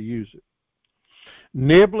plan to use it.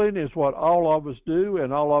 Nibbling is what all of us do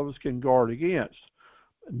and all of us can guard against.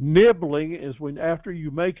 Nibbling is when after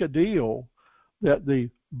you make a deal that the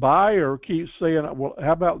buyer keeps saying, well,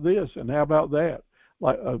 how about this and how about that?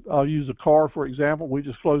 Like I'll use a car, for example. We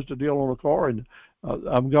just closed a deal on a car, and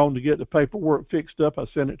I'm going to get the paperwork fixed up. I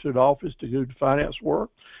sent it to the office to do the finance work,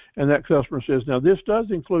 and that customer says, now this does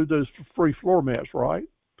include those free floor mats, right?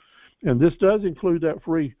 And this does include that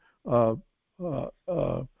free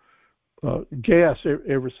gas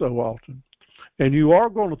every so often. And you are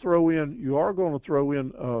going to throw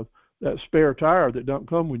in that spare tire that don't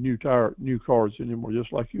come with new cars anymore,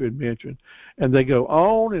 just like you had mentioned. And they go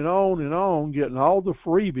on and on and on, getting all the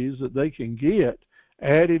freebies that they can get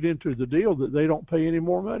added into the deal that they don't pay any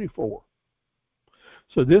more money for.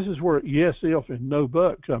 So this is where yes, if, and no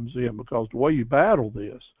but comes in, because the way you battle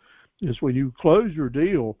this is when you close your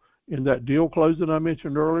deal, in that deal closing I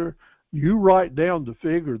mentioned earlier, you write down the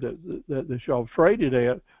figure that y'all traded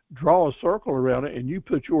at, draw a circle around it, and you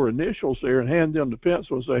put your initials there and hand them the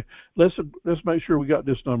pencil and say, let's make sure we got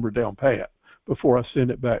this number down pat before I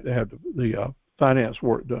send it back to have the finance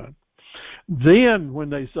work done. Then when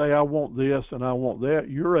they say, I want this and I want that,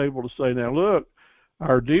 you're able to say, now look,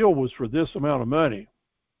 our deal was for this amount of money.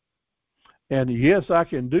 And yes, I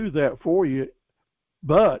can do that for you,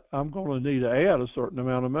 but I'm going to need to add a certain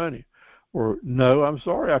amount of money. Or no, I'm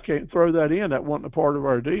sorry, I can't throw that in. That wasn't a part of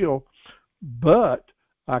our deal, but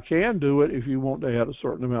I can do it if you want to add a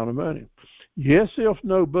certain amount of money. Yes, if,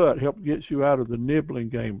 no, but help get you out of the nibbling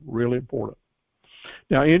game. Really important.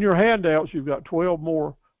 Now, in your handouts, you've got 12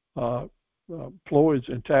 more ploys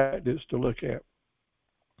and tactics to look at.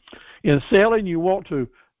 In selling, you want to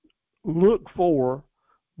look for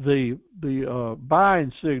the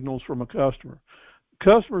buying signals from a customer.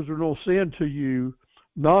 Customers are going to send to you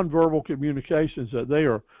nonverbal communications that they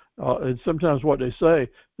are, and sometimes what they say,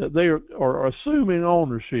 that they are assuming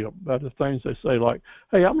ownership by the things they say, like,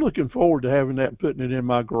 hey, I'm looking forward to having that and putting it in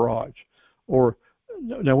my garage. Or,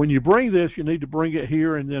 now when you bring this, you need to bring it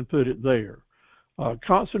here and then put it there.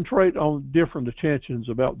 Concentrate on different attentions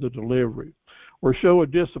about the delivery, or show a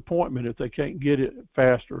disappointment if they can't get it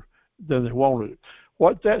faster than they wanted it.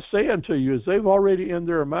 What that's saying to you is they've already in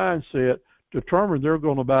their mindset determined they're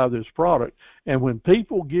going to buy this product. And when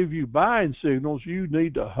people give you buying signals, you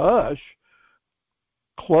need to hush,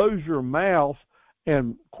 close your mouth,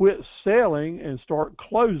 and quit selling and start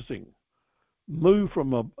closing. Move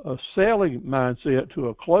from a selling mindset to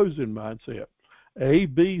a closing mindset. A,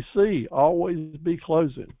 B, C, always be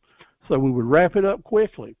closing. So we would wrap it up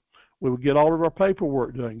quickly. We would get all of our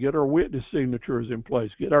paperwork done, get our witness signatures in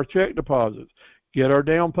place, get our check deposits, get our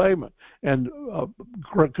down payment, and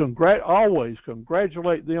always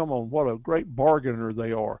congratulate them on what a great bargainer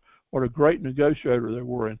they are, what a great negotiator they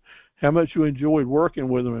were, and how much you enjoyed working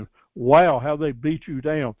with them, and wow, how they beat you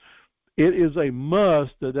down. It is a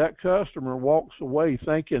must that that customer walks away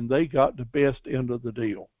thinking they got the best end of the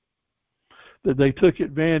deal, that they took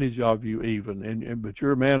advantage of you even, but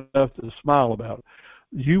you're man enough to smile about it.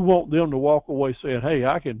 You want them to walk away saying, hey,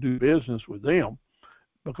 I can do business with them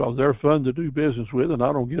because they're fun to do business with and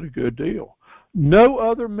I don't get a good deal. No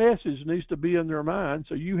other message needs to be in their mind,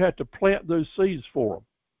 so you have to plant those seeds for them.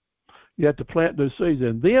 You have to plant those seeds,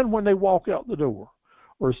 and then when they walk out the door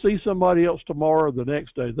or see somebody else tomorrow or the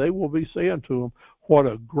next day, they will be saying to them, what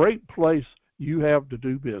a great place you have to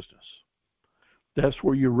do business. That's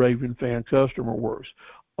where your raving fan customer works.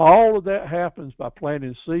 All of that happens by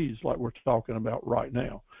planting seeds like we're talking about right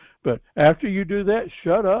now. But after you do that,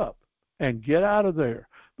 shut up and get out of there,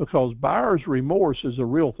 because buyer's remorse is a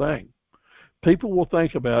real thing. People will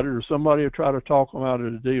think about it, or somebody will try to talk them out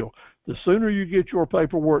of the deal. The sooner you get your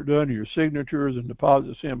paperwork done, your signatures and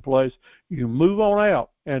deposits in place, you move on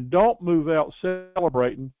out, and don't move out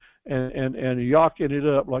celebrating and yocking it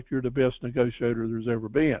up like you're the best negotiator there's ever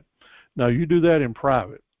been. Now, you do that in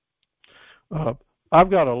private. I've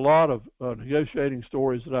got a lot of negotiating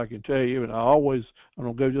stories that I can tell you, and I'm going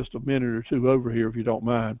to go just a minute or two over here, if you don't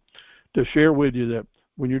mind, to share with you that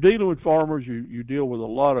when you're dealing with farmers, you deal with a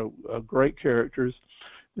lot of great characters.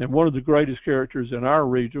 And one of the greatest characters in our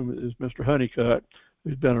region is Mr. Honeycutt,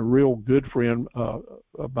 who's been a real good friend of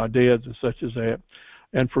my dad's and such as that.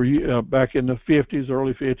 And for you, back in the 50s,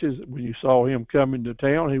 early 50s, when you saw him coming to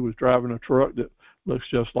town, he was driving a truck that looks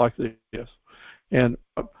just like this. And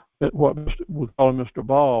what we call him Mr.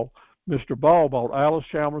 Ball. Mr. Ball bought Alice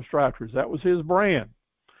Chalmers tractors. That was his brand.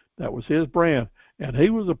 That was his brand. And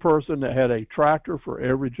he was a person that had a tractor for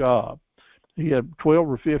every job. He had 12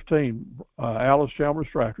 or 15 Alice Chalmers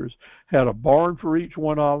tractors, had a barn for each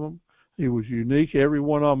one of them. He was unique. Every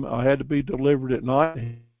one of them had to be delivered at night. He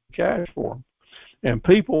had cash for them. And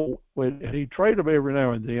people, he'd trade them every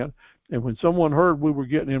now and then. And when someone heard we were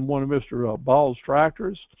getting in one of Mr. Ball's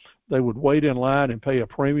tractors, they would wait in line and pay a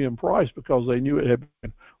premium price because they knew it had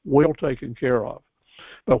been well taken care of.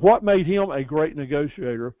 But what made him a great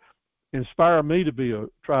negotiator inspired me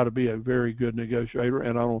to try to be a very good negotiator,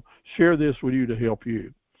 and I'll share this with you to help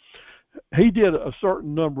you. He did a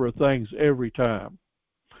certain number of things every time,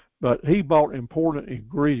 but he brought important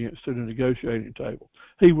ingredients to the negotiating table.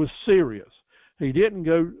 He was serious. He didn't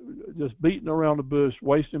go just beating around the bush,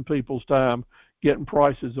 wasting people's time, getting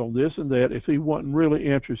prices on this and that if he wasn't really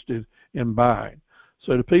interested in buying.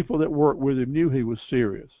 So the people that worked with him knew he was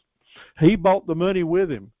serious. He brought the money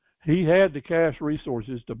with him. He had the cash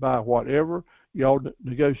resources to buy whatever y'all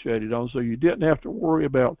negotiated on, so you didn't have to worry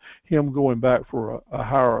about him going back for a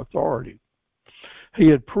higher authority. He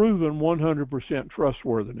had proven 100%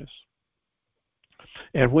 trustworthiness.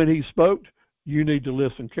 And when he spoke, you need to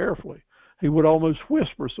listen carefully. He would almost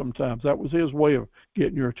whisper sometimes. That was his way of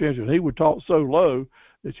getting your attention. He would talk so low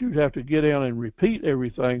that you'd have to get down and repeat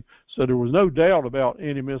everything, so there was no doubt about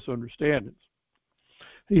any misunderstandings.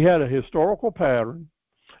 He had a historical pattern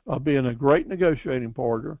of being a great negotiating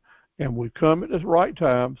partner, and would come at the right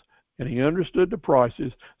times, and he understood the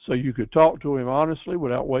prices, so you could talk to him honestly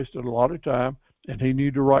without wasting a lot of time, and he knew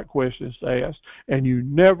the right questions to ask, and you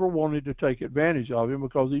never wanted to take advantage of him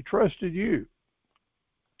because he trusted you.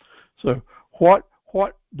 So what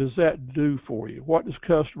does that do for you? What does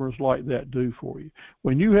customers like that do for you?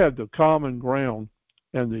 When you have the common ground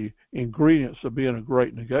and the ingredients of being a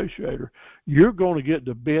great negotiator, you're going to get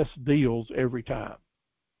the best deals every time.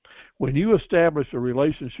 When you establish a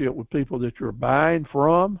relationship with people that you're buying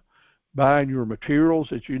from, buying your materials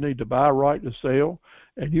that you need to buy right to sell,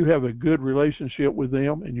 and you have a good relationship with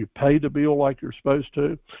them, and you pay the bill like you're supposed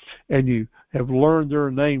to, and you have learned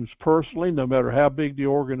their names personally, no matter how big the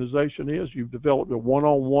organization is, you've developed a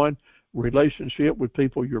one-on-one relationship with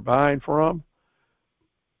people you're buying from,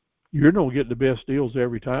 you're going to get the best deals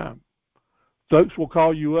every time. Folks will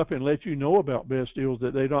call you up and let you know about best deals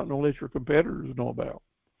that they don't know let your competitors know about.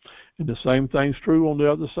 And the same thing's true on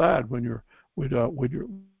the other side when you're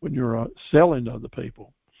selling to other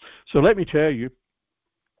people. So let me tell you,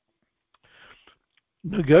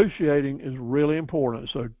 negotiating is really important.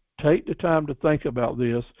 So take the time to think about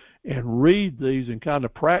this and read these and kind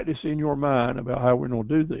of practice in your mind about how we're going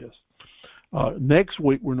to do this. Next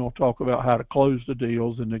week, we're going to talk about how to close the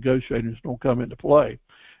deals, and negotiating is going to come into play.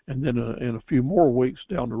 And then in a few more weeks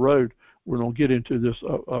down the road, we're going to get into this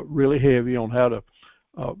really heavy on how to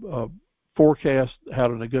forecast how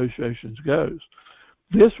the negotiations goes.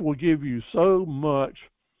 This will give you so much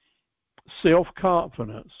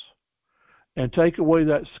self-confidence and take away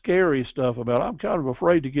that scary stuff about, I'm kind of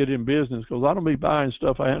afraid to get in business because I don't be buying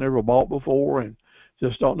stuff I haven't ever bought before and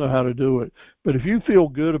just don't know how to do it. But if you feel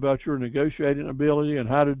good about your negotiating ability and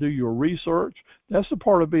how to do your research, that's the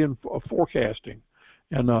part of being forecasting.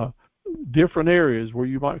 And different areas where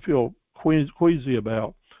you might feel queasy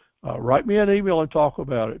about, write me an email and talk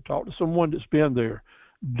about it. Talk to someone that's been there.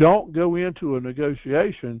 Don't go into a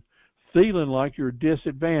negotiation feeling like you're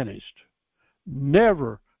disadvantaged.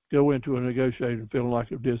 Never go into a negotiation feeling like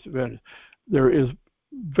you're disadvantaged. There is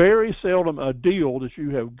very seldom a deal that you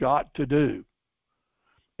have got to do.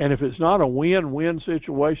 And if it's not a win-win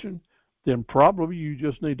situation, then probably you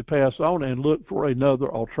just need to pass on and look for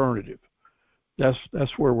another alternative.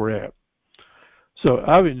 That's where we're at. So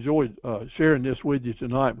I've enjoyed sharing this with you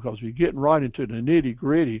tonight because you're getting right into the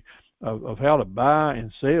nitty-gritty of how to buy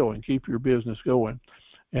and sell and keep your business going.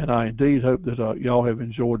 And I indeed hope that y'all have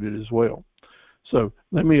enjoyed it as well. So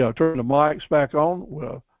let me turn the mics back on.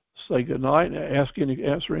 We'll say good night and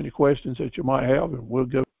answer any questions that you might have, and we'll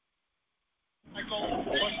go.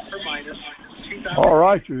 All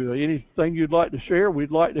right, anything you'd like to share, we'd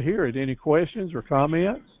like to hear it. Any questions or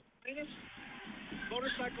comments?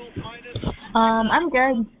 I'm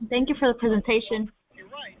good. Thank you for the presentation.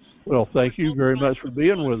 Well, thank you very much for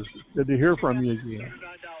being with us. Good to hear from you again.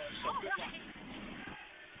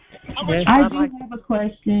 Yes, I do have a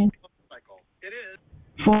question.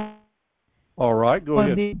 All right, go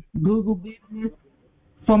ahead. The Google Business,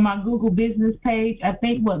 for my Google Business page, I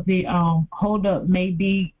think what the holdup may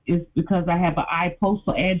be is because I have an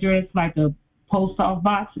postal address, like a post office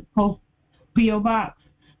box, P.O. box.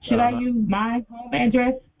 Should I use my home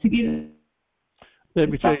address to get it? Let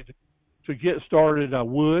me tell you, to get started, I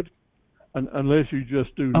would, unless you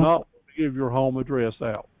just do not give your home address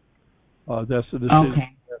out. That's the decision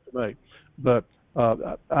you have to make. But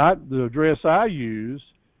the address I use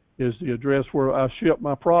is the address where I ship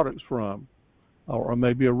my products from, or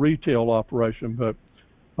maybe a retail operation. But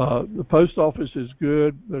the post office is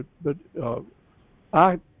good, but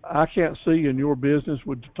I can't see in your business,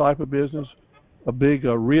 with the type of business, a big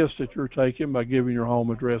risk that you're taking by giving your home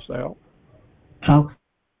address out. Okay.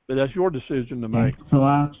 But that's your decision to make. So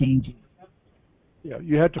I'll change it. Yeah,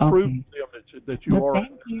 you have to prove to them that you are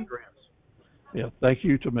thank you. address. Yeah, thank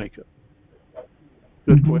you, Tamika.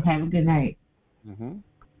 Good question. Have a good night.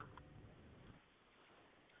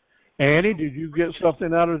 Annie, did you get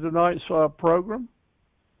something out of tonight's program?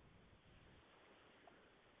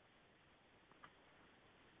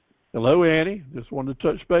 Hello, Annie. Just wanted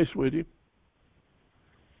to touch base with you.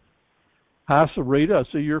 Hi, Sarita.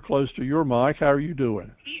 I see you're close to your mic. How are you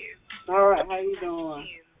doing? All right. How you doing?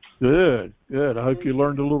 Good, good. I hope you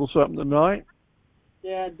learned a little something tonight.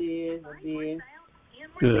 Yeah, I did.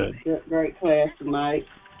 Good. Great class tonight.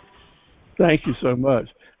 Thank you so much.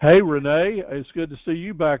 Hey, Renee, it's good to see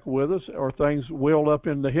you back with us. Are things well up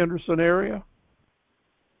in the Henderson area?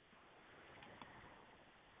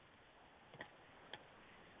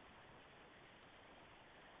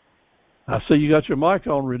 I see you got your mic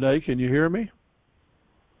on, Renee. Can you hear me?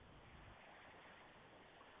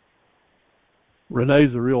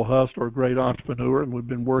 Renee's a real hustler, a great entrepreneur, and we've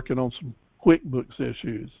been working on some QuickBooks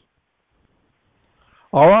issues.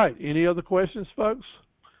 All right, any other questions, folks?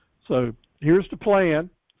 So here's the plan.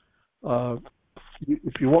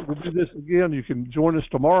 If you want to do this again, you can join us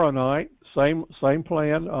tomorrow night. Same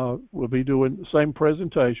plan. We'll be doing the same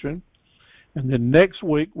presentation. And then next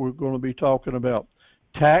week, we're going to be talking about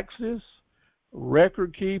taxes,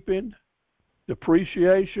 record keeping,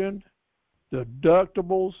 depreciation,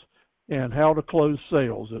 deductibles, and how to close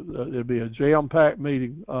sales. It'll be a jam-packed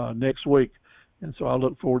meeting next week, and so I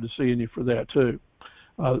look forward to seeing you for that too.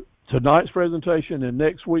 Tonight's presentation and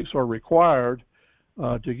next week's are required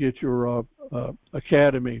to get your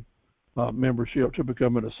Academy membership to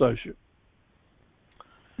become an associate.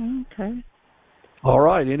 Okay. All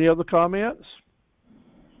right, any other comments?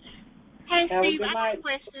 Hey, Steve, I have a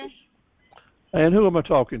question. And who am I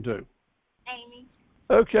talking to? Amy.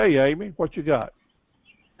 Okay, Amy, what you got?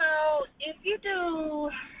 So if you don't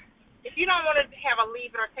want to have a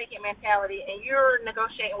leave it or take it mentality, and you're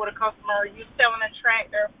negotiating with a customer, you're selling a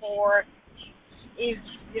tractor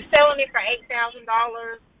you're selling it for $8,000,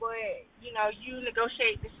 but you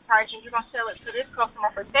negotiate this price and you're gonna sell it to this customer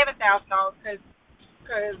for $7,000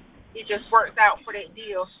 because it just works out for that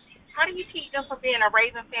deal. How do you keep them from being a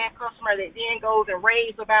raving fan customer that then goes and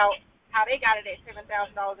raves about how they got it at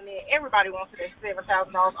 $7,000 and then everybody wants it at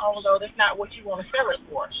 $7,000, although that's not what you want to sell it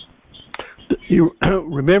for? You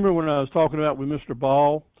remember when I was talking about with Mr.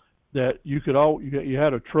 Ball that you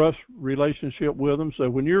had a trust relationship with them. So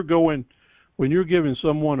when you're giving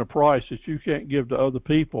someone a price that you can't give to other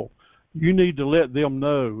people, you need to let them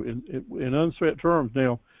know in unset terms.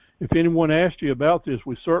 Now, if anyone asks you about this,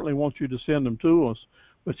 we certainly want you to send them to us,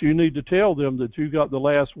 but you need to tell them that you got the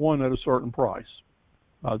last one at a certain price.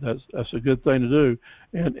 That's a good thing to do,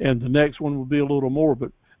 and the next one will be a little more,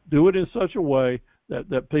 but do it in such a way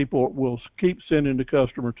that people will keep sending the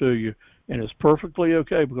customer to you, and it's perfectly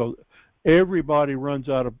okay because everybody runs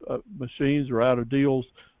out of machines or out of deals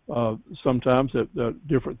sometimes that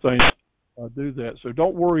different things do that. So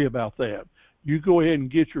don't worry about that. You go ahead and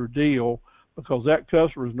get your deal because that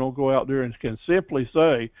customer is going to go out there and can simply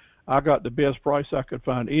say, I got the best price I could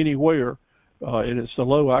find anywhere, and it's so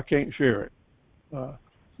low I can't share it.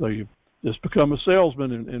 So you just become a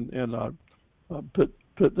salesman and put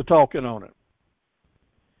the talking on it.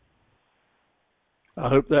 I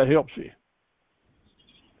hope that helps you.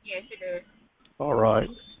 Yes, it does. All right.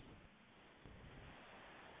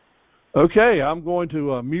 Okay, I'm going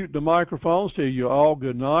to mute the microphones. Tell you all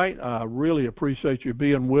good night. I really appreciate you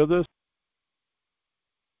being with us,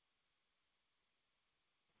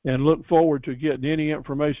 and look forward to getting any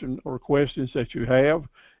information or questions that you have.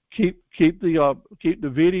 Keep the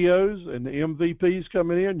videos and the MVPs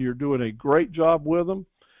coming in. You're doing a great job with them.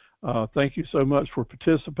 Thank you so much for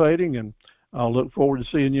participating, and I'll look forward to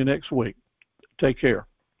seeing you next week. Take care.